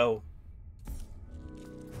as well.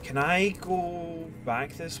 Can I go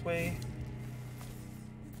back this way?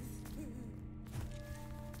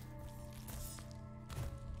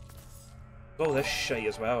 There's all this shite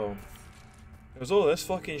as well. There's all this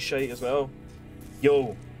fucking shite as well.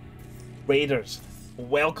 Yo, Raiders,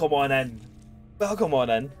 welcome on in. Welcome on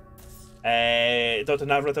in. Dr.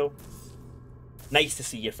 Naruto, nice to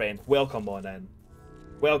see you, friend. Welcome on in.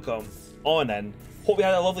 Welcome on in. Hope you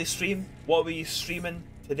had a lovely stream. What were you streaming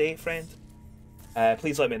today, friend?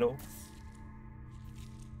 Please let me know.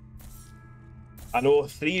 I know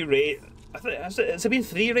 3 raids. Has it been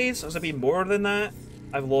 3 raids? Has it been more than that?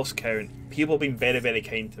 I've lost count. People have been very, very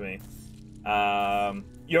kind to me.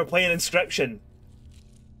 You're playing Inscription.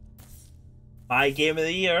 My game of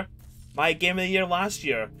the year. My game of the year last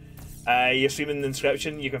year. You're streaming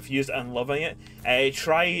Inscription. You're confused and loving it.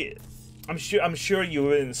 Try. I'm sure you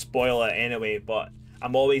wouldn't spoil it anyway, but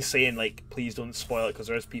I'm always saying, like, please don't spoil it, because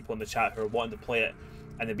there's people in the chat who are wanting to play it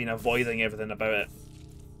and they've been avoiding everything about it.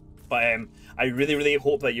 But I really, really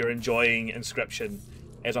hope that you're enjoying Inscription.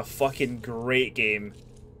 It's a fucking great game.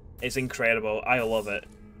 It's incredible. I love it,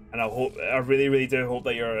 and I really, really do hope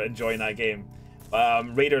that you're enjoying that game.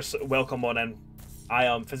 Raiders, welcome on in. I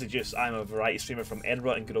am Fizzy Joose. I'm a variety streamer from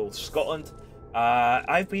Edinburgh in good old Scotland.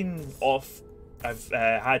 I've been off. I've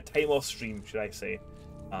had time off stream, should I say.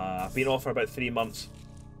 I've been off for about 3 months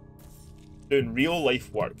doing real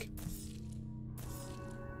life work.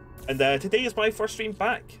 And today is my first stream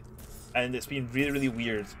back. And it's been really, really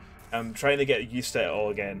weird. I'm trying to get used to it all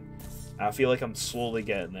again. I feel like I'm slowly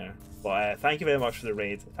getting there. But thank you very much for the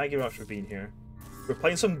raid. Thank you very much for being here. We're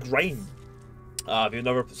playing some GRIME. If you've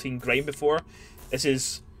never seen GRIME before, this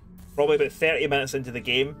is probably about 30 minutes into the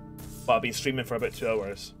game. But I've been streaming for about 2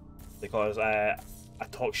 hours. Because I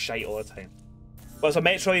talk shite all the time. But it's a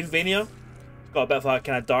Metroidvania. It's got a bit of a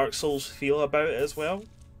kind of Dark Souls feel about it as well.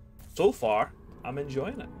 So far, I'm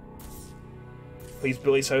enjoying it. Please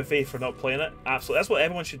bully Southie for not playing it. Absolutely, that's what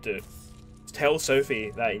everyone should do. Just tell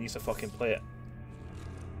Southie that he needs to fucking play it.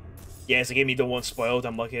 Yeah, it's a game you don't want spoiled.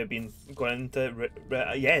 I'm lucky I've been going into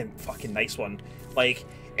yeah, fucking nice one. Like,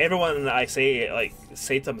 everyone that I say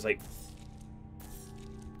to them is like,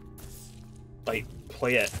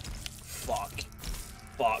 play it. Fuck.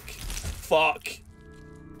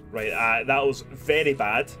 Right, that was very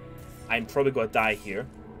bad. I'm probably gonna die here.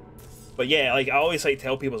 But yeah, like, I always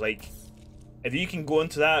tell people, like, if you can go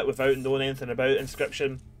into that without knowing anything about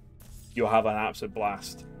Inscription, you'll have an absolute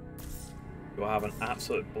blast. You'll have an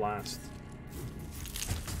absolute blast.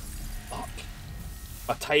 Fuck.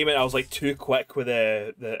 My timing, I was like too quick with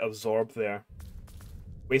the absorb there.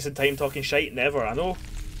 Wasting time talking shite? Never, I know.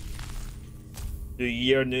 New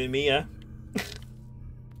year, new me, eh?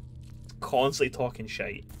 Constantly talking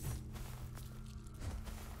shite.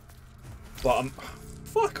 But I'm...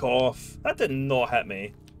 Fuck off. That did not hit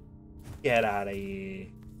me. Get out of here.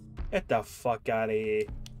 Get the fuck out of here.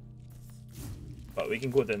 But we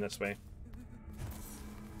can go down this way.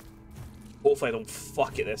 Hopefully I don't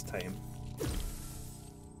fuck it this time.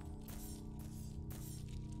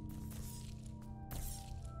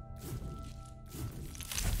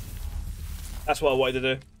 That's what I wanted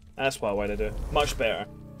to do. That's what I wanted to do. Much better.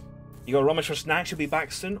 You got rummage for snacks, you'll be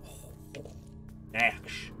back soon.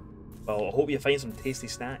 Snacks. Well, I hope you find some tasty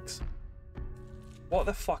snacks. What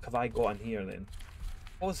the fuck have I got in here then?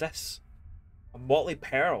 What was this? A motley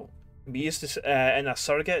pearl. Can be used to, in a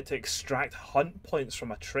surrogate to extract hunt points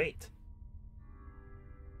from a trait.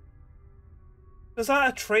 Is that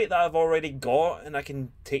a trait that I've already got and I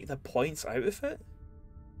can take the points out of it?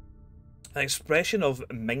 An expression of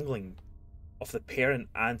mingling of the parent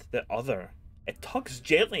and the other. It tugs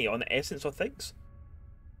gently on the essence of things.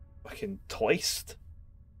 Fucking twist.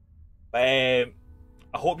 I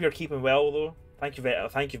hope you're keeping well though. Thank you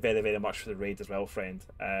very, very much for the raid as well, friend.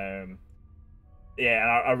 Yeah,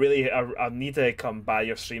 and I need to come by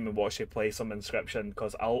your stream and watch you play some Inscription,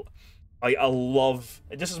 because I love,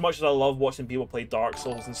 just as much as I love watching people play Dark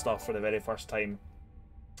Souls and stuff for the very first time.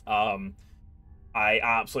 I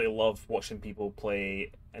absolutely love watching people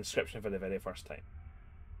play Inscription for the very first time.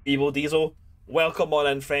 Evil Diesel, welcome on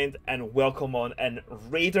in, friend, and welcome on in,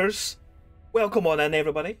 Raiders. Welcome on in,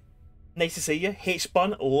 everybody. Nice to see you.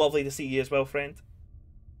 H-Bun, lovely to see you as well, friend.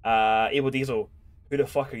 Evil Diesel, who the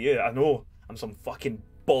fuck are you? I know, I'm some fucking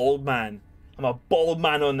bald man. I'm a bald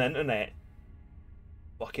man on the internet.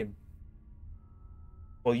 Fucking...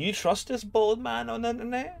 Will you trust this bald man on the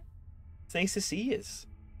internet? It's nice to see you.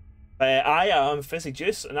 I am Fizzy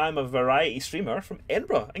Joose, and I'm a variety streamer from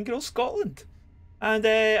Edinburgh in good old Scotland. And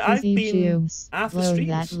I've Fizzy been Joose, at the blow streams.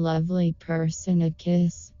 that lovely person a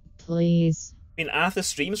kiss, please. Been at the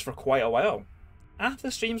streams for quite a while.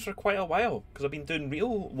 Because I've been doing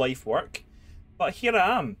real life work. But here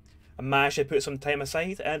I am. I managed to put some time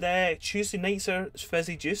aside, and Tuesday nights are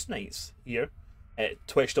Fizzy Joose nights here at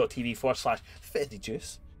twitch.tv/Fizzy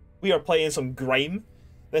Joose. We are playing some GRIME.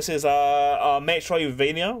 This is a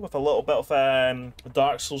Metroidvania with a little bit of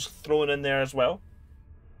Dark Souls thrown in there as well.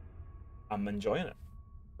 I'm enjoying it.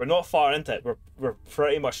 We're not far into it. We're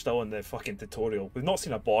pretty much still in the fucking tutorial. We've not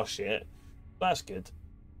seen a boss yet. That's good.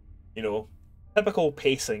 You know, typical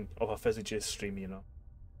pacing of a Fizzy Juice stream, you know.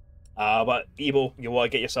 But Ebo, you want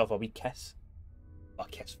to get yourself a wee kiss? A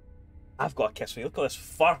kiss. I've got a kiss for you. Look at this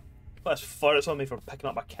fur. Look at this fur it's on me for picking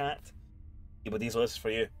up my cat. Ebo, these are for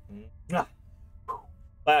you. Let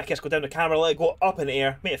that kiss go down the camera, let it go up in the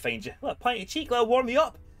air, make it find you. Let it pint your cheek, let it warm you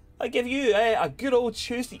up. I give you a good old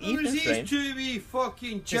Tuesday evening, friend. These two wee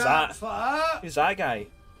fucking chaps like that. Who's that guy?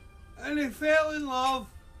 And they fell in love.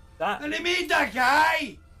 That? And they made a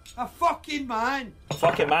guy a fucking man. A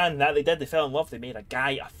fucking man. That they did. They fell in love. They made a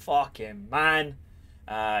guy a fucking man.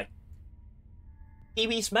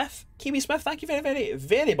 Kiwi Smith. Thank you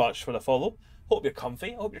very much for the follow. Hope you're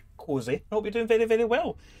comfy. Hope you're cozy. Hope you're doing very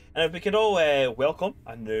well. And if we could all welcome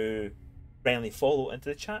a new friendly follow into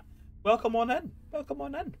the chat. Welcome on in. I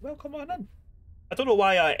don't know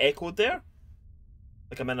why I echoed there.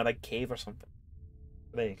 Like I'm in a big cave or something.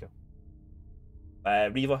 There you go.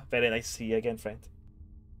 Riva, very nice to see you again, friend.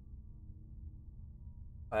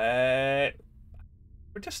 We're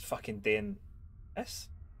just fucking doing this.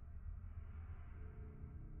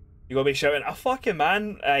 You gonna be shouting, a fucking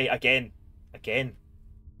man, again.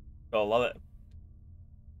 Gotta love it.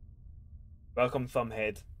 Welcome,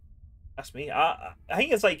 Thumbhead. That's me. I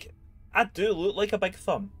think it's like, I do look like a big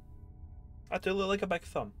thumb. For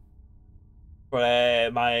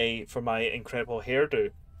my incredible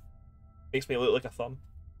hairdo. Makes me look like a thumb.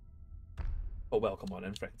 But welcome on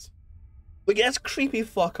in, friends. Look at this creepy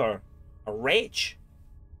fucker. A wretch.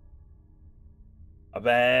 A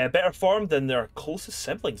better form than their closest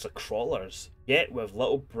siblings, the crawlers. Yet with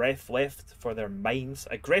little breath left for their minds.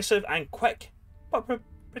 Aggressive and quick, but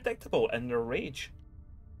predictable in their rage.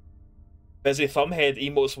 Busy Thumbhead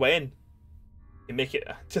emotes when. You make it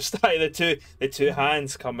just the two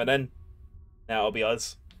hands coming in. That'll be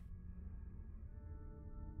us.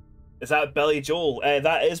 Is that Billy Joel?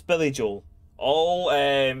 That is Billy Joel. All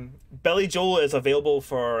Billy Joel is available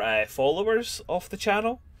for followers of the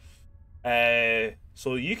channel.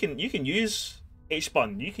 So you can use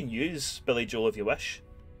H-Bun. You can use Billy Joel if you wish.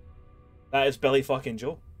 That is Billy fucking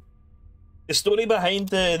Joel. The story behind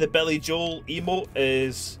the Billy Joel emote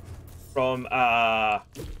is from guy.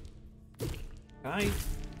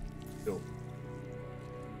 Oh.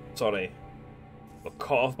 Sorry. Got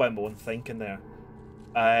caught off by my own thinking there.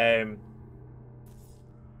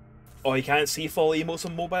 Oh, you can't see full emotes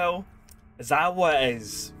on mobile? Is that what it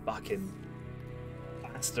is? Fucking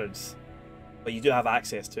bastards. But you do have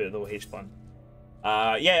access to it though, H-Bun.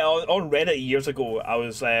 Yeah, on Reddit years ago, I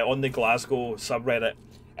was on the Glasgow subreddit,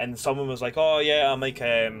 and someone was like, oh yeah, I'm like,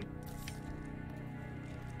 I've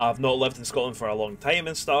not lived in Scotland for a long time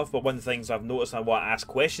and stuff, but one of the things I've noticed and I want to ask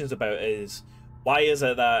questions about is, why is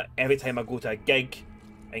it that every time I go to a gig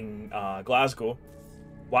in Glasgow,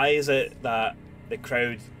 why is it that the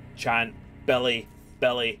crowd chant Billy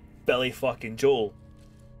fucking Joel?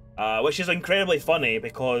 Which is incredibly funny,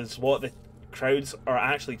 because what the crowds are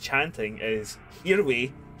actually chanting is, here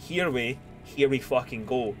we fucking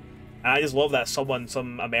go. And I just love that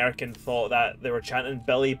some American thought that they were chanting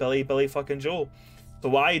Billy fucking Joel. So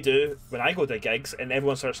what I do when I go to gigs and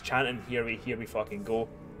everyone starts chanting here we fucking go,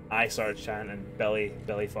 I start chanting Billy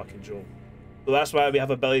fucking Joel. So that's why we have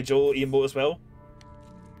a Billy Joel emote as well.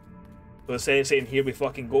 So instead of saying here we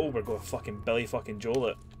fucking go, we're going fucking Billy fucking Joel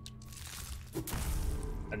it.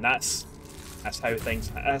 And that's how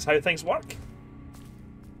things work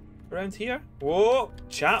around here. Whoa,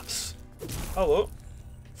 chaps. Hello.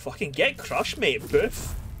 Fucking get crushed, mate.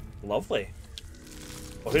 Boof. Lovely.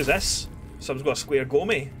 Oh, who's this? Someone's got a square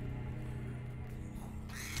gomy.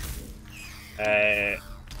 I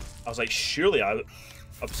was like, surely I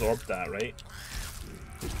absorbed that, right?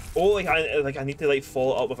 Oh, like I need to like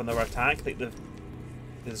follow it up with another attack. Like the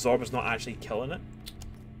Zorb is not actually killing it.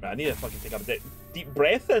 Right, I need to fucking take a deep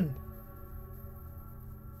breath in.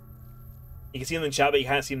 You can see them in chat, but you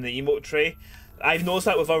can't see them in the emote tray. I've noticed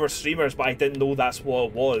that with other streamers, but I didn't know that's what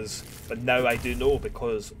it was. But now I do know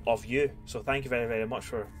because of you. So thank you very much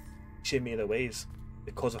for showing me the ways.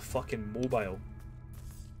 Because of fucking mobile.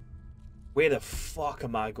 Where the fuck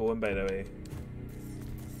am I going, by the way?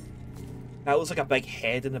 That looks like a big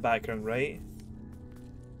head in the background, right?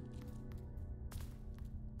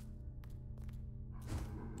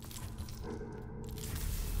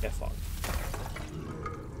 Yeah, fuck.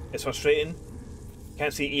 It's frustrating.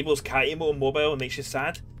 Can't see Evo's cat emote on mobile and makes you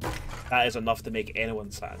sad. That is enough to make anyone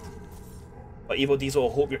sad. But Evo Diesel,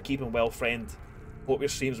 hope you're keeping well, friend. Hope your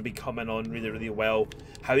streams will be coming on really, really well.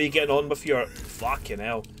 How are you getting on with your... Fucking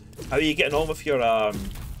hell. How are you getting on with your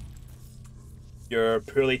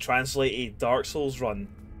poorly translated Dark Souls run?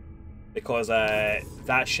 Because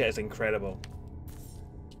that shit is incredible.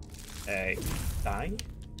 Die?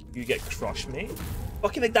 You get crushed, mate?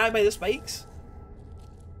 Fucking they die by the spikes?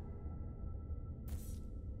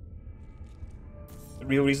 The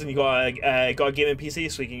real reason you got a gaming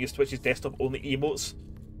PC so you can use Twitch's desktop only emotes.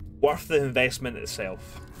 Worth the investment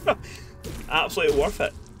itself. Absolutely worth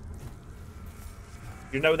it.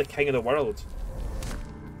 You're now the king of the world.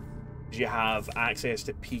 You have access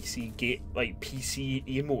to PC PC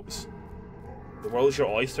emotes. The world's your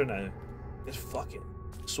oyster now. It's fucking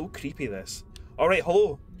so creepy, this. Alright,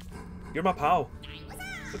 hello. You're my pal.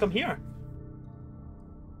 Look, I'm here.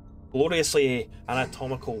 Gloriously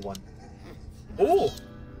anatomical one. Oh!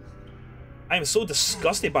 I am so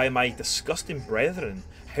disgusted by my disgusting brethren.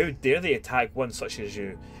 How dare they attack one such as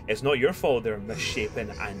you? It's not your fault they're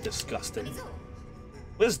misshapen and disgusting.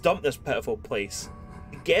 Let's dump this pitiful place.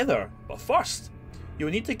 Together. But first, you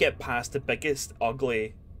will need to get past the biggest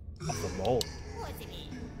ugly of them all.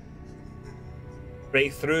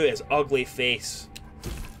 Break through his ugly face.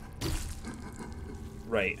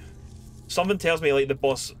 Right. Something tells me like the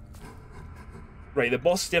boss... Right, the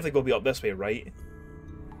boss is definitely going to be up this way, right?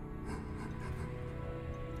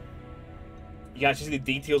 You can actually see the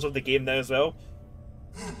details of the game now as well.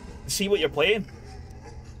 See what you're playing.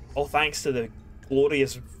 All thanks to the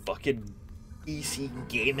glorious fucking PC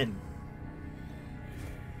gaming.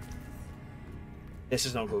 This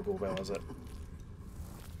is not going to go well, is it?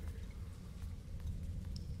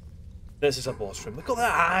 This is a boss room. Look at the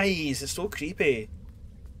eyes! It's so creepy.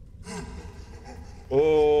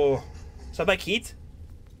 Oh... It's a big heat.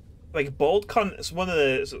 Like bald cunt. It's one of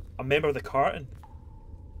the... It's a member of the carton.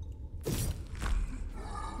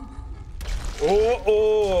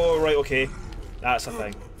 Oh, right, okay. That's a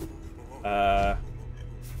thing. Oh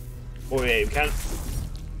yeah, we can't...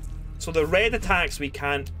 So the red attacks we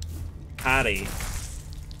can't parry.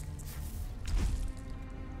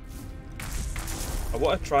 I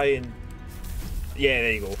want to try and... Yeah,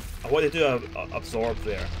 there you go. I want to do a absorb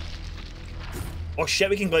there. Oh shit,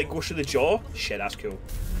 we can like go through the jaw? Shit, that's cool.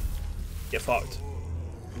 Get fucked.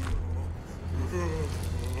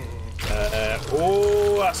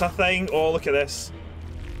 Oh, that's a thing. Oh, look at this.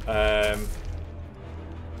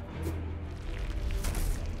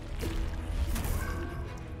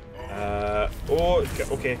 Oh,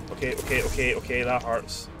 okay, that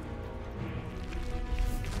hurts.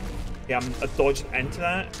 Yeah, I'm dodging into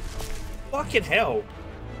that. Fucking hell.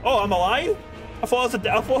 Oh, I'm alive? I thought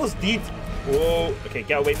I was dead. Whoa, okay,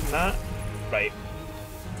 get away from that. Right.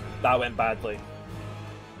 That went badly.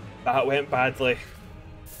 That went badly.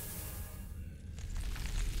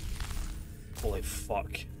 Holy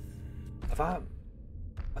fuck. I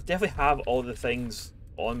definitely have all the things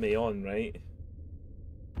on me right?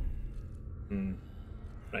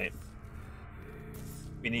 Right.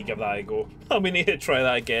 We need to give that a go. We need to try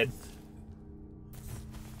that again.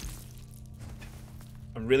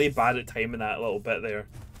 I'm really bad at timing that little bit there.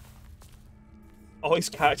 Always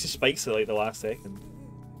catches spikes at like the last second.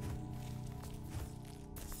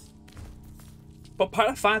 But part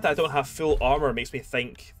of the fact that I don't have full armor makes me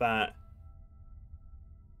think that...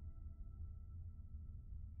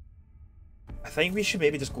 I think we should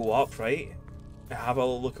maybe just go up, right? And have a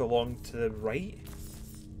look along to the right.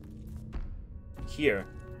 Here.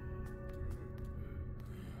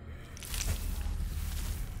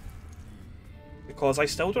 Because I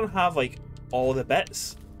still don't have like all the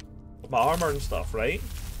bits of my armor and stuff, right?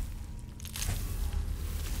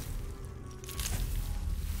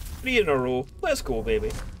 3 in a row. Let's go,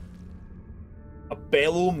 baby. A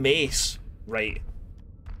bellow mace. Right.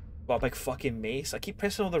 Got a big fucking mace. I keep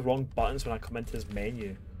pressing all the wrong buttons when I come into this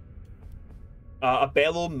menu. A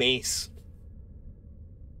bellow mace.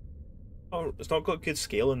 Oh, it's not got good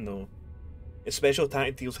scaling though. Its special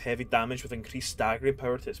attack deals heavy damage with increased staggering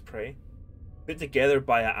power to its prey. Put together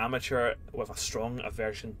by an amateur with a strong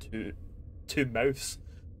aversion to mouse.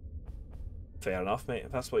 Fair enough, mate.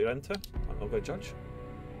 If that's what you're into, I'm not going to judge.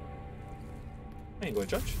 I ain't going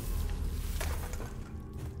to judge.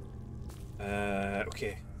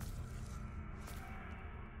 Okay.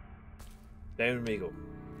 Down we go.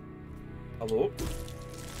 Hello?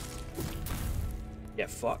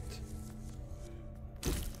 Get fucked.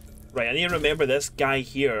 Right, I need to remember this guy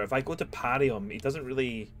here. If I go to parry him, he doesn't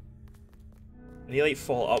really... And he like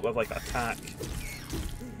follow up with like an attack.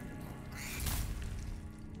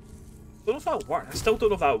 Don't know if that worked. I still don't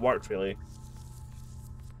know if that worked really.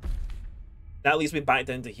 That leads me back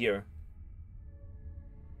down to here.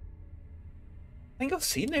 I think I've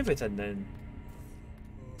seen everything then.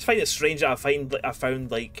 I just find it strange that I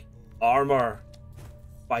found like armor,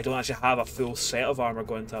 but I don't actually have a full set of armor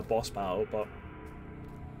going to a boss battle. But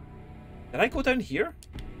did I go down here?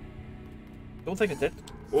 Don't think I did.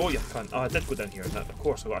 Oh, you cunt. Oh, I did go down here. Of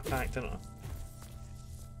course, I got attacked, didn't I?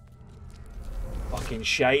 Fucking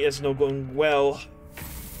shite, it's not going well.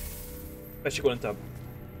 Especially going into a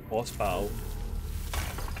boss battle.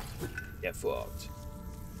 Get fucked.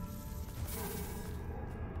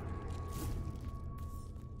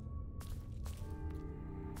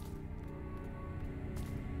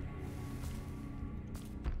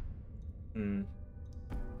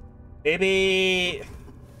 Maybe...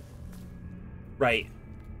 Right.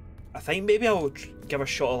 I think maybe I'll give a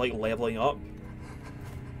shot of like leveling up.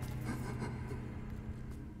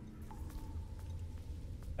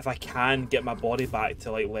 If I can get my body back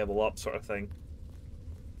to like level up sort of thing.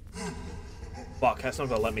 Fuck, that's not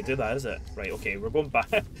gonna let me do that, is it? Right, okay, we're going back.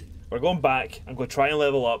 We're going back. I'm gonna try and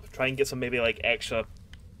level up, try and get some maybe like extra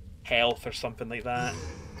health or something like that.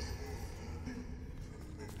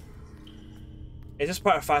 It's just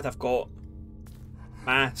part of the fact I've got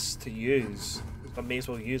mass to use. So I may as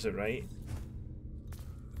well use it, right?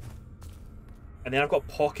 And then I've got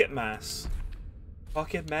pocket mass.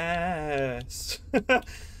 Pocket mass!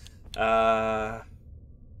 Yeah,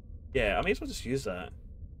 I may as well just use that.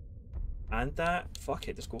 And that. Fuck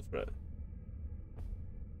it, just go for it.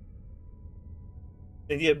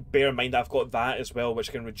 You need to bear in mind that I've got that as well,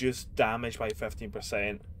 which can reduce damage by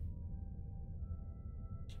 15%.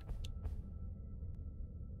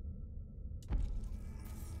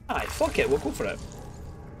 Aye, fuck it, we'll go for it.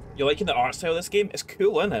 You liking the art style of this game? It's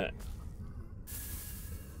cool, isn't it?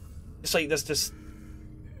 It's like this just...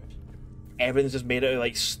 Everything's just made out of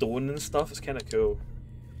like stone and stuff, it's kind of cool.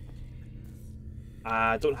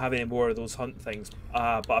 I don't have any more of those hunt things,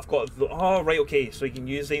 but I've got... Oh, right, okay, so you can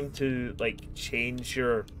use them to like change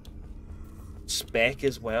your spec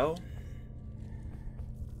as well.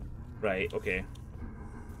 Right, okay.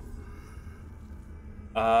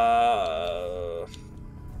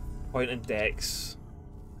 Point and dex.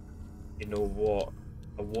 You know what?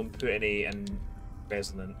 I won't put any in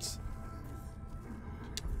resonance.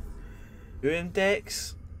 Put in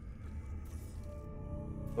dex?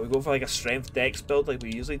 Are we going for like a strength dex build like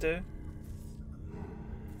we usually do?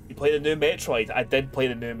 You play the new Metroid? I did play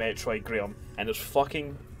the new Metroid, Graham, and it's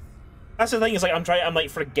fucking... That's the thing, is like I'm like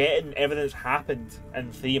forgetting everything that's happened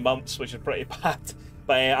in 3 months, which is pretty bad.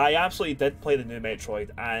 But I absolutely did play the new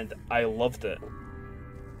Metroid, and I loved it.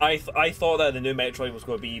 I thought that the new Metroid was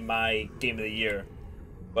going to be my game of the year,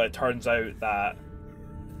 but it turns out that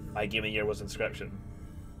my game of the year was Inscription.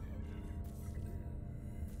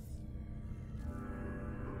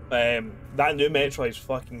 That new Metroid is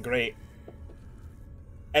fucking great.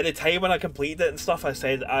 At the time when I completed it and stuff, I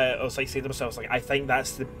was like saying to myself, like, I think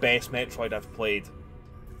that's the best Metroid I've played.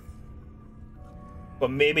 But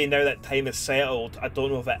maybe now that time is settled, I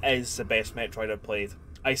don't know if it is the best Metroid I've played.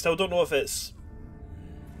 I still don't know if it's...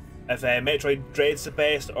 If Metroid Dread's the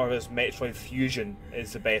best, or if Metroid Fusion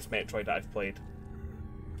is the best Metroid that I've played.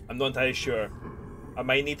 I'm not entirely sure. I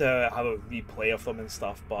might need to have a replay of them and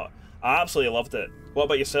stuff, but I absolutely loved it. What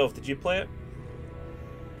about yourself? Did you play it?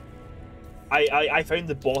 I found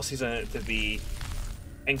the bosses in it to be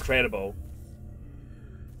incredible.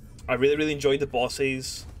 I really enjoyed the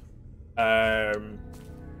bosses. I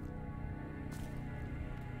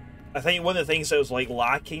think one of the things that was like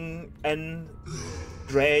lacking in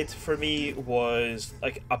Dread for me was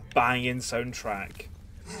like a banging soundtrack.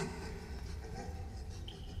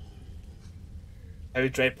 How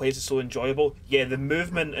Dread plays is so enjoyable. Yeah, the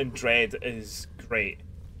movement in Dread is great.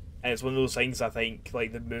 And it's one of those things, I think,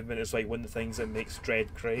 like the movement is like one of the things that makes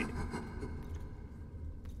Dread great.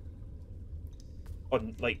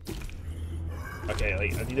 On like... Okay,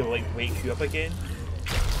 like I need to like wake you up again.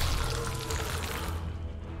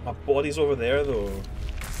 My body's over there though.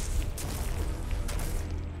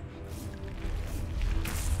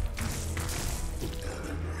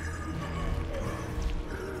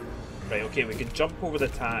 Right, okay, we can jump over the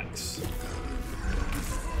attacks.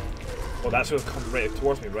 Oh, that's going to come right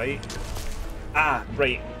towards me, right? Ah,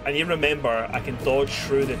 right. I need to remember I can dodge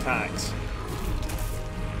through the attacks.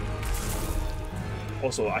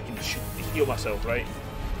 Also, I can heal myself, right?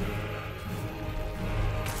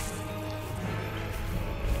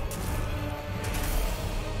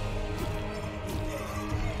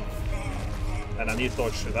 And I need to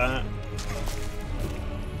dodge through that.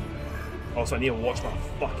 Also, I need to watch my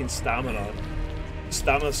fucking stamina.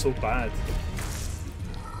 Stamina's so bad.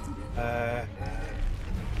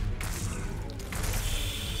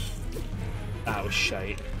 That was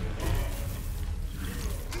shite.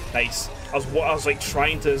 Nice. I was like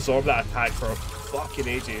trying to absorb that attack for fucking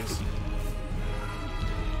ages.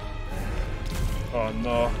 Oh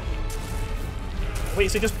no. Wait,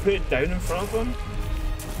 so just put it down in front of him?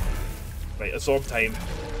 Right, absorb time.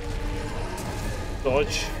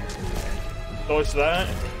 Dodge. Dodge that.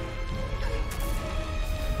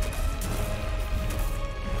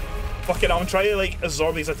 Fucking, I'm trying to like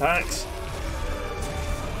absorb these attacks.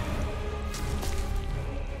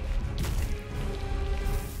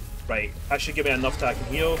 Right, that should give me enough that I can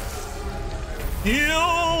heal.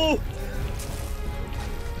 Heal!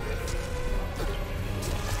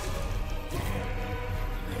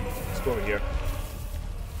 Let's go over here.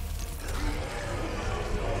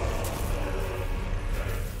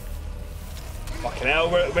 Fucking hell,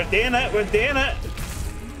 we're doing it, we're doing it!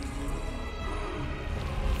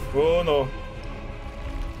 Oh no.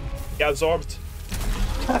 Get absorbed.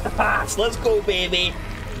 Let's go, baby!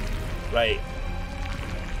 Right.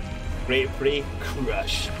 Great prey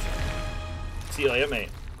crushed. See you later, mate.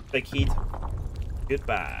 Big heat.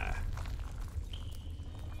 Goodbye.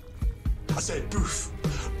 I said boof.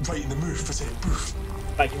 Right in the move, I said boof.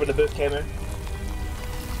 Thank you for the boot, Cameron.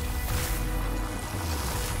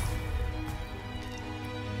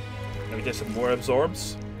 Let me do some more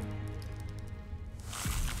absorbs.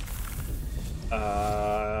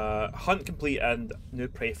 Hunt complete and new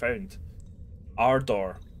prey found.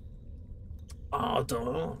 Ardor.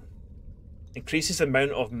 Ardor. Increases the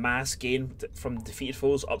amount of mass gained from defeated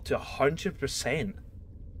foes up to 100%.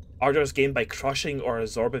 Ardor is gained by crushing or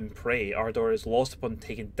absorbing prey. Ardor is lost upon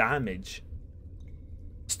taking damage.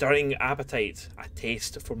 Stirring appetite, a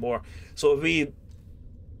taste for more. So if we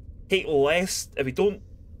take less, if we don't,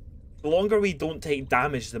 the longer we don't take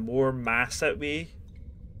damage, the more mass that we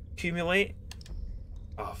accumulate.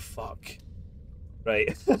 Oh fuck.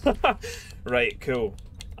 Right. Right, cool.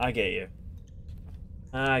 I get you.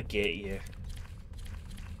 I get you.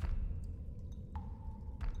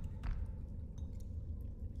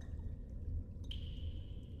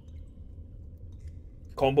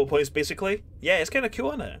 Combo points, basically. Yeah, it's kind of cool,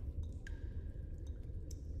 isn't it?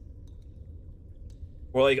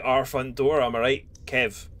 We're like our front door, am I right,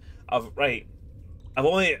 Kev? I've been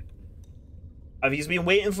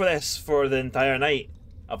waiting for this for the entire night.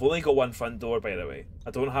 I've only got one front door, by the way.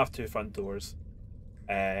 I don't have two front doors.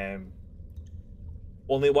 Only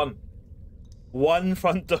one. One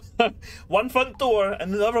front door. One front door,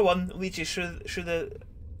 and the other one leads you through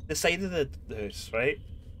the side of the house, right?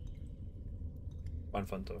 One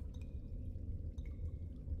front door.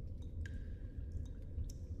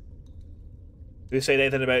 Who said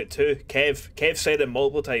anything about two? Kev said it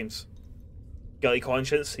multiple times. Guilty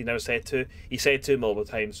conscience, he never said two. He said two multiple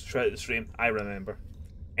times throughout the stream, I remember.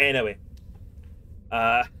 Anyway.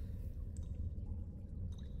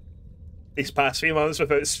 These past 3 months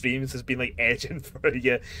without streams has been like edging for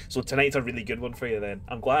you. So tonight's a really good one for you then.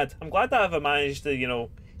 I'm glad that I've managed to, you know,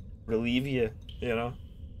 relieve you, you know.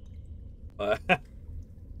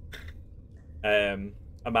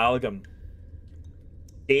 Amalgam.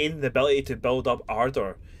 Gain the ability to build up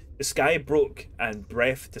ardor. The sky broke and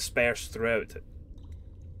breath dispersed throughout.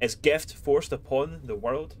 Its gift forced upon the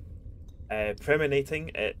world, permeating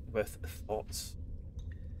it with thoughts.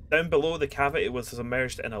 Down below, the cavity was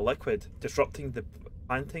submerged in a liquid, disrupting the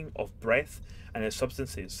planting of breath and its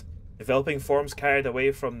substances. Developing forms carried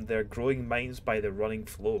away from their growing minds by the running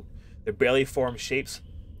flow. Their barely formed shapes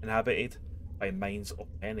inhabited by minds of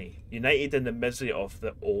many, united in the misery of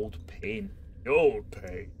the old pain. The old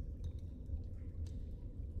pain.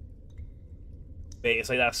 Mate, it's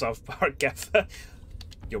like that South Park gif.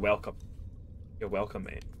 You're welcome. You're welcome,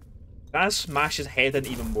 mate. Can I smash his head in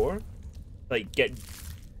even more? Like, get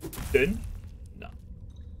done? No.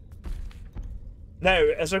 Now,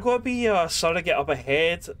 is there going to be a surrogate up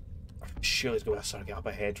ahead? Surely there's going to be a surrogate up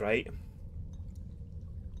ahead, right?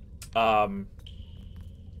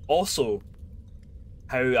 Also,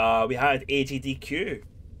 how we had AGDQ.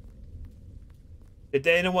 Did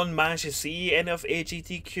anyone manage to see any of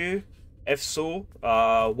AGDQ? If so,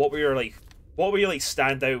 what were your like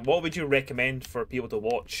standout? What would you recommend for people to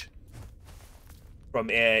watch from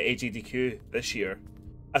AGDQ this year?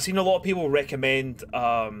 I've seen a lot of people recommend.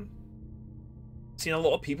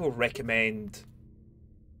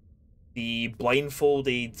 The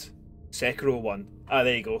blindfolded Sekiro one. Ah,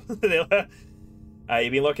 there you go. You've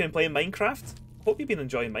been looking and playing Minecraft? Hope you've been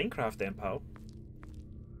enjoying Minecraft then, pal.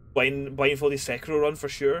 blindfolded Sekiro run for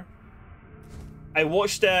sure. I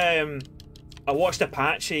watched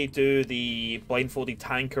Apache do the blindfolded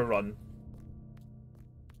tanker run,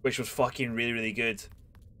 which was fucking really good.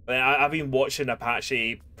 I've been watching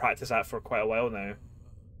Apache practice that for quite a while now.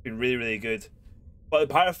 It's been really good. But the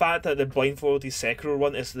part of the fact that the blindfolded Sekiro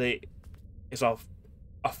run is a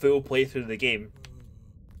full playthrough of the game,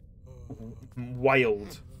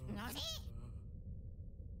 wild.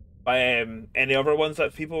 Any other ones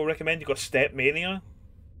that people recommend? You got Step Mania.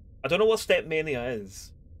 I don't know what Step Mania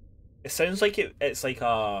is. It sounds like it's like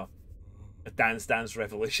a Dance Dance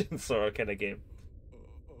Revolution sort of kind of game.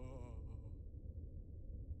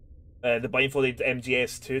 The blindfolded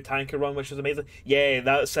MGS2 tanker run, which was amazing. Yeah,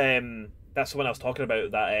 that's the one I was talking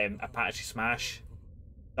about. That Apache Smash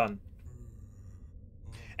done,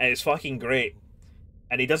 and it's fucking great.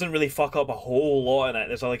 And he doesn't really fuck up a whole lot in it.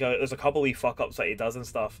 There's a couple wee fuck ups that he does and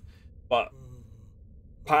stuff, but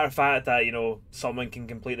part of the fact that, you know, someone can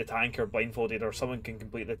complete the tanker blindfolded or someone can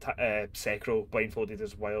complete the Sekiro blindfolded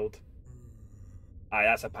is wild. Aye,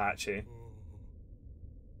 that's Apache.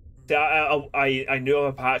 See, I knew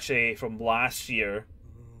of Apache from last year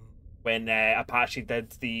when Apache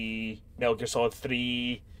did the Metal Gear Solid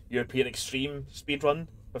 3 European Extreme speedrun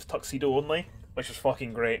with Tuxedo only, which was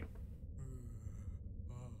fucking great.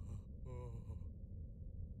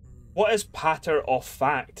 What is patter of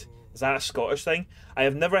fact? Is that a Scottish thing? I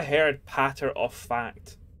have never heard patter of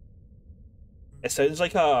fact. It sounds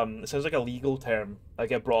like a legal term. Like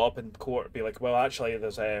get brought up in court, be like, well, actually,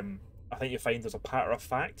 there's I think you find there's a patter of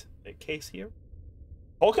fact case here.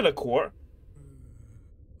 Talking of court.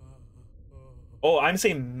 Oh, I'm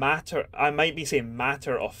saying matter. I might be saying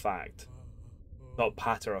matter of fact, not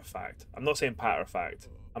patter of fact. I'm not saying patter of fact.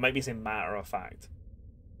 I might be saying matter of fact.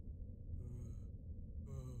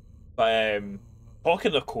 But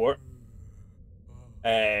talking of court,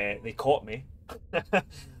 they caught me.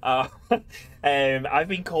 I've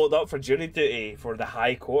been called up for jury duty for the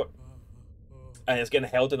High Court, and it's getting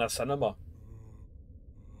held in a cinema.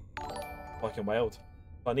 Fucking wild.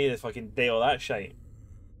 I need to fucking day all that shite.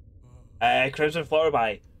 Crimson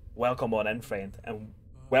Flutterby, welcome on in, friend, and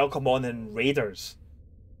welcome on in, Raiders.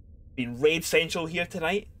 Been raid central here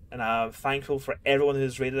tonight, and I'm thankful for everyone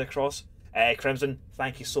who's raided across. Crimson,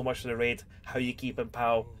 thank you so much for the raid. How you keeping,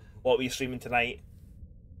 pal? What were you streaming tonight?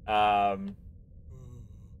 Hi,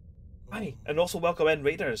 and also welcome in,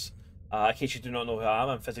 Raiders. In case you do not know who I am,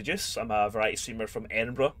 I'm Fizzy Joose. I'm a variety streamer from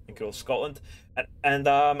Edinburgh in cool Scotland, and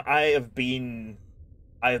I have been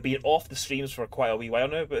off the streams for quite a wee while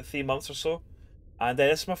now, about 3 months or so, and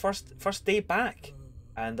this is my first day back,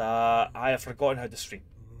 and I have forgotten how to stream.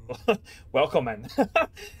 Welcome in.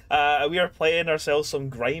 We are playing ourselves some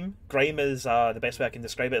GRIME. GRIME is the best way I can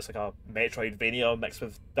describe it. It's like a Metroidvania mixed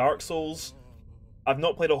with Dark Souls. I've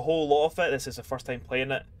not played a whole lot of it. This is the first time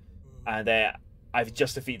playing it, and I've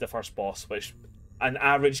just defeated the first boss, which an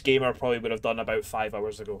average gamer probably would have done about 5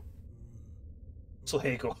 hours ago. So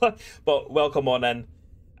there you go. But welcome on in.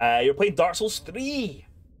 You're playing Dark Souls 3.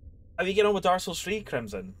 How are you getting on with Dark Souls 3,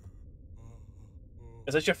 Crimson?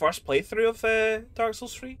 Is this your first playthrough of Dark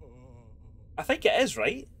Souls 3? I think it is,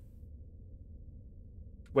 right?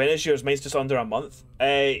 When is yours? Mine's just under a month.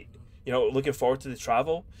 You know, looking forward to the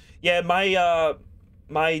travel. Yeah,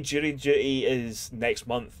 my jury duty is next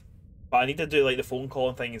month, but I need to do like the phone call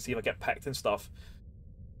and thing and see if I get picked and stuff.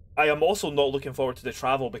 I am also not looking forward to the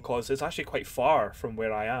travel because it's actually quite far from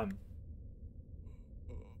where I am.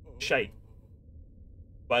 Shite.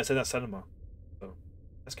 But it's in a cinema, so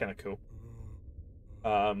that's kind of cool.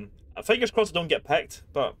 Fingers crossed I don't get picked,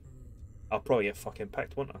 but I'll probably get fucking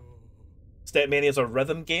picked, won't I? Step Mania is a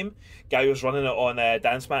rhythm game. Guy was running it on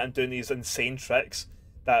Dance Mat and doing these insane tricks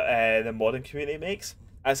that the modding community makes.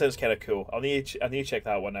 That sounds kind of cool. I need to check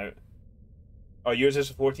that one out. Oh, yours is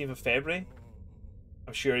the 14th of February?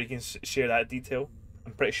 I'm sure you can share that detail.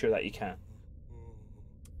 I'm pretty sure that you can.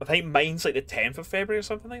 I think mine's like the 10th of February or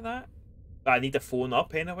something like that. But I need to phone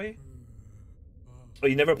up anyway. Oh,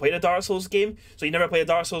 you never played a Dark Souls game? So you never played a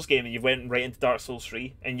Dark Souls game and you went right into Dark Souls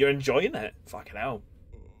 3 and you're enjoying it? Fucking hell.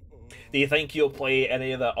 Do you think you'll play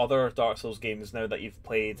any of the other Dark Souls games now that you've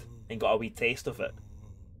played and got a wee taste of it?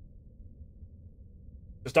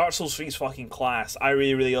 Because Dark Souls 3 is fucking class. I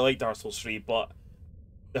really like Dark Souls 3, but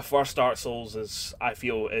the first Dark Souls I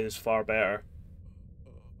feel is far better.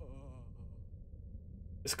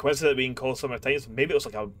 It's coincident being called so many times. Maybe it was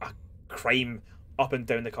like a crime up and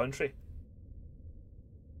down the country.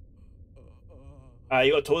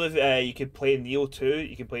 You got told if you could play Neo 2,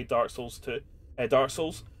 you can play Dark Souls 2. Dark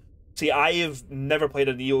Souls. See, I have never played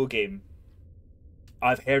a Neo game.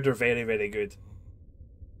 I've heard they're very good.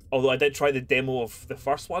 Although I did try the demo of the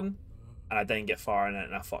first one, and I didn't get far in it,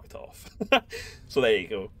 and I fucked off. So there you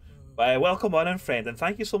go. But welcome on in, friend, and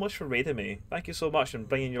thank you so much for raiding me. Thank you so much and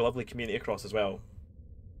bringing your lovely community across as well.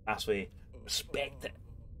 That's way. Respect it.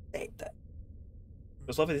 Respect it. It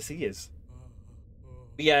was lovely to see you.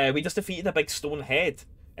 But yeah, we just defeated a big stone head,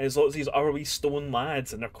 and there's lots of these other wee stone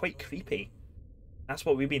lads, and they're quite creepy. That's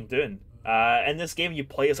what we've been doing. In this game, you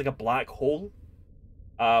play as like a black hole,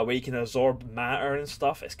 where you can absorb matter and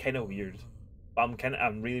stuff. It's kind of weird, but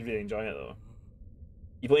I'm really enjoying it though.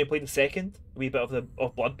 You've only played the second, a wee bit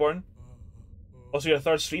of Bloodborne. Also, your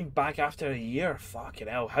third stream back after a year. Fucking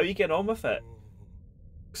hell, how are you getting on with it?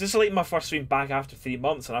 Because this is like my first stream back after 3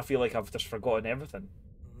 months, and I feel like I've just forgotten everything.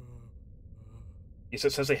 You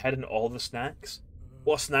successfully hidden all the snacks.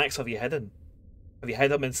 What snacks have you hidden? Have you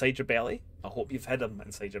hid them inside your belly? I hope you've hid them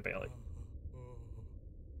inside your belly.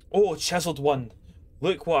 Oh, chiseled one.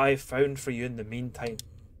 Look what I found for you in the meantime.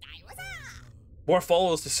 More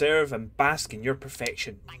followers to serve and bask in your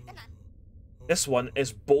perfection. This one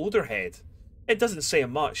is Boulderhead. It doesn't say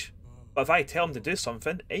much, but if I tell him to do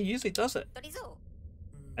something, it usually does it.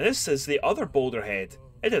 And this is the other Boulderhead.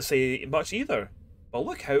 It doesn't say much either, but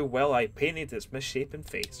look how well I painted its misshapen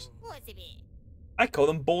face. I call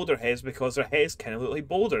them Boulderheads because their heads kind of look like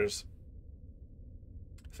boulders.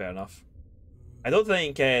 Fair enough. I don't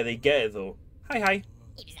think they get it though. Hi.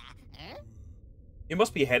 You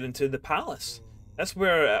must be heading to the palace. That's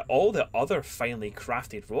where all the other finely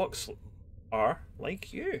crafted rocks are,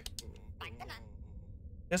 like you.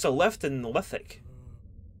 There's a lift in Lithic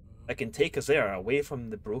that can take us there, away from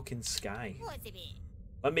the broken sky.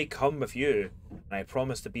 Let me come with you, and I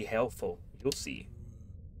promise to be helpful. You'll see.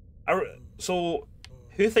 So,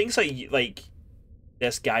 who thinks like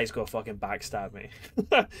this guy's gonna fucking backstab me?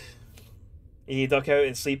 You duck out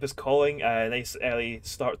and sleep is calling. Nice early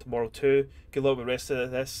start tomorrow too. Good luck with the rest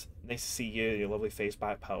of this. Nice to see you, your lovely face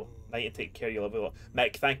back, pal. Night and take care, you lovely lot.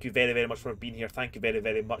 Mick, thank you very much for being here. Thank you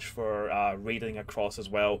very much for raiding across as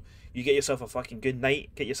well. You get yourself a fucking good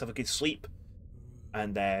night. Get yourself a good sleep.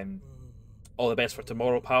 And all the best for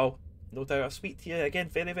tomorrow, pal. No doubt I'll speak to you again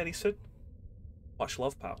very soon. Much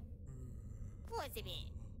love, pal.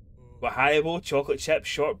 Got Haribo, chocolate chip,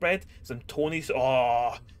 shortbread, some Tony's.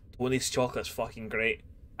 Oh, Tony's chocolate's fucking great.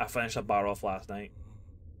 I finished a bar off last night.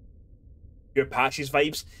 Your Patches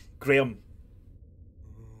vibes? Graham.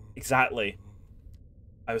 Exactly.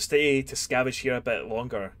 I will stay to scavenge here a bit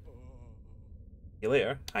longer. See you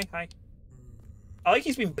later. Hi. I like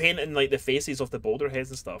he's been painting like the faces of the boulder heads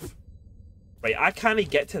and stuff. Right, I can't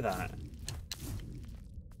get to that.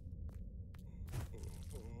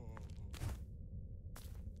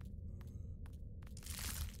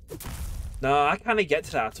 No, I can't get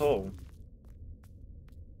to that at all.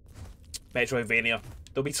 Metroidvania.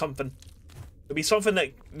 There'll be something. There'll be something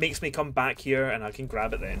that makes me come back here and I can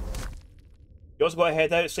grab it then. You also gotta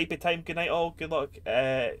head out. Sleepy time. Good night all. Good luck.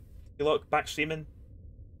 Good luck back streaming.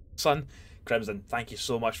 Son. Crimson, thank you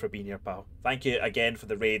so much for being here, pal. Thank you again for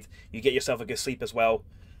the raid. You get yourself a good sleep as well.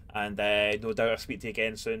 And no doubt I'll speak to you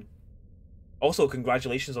again soon. Also,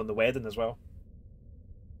 congratulations on the wedding as well.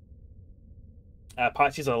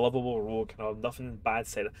 Patches a lovable rogue. No, nothing bad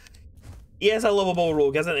said. He is a lovable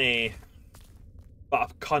rogue, isn't he?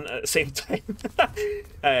 But a cunt at the same time.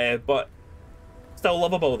 But still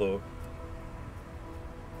lovable though.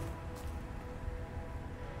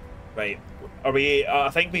 Right. Are we? I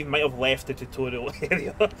think we might have left the tutorial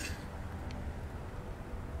area.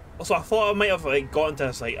 Also, I thought I might have like gotten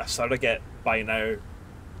to like a surrogate by now.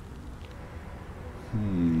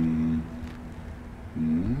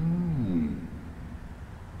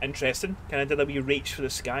 Interesting. Kind of did a wee reach for the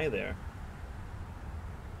sky there.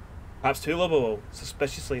 Perhaps too lovable.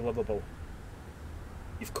 Suspiciously lovable.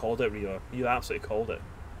 You've called it, Rio. You absolutely called it.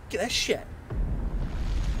 Get this shit.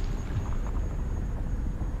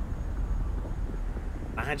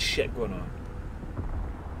 Mad shit going on.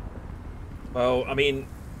 Well, I mean,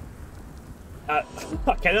 I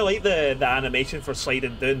kind of like the animation for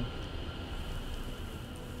sliding down.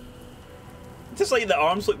 Just like the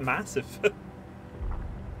arms look massive.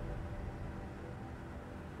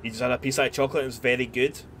 You just had a piece of chocolate and it's very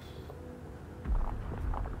good.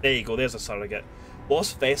 There you go, there's a surrogate.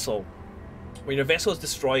 Lost vessel. When your vessel is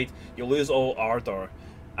destroyed, you lose all ardor,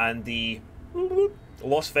 and the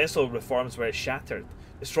lost vessel reforms where it's shattered.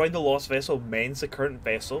 Destroying the lost vessel mends the current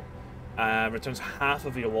vessel and returns half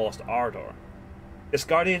of your lost ardor.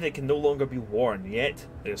 Discarded, it can no longer be worn, yet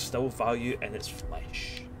there is still value in its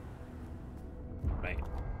flesh. Right.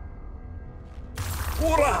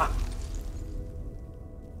 Ora!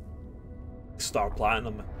 Star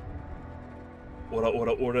Platinum.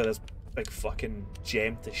 Ora, there's big fucking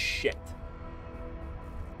gem to shit.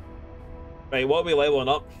 Right, what are we leveling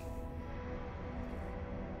up?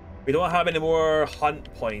 We don't have any more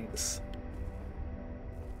hunt points.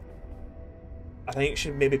 I think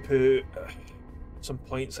should maybe put some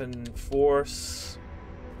points in force.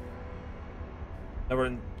 Never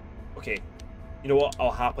in. Okay, you know what?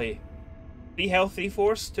 I'll happily 3 health, 3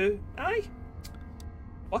 force, 2. Aye.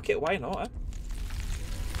 Fuck it. Why not?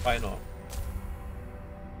 Why not?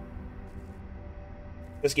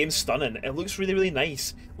 This game's stunning. It looks really, really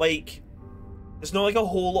nice. Like, there's not like a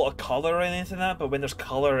whole lot of color or anything like that, but when there's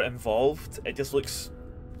color involved, it just looks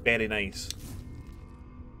very nice.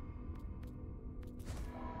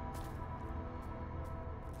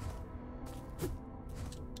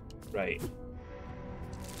 Right. Can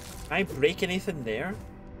I break anything there?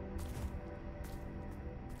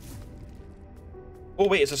 Oh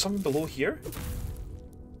wait, is there something below here?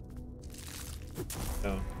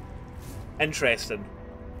 No. Interesting.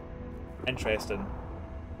 Interesting.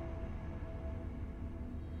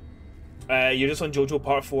 You're just on JoJo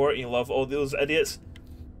Part 4 and you love all those idiots.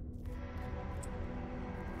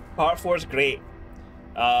 Part 4 is great.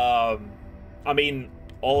 I mean,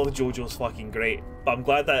 all of JoJo's fucking great. But I'm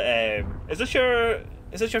glad that is this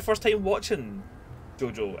your first time watching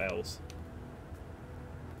JoJo, Els?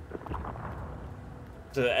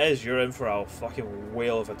 So it is, you're in for a fucking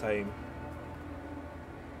whale of a time.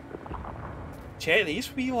 Check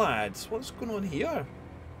these wee lads. What's going on here?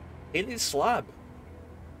 Painted slab.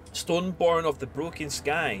 Stone born of the broken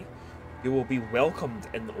sky. You will be welcomed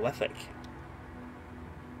in the Lithic.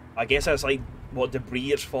 I guess that's like what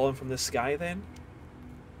debris is falling from the sky then?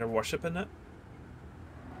 They're worshipping it.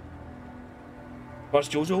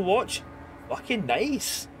 First JoJo watch? Fucking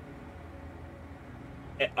nice.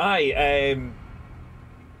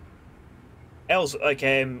 Els, like,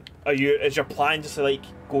 is your plan just to like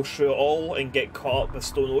go through it all and get caught up with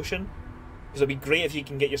Stone Ocean? Because it'd be great if you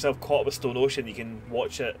can get yourself caught up with Stone Ocean. You can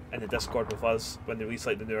watch it in the Discord with us when they release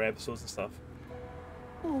like the newer episodes and stuff.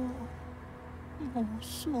 Oh,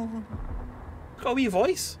 son. Got a wee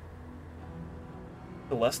voice.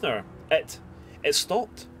 The listener. It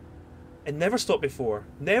stopped. It never stopped before.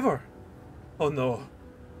 Never. Oh no.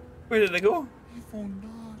 Where did it go?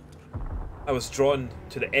 I was drawn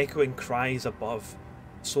to the echoing cries above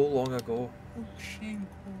so long ago.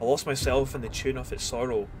 I lost myself in the tune of its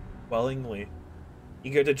sorrow, willingly,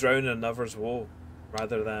 eager to drown in another's woe,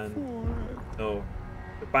 rather than... No.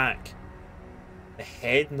 The back. The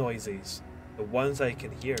head noises. The ones I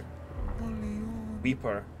can hear.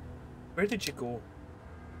 Weeper. Where did you go?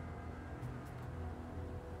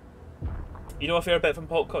 You know a fair bit from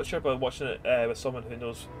pop culture, but watching it with someone who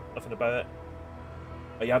knows nothing about it.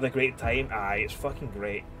 But you have a great time? Aye, it's fucking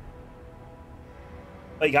great.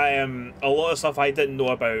 Like, a lot of stuff I didn't know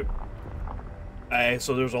about.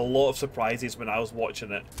 So there was a lot of surprises when I was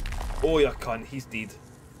watching it. Oh, you cunt, he's dead.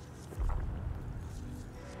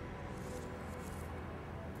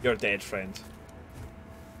 You're dead, friend.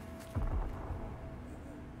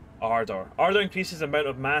 Ardor. Ardor increases the amount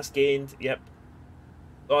of mass gained. Yep.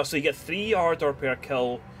 Oh, so you get 3 Ardor per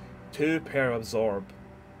kill, 2 per absorb.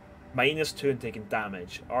 -2 in taking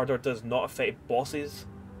damage. Ardor does not affect bosses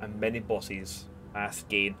and many bosses. Mass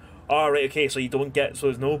gain. Alright, okay, so you don't get... So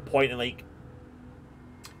there's no point in, like,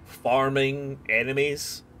 farming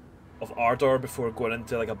enemies of Ardor before going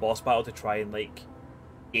into, like, a boss battle to try and, like,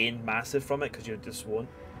 gain massive from it, because you just won't.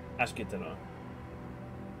 That's good to know.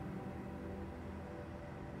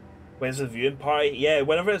 When's the viewing party? Yeah,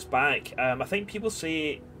 whenever it's back. I think people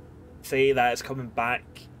say that it's coming back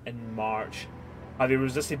in March. Have you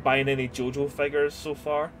resisted buying any JoJo figures so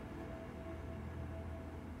far?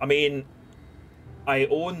 I mean, I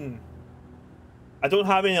don't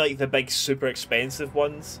have any like the big super expensive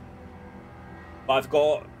ones, but I've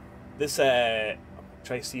got this. I'm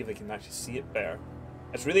trying to see if I can actually see it better.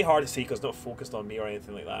 It's really hard to see because it's not focused on me or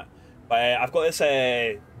anything like that. But I've got this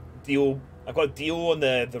deal. I've got a deal on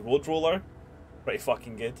the road roller. Pretty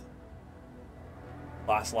fucking good.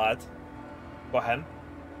 Last lad. Got him.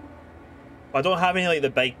 But I don't have any like the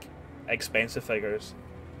big expensive figures.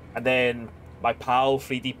 And then my pal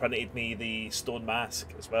 3D printed me the stone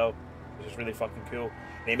mask as well, which is really fucking cool.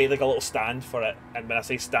 And he made like a little stand for it. And when I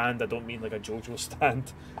say stand, I don't mean like a JoJo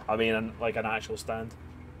stand. I mean like an actual stand.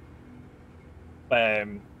 But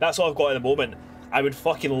that's all I've got at the moment. I would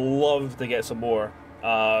fucking love to get some more.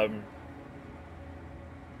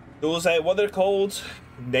 Those what they're called?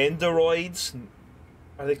 Nendoroids,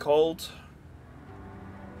 are they called?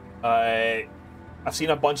 I've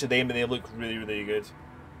seen a bunch of them and they look really, really good.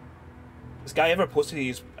 This guy ever posted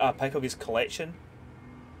his pic of his collection?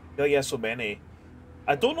 I feel like he has so many.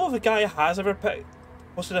 I don't know if the guy has ever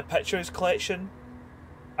posted a picture of his collection.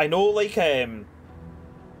 I know, like,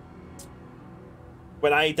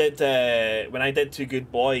 when I did Two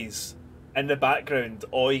Good Boys, in the background,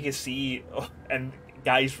 all you can see in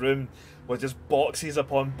guy's room was just boxes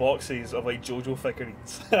upon boxes of like JoJo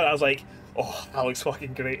figurines. And I was like, oh, that looks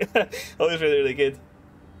fucking great. That looks really, really good.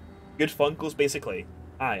 Good Funkos, basically.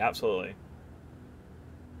 Aye, absolutely.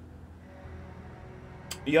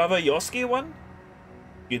 You have a Yosuke one?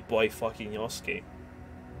 Good boy, fucking Yosuke.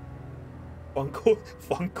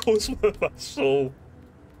 Funkos with a soul.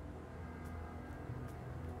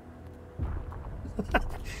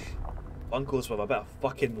 Funkos with a bit of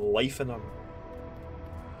fucking life in them.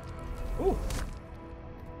 Ooh.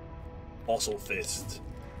 Fossil Fist.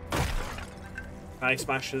 Can I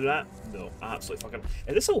smash through that? No, absolutely fucking.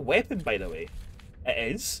 Is this a weapon, by the way?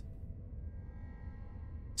 It is.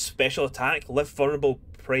 Special attack. Lift vulnerable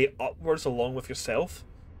prey upwards along with yourself.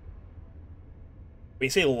 When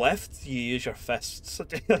you say lift, you use your fists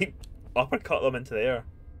to like uppercut them into the air.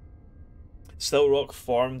 Still rock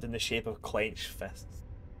formed in the shape of clenched fists.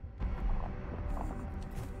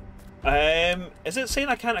 Is it saying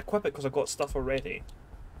I can't equip it because I've got stuff already?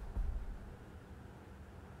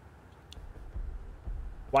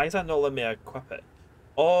 Why is that not letting me equip it?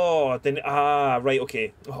 Oh, then right,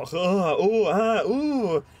 okay.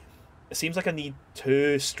 Ooh. It seems like I need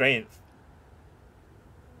 2 strength.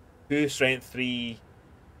 2 strength, 3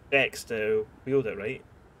 dex to wield it, right?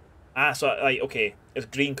 So like okay, it's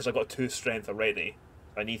green because I got 2 strength already.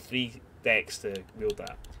 I need 3 dex to wield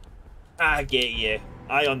that. I get you.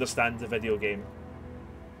 I understand the video game.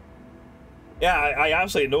 Yeah, I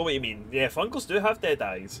absolutely know what you mean. Yeah, Funkos do have dead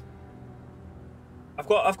eyes. I've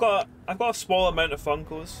got a small amount of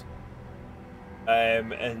Funkos.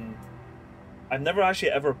 And I've never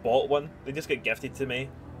actually ever bought one. They just get gifted to me.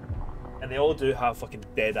 And they all do have fucking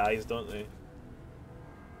dead eyes, don't they?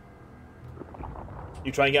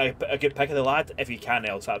 You try and get a good pick of the lad? If you can,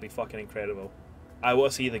 else that'd be fucking incredible. I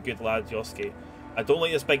want to see the good lad Yosuke. I don't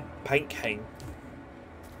like this big pink thing.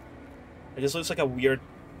 It just looks like a weird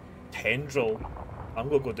tendril. I'm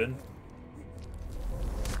gonna go down.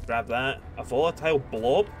 Grab that. A volatile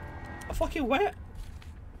blob? A fucking what?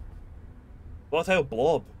 Volatile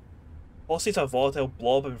blob. Possibly a volatile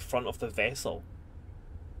blob in front of the vessel.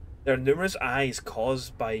 There are numerous eyes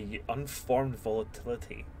caused by unformed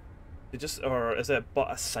volatility. Or is it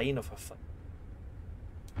but a sign of a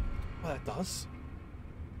Well, it does.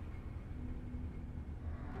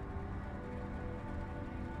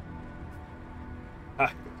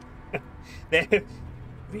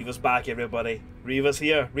 Reva's back, everybody. Reva's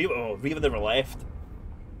here. Reva never left.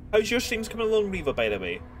 How's your streams coming along, Reva, by the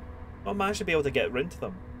way? Not managed to be able to get round to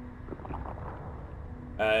them.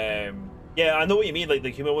 Yeah, I know what you mean. Like the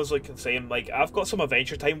human ones look the same. Like I've got some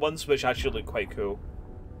Adventure Time ones which actually look quite cool.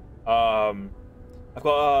 I've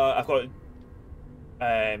got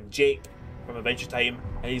Jake from Adventure Time,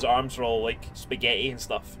 and his arms are all like spaghetti and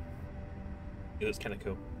stuff. It looks kind of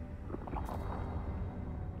cool.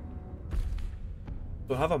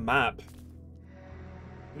 Don't have a map.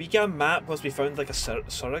 We get a map once we found like a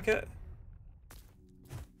surrogate.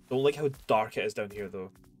 Don't like how dark it is down here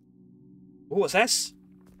though. Oh, what's this?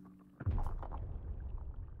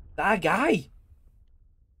 That guy!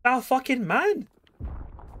 That fucking man!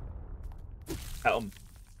 Hit him.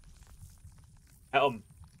 Hit him.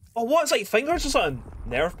 Oh, what? It's like fingers or something?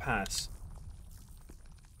 Nerve pass.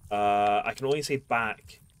 I can only say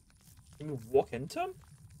back. Can we walk into him?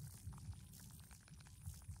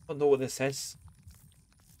 I don't know what this is.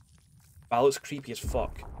 That looks creepy as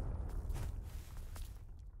fuck.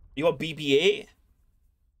 You got BB-8?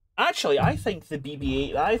 Actually, I think the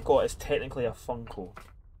BB-8 that I've got is technically a Funko.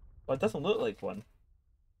 But it doesn't look like one.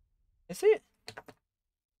 Is it?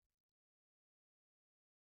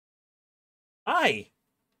 Aye.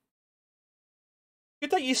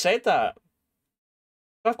 Good that you said that.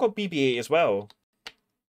 I've got BB-8 as well.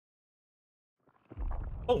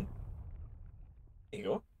 Oh. There you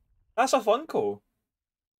go. That's a Funko.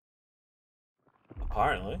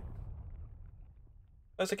 Apparently.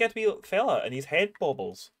 There's a get-to-be fella and his head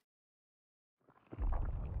bobbles.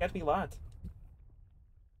 Get-to-be lad.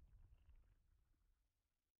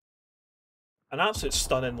 An absolute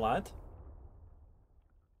stunning lad.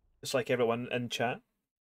 Just like everyone in chat.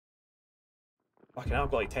 Fucking hell,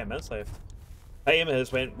 I've got like 10 minutes left. Time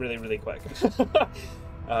has went really, really quick.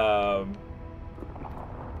 Oh,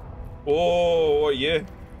 what are you?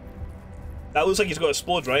 That looks like he's got to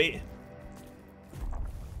explode, right?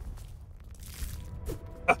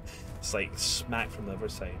 It's like smack from the other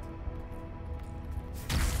side.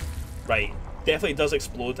 Right. definitely does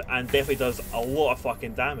explode and definitely does a lot of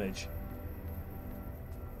fucking damage.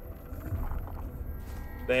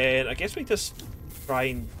 Then I guess we just try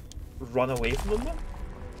and run away from them.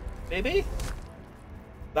 Maybe?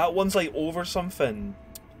 That one's like over something.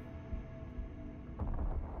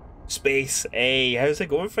 Space. Hey, how's it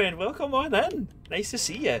going, friend? Welcome on in. Nice to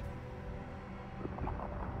see you.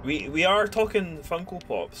 We are talking Funko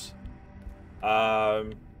Pops.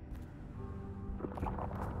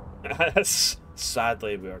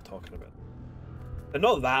 Sadly, we are talking about. They're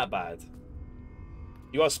not that bad.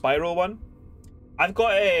 You got a Spiral one? I've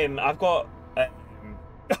got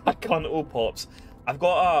I can't old pops. I've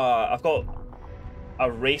got a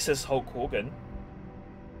racist Hulk Hogan.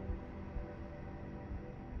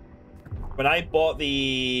 When I bought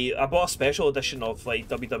a special edition of like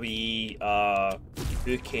WWE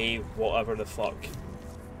 2K whatever the fuck,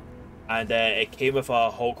 and it came with a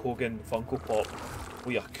Hulk Hogan Funko Pop. Oh,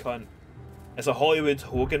 you cunt! It's a Hollywood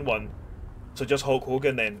Hogan one, so just Hulk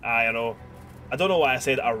Hogan then. I know. I don't know why I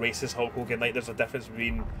said a racist Hulk Hogan. Like, there's a difference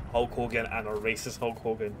between Hulk Hogan and a racist Hulk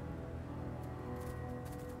Hogan.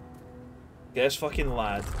 Yeah, this fucking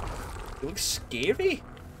lad. He looks scary.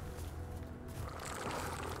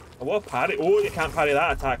 I want to parry. Oh, you can't parry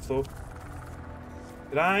that attack though.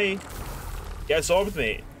 Did I get absorbed,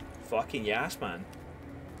 mate? Fucking yes, man.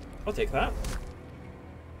 I'll take that.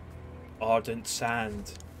 Ardent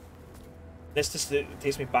sand. This just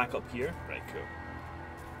takes me back up here. Right, cool.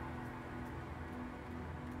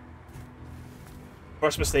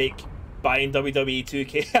 First mistake, buying WWE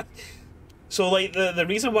 2K. So like the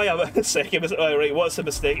reason why I'm second was right. What's the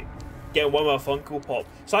mistake? Getting one with a Funko Pop.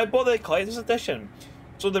 So I bought the collector's edition.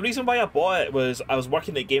 So the reason why I bought it was I was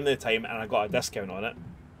working at game at the time and I got a discount on it.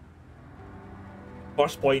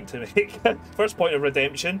 First point to make. First point of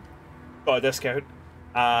redemption. Got a discount.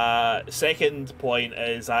 Second point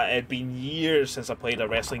is that it had been years since I played a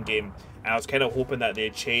wrestling game, and I was kind of hoping that they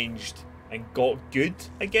had changed and got good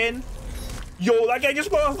again. Yo, that guy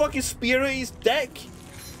just got a fucking spear at his dick.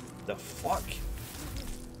 The fuck?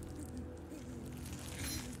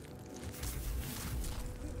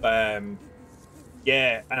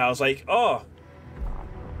 Yeah, and I was like, oh,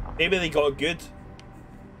 maybe they got good.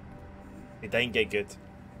 They didn't get good.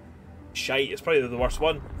 Shite, it's probably the worst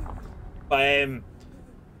one. But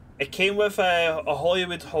it came with a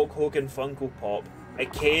Hollywood Hulk Hogan Funko Pop.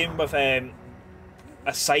 It came with a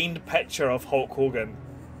signed picture of Hulk Hogan.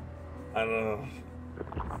 I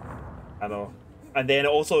know. And then it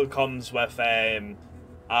also comes with a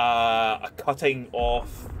cutting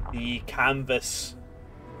of the canvas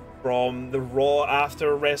from the Raw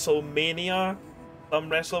after WrestleMania. Some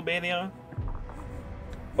WrestleMania.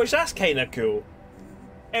 Which, that's kind of cool.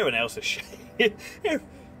 Everyone else is shite.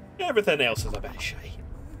 Everything else is a bit shite.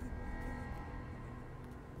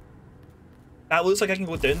 That looks like I can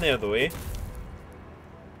go down there though, eh?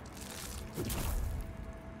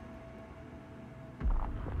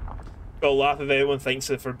 I'll laugh if anyone thinks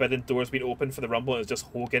the forbidden door's been opened for the Rumble and it's just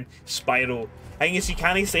Hogan. Spiral. I think you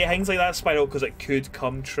can't say things like that, Spiral, because it could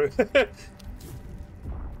come true.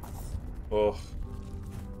 Oh.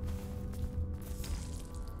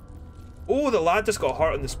 Oh, the lad just got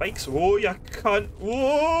hurt on the spikes. Oh, you can't.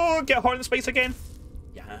 Oh, get hurt on the spikes again.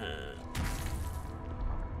 Yeah.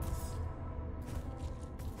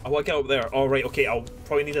 I want to get up there. All right, okay. I'll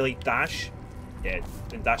probably need to like dash. Yeah,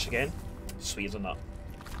 then dash again. Sweet on that.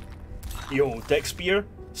 Yo, Dick Spear.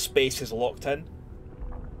 Space is locked in.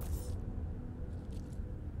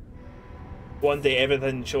 One day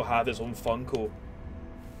everything shall have its own Funko. You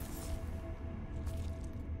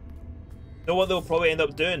know what they'll probably end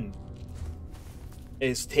up doing?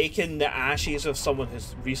 Is taking the ashes of someone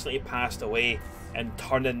who's recently passed away and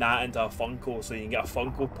turning that into a Funko, so you can get a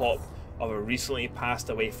Funko Pop of a recently passed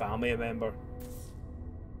away family member.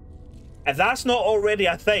 If that's not already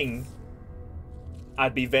a thing,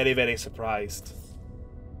 I'd be very, very surprised.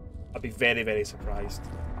 I'd be very, very surprised.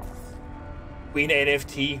 Queen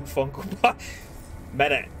NFT Funko Pop.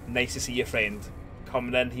 Minute, nice to see you, friend.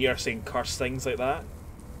 Coming in here saying curse things like that.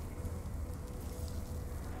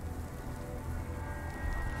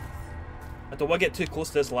 I don't want to get too close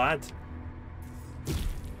to this lad.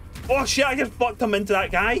 Oh shit, I just fucked him into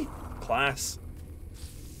that guy. Class.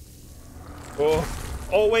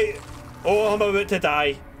 Oh wait. Oh, I'm about to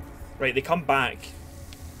die. Right, they come back.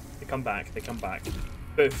 They come back.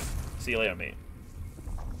 Boof. See you later, mate.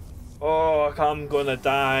 Oh, I'm gonna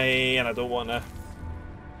die and I don't wanna.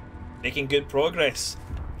 Making good progress.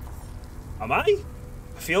 Am I?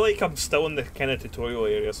 I feel like I'm still in the kind of tutorial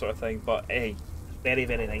area sort of thing, but hey. Very,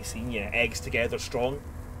 very nice seeing you. Eggs together strong.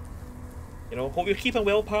 You know, hope you're keeping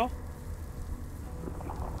well, pal.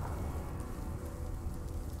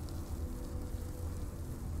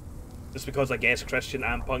 Just because I guess Christian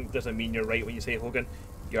and Punk doesn't mean you're right when you say Hogan.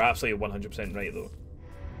 You're absolutely 100% right, though.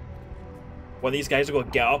 One of these guys are going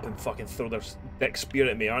to get up and fucking throw their dick spear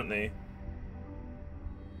at me, aren't they?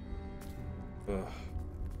 Ugh.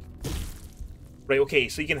 Right, okay,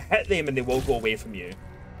 so you can hit them and they will go away from you.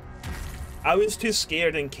 I was too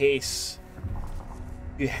scared in case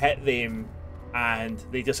you hit them and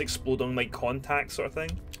they just explode on like contact sort of thing.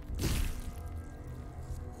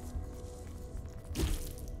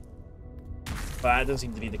 But that doesn't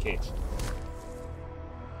seem to be the case.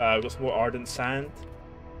 We've got some more ardent sand.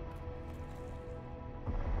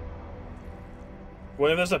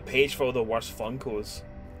 Whenever there's a page for all the worst Funkos,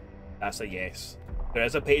 that's a yes. There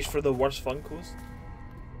is a page for the worst Funkos.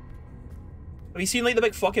 Have you seen like the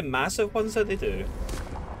big fucking massive ones that they do?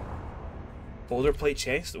 Boulder plate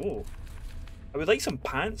chest? Oh. I would like some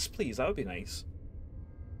pants, please. That would be nice.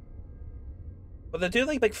 But they do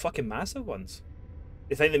like big fucking massive ones.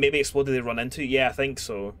 You think they maybe exploded they run into? Yeah, I think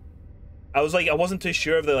so. I wasn't too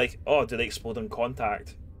sure if they're like, oh, did they explode on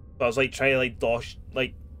contact? So I was like trying to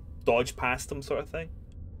dodge past them sort of thing.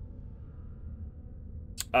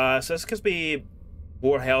 So this gives me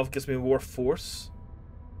more health, gives me more force.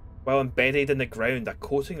 While embedded in the ground, a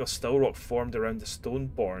coating of still rock formed around the stone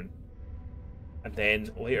born. And then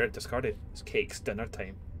later discarded. It's Cake's dinner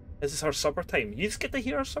time. Is this our supper time? You just get to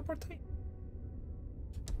hear our supper time?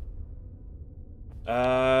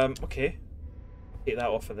 Okay. Take that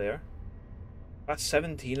off of there. That's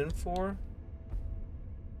 17 and 4.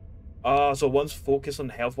 So one's focused on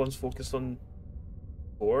health, one's focused on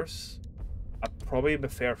force. I'd probably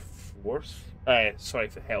prefer force. Sorry,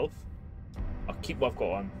 for health. I'll keep what I've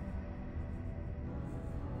got on.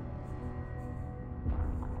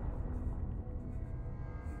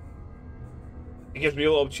 It gives me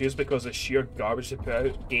a lot of choose because the sheer garbage they put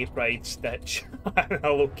out. Gay Pride, Stitch, and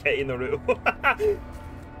Hello Kitty Naruto.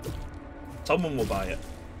 Someone will buy it.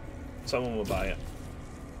 Someone will buy it.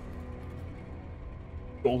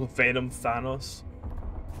 Gold Venom Thanos.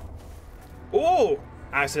 Oh!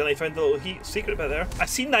 I accidentally found the little secret bit there. I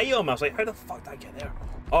seen the item. I was like, how the fuck did I get there?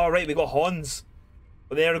 Oh, right, we got Hans.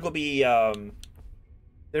 But they're gonna be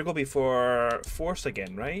they're gonna be for Force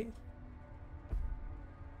again, right?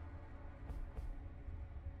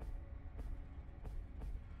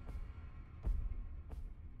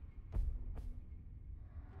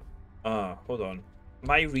 Hold on. Am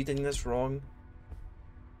I reading this wrong?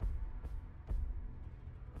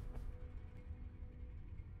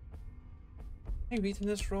 Am I reading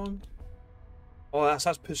this wrong? Oh,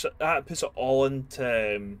 that puts it all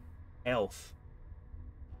into health.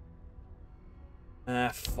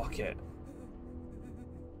 Fuck it.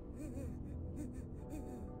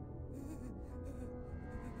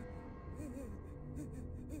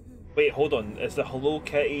 Wait, hold on. Is the Hello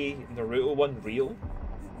Kitty Naruto one real?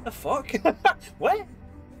 The fuck? What?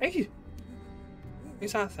 Hey,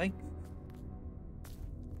 who's that thing?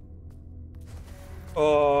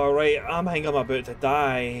 Oh, right, I think I'm about to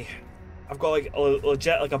die. I've got like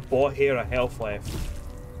legit like a bot here of health left.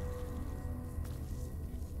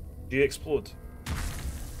 Do you explode?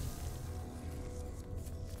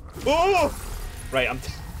 Oh! Right,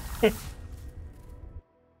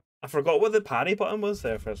 I forgot what the parry button was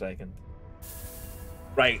there for a second.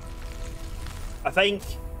 Right. I think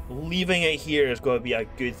leaving it here is going to be a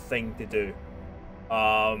good thing to do.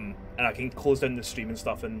 And I can close down the stream and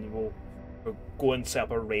stuff, and we'll go and set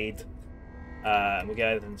up a raid. And we'll get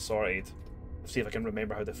everything sorted. See if I can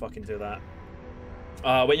remember how to fucking do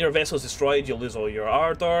that. When your vessel is destroyed, you'll lose all your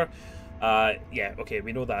ardor. Yeah, okay,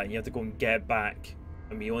 we know that. You have to go and get it back.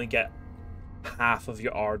 And you only get half of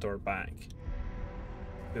your ardor back.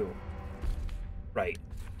 Cool. Right.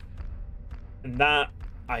 And that,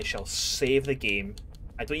 I shall save the game.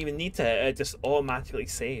 I don't even need to, it just automatically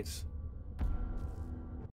saves.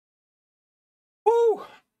 Woo!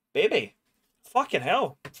 Baby. Fucking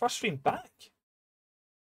hell. First stream back.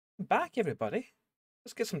 Back, everybody.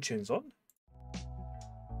 Let's get some tunes on.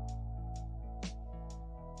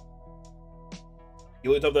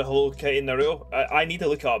 You looked up the Hello Kitty Naruto? I need to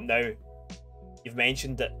look it up now. You've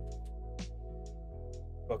mentioned it.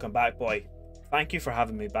 Welcome back, boy. Thank you for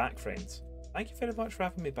having me back, friends. Thank you very much for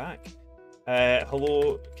having me back.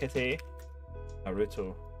 Hello Kitty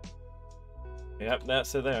Naruto. Yep,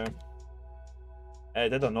 that's it there. I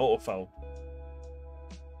did an autofill.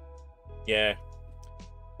 Yeah.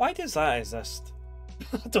 Why does that exist?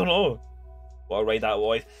 I don't know. What a ride that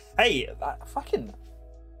was. Hey, that fucking...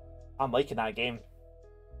 I'm liking that game.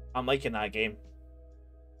 I'm liking that game.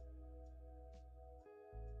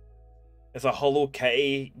 It's a Hello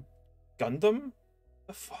Kitty Gundam?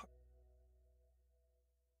 The fuck?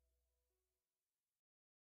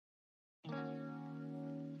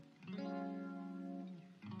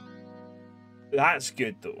 That's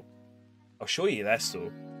good though. I'll show you this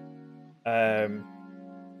though.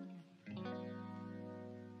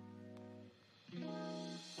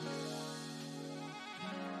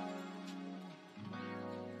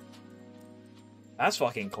 That's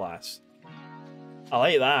fucking class. I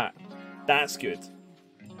like that. That's good.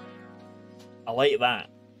 I like that.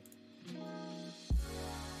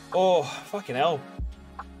 Oh, fucking hell.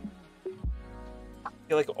 I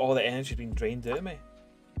feel like all the energy's been drained out of me.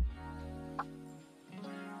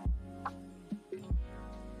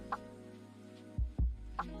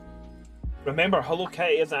 Remember, Hello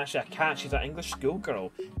Kitty isn't actually a cat, she's an English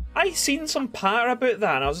schoolgirl. I seen some patter about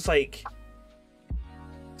that and I was just like,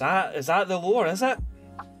 is that the lore, is it?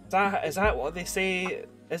 Is that what they say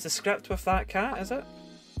is the script with that cat, is it?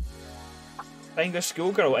 English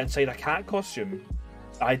schoolgirl inside a cat costume.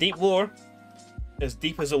 Deep lore. As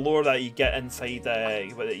deep as the lore that you get inside,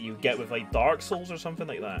 that you get with like Dark Souls or something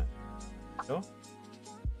like that. No?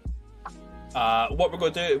 What we're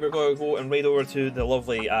going to do, we're going to go and raid over to the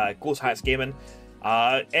lovely Ghost Hats Gaming.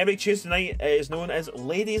 Every Tuesday night is known as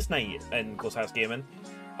Ladies Night in Ghost Hats Gaming.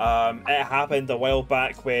 It happened a while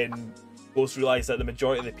back when Ghost realised that the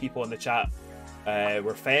majority of the people in the chat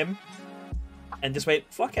were femme, and just went,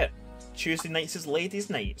 fuck it, Tuesday nights is Ladies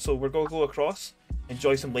Night, so we're going to go across,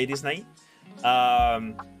 enjoy some Ladies Night.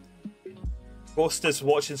 Ghost is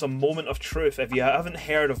watching some Moment of Truth. If you haven't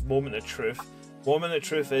heard of Moment of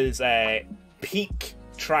Truth is peak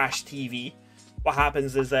trash TV. What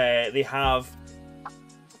happens is they have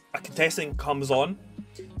a contestant comes on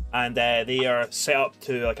and they are set up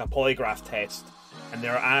to like a polygraph test and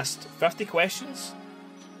they're asked 50 questions.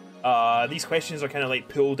 These questions are kind of like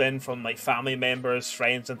pulled in from like family members,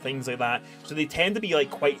 friends and things like that, so they tend to be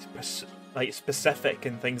like quite specific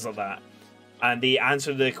and things like that, and they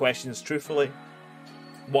answer the questions truthfully.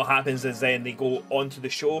 What happens is then they go onto the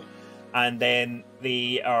show and then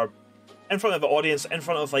they are in front of the audience, in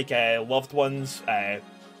front of like loved ones,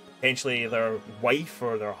 potentially their wife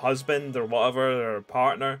or their husband or whatever, their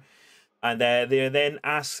partner, and they then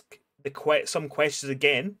ask some questions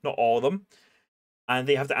again, not all of them, and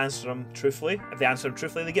they have to answer them truthfully. If they answer them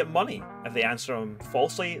truthfully, they get money. If they answer them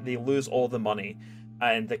falsely, they lose all the money.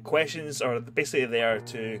 And the questions are basically there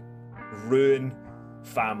to ruin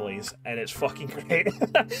families, and it's fucking great.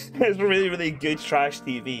 It's really, really good trash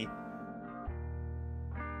TV.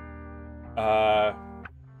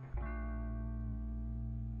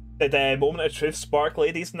 Did Moment of Truth spark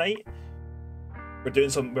Ladies Night? We're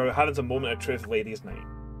having some Moment of Truth Ladies Night.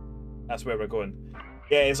 That's where we're going.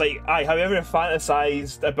 Yeah, it's like, have you ever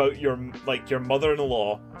fantasized about your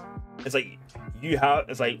mother-in-law? It's like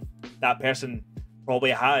that person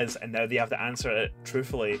probably has, and now they have to answer it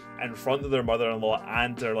truthfully in front of their mother-in-law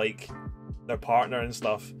and their partner and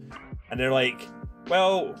stuff. And they're like,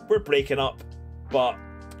 well, we're breaking up, but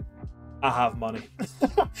I have money.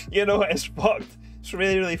 You know, it's fucked. It's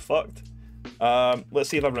really, really fucked. Let's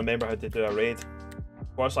see if I remember how to do a raid.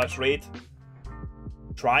 /raid.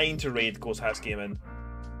 Trying to raid Ghost Hats Gaming.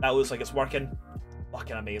 That looks like it's working.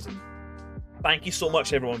 Fucking amazing. Thank you so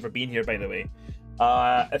much everyone for being here, by the way.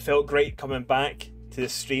 It felt great coming back to the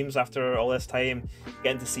streams after all this time,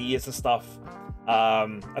 getting to see you and stuff.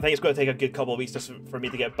 I think it's going to take a good couple of weeks just for me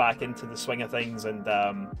to get back into the swing of things and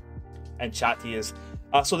chat to you.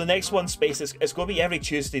 So the next one, Space, it's going to be every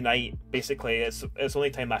Tuesday night, basically. It's the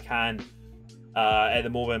only time I can at the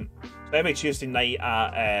moment. So every Tuesday night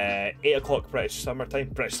at 8 o'clock British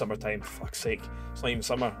summertime, for fuck's sake, it's not even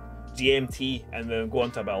summer, GMT, and then go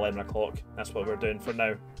on to about 11 o'clock. That's what we're doing for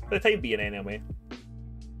now, for the time being anyway.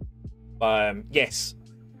 Yes,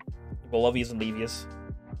 we'll love yous and leave yous.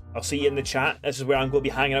 I'll see you in the chat. This is where I'm going to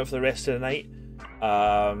be hanging out for the rest of the night.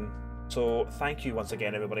 So thank you once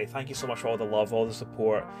again, everybody. Thank you so much for all the love, all the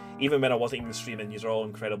support. Even when I wasn't even streaming, yous are all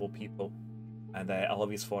incredible people, and I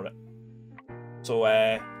love yous for it. So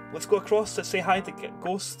let's go across to say hi to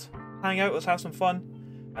Ghost, hang out, let's have some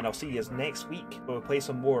fun, and I'll see you next week when we play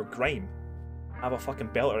some more Grime. Have a fucking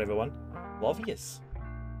belter, everyone. Love yous.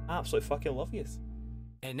 Absolutely fucking love yous.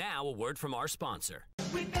 And now a word from our sponsor.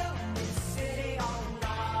 We built this city on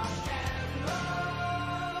rock and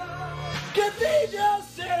roll. Cathedral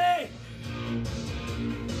City!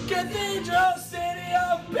 Cathedral City!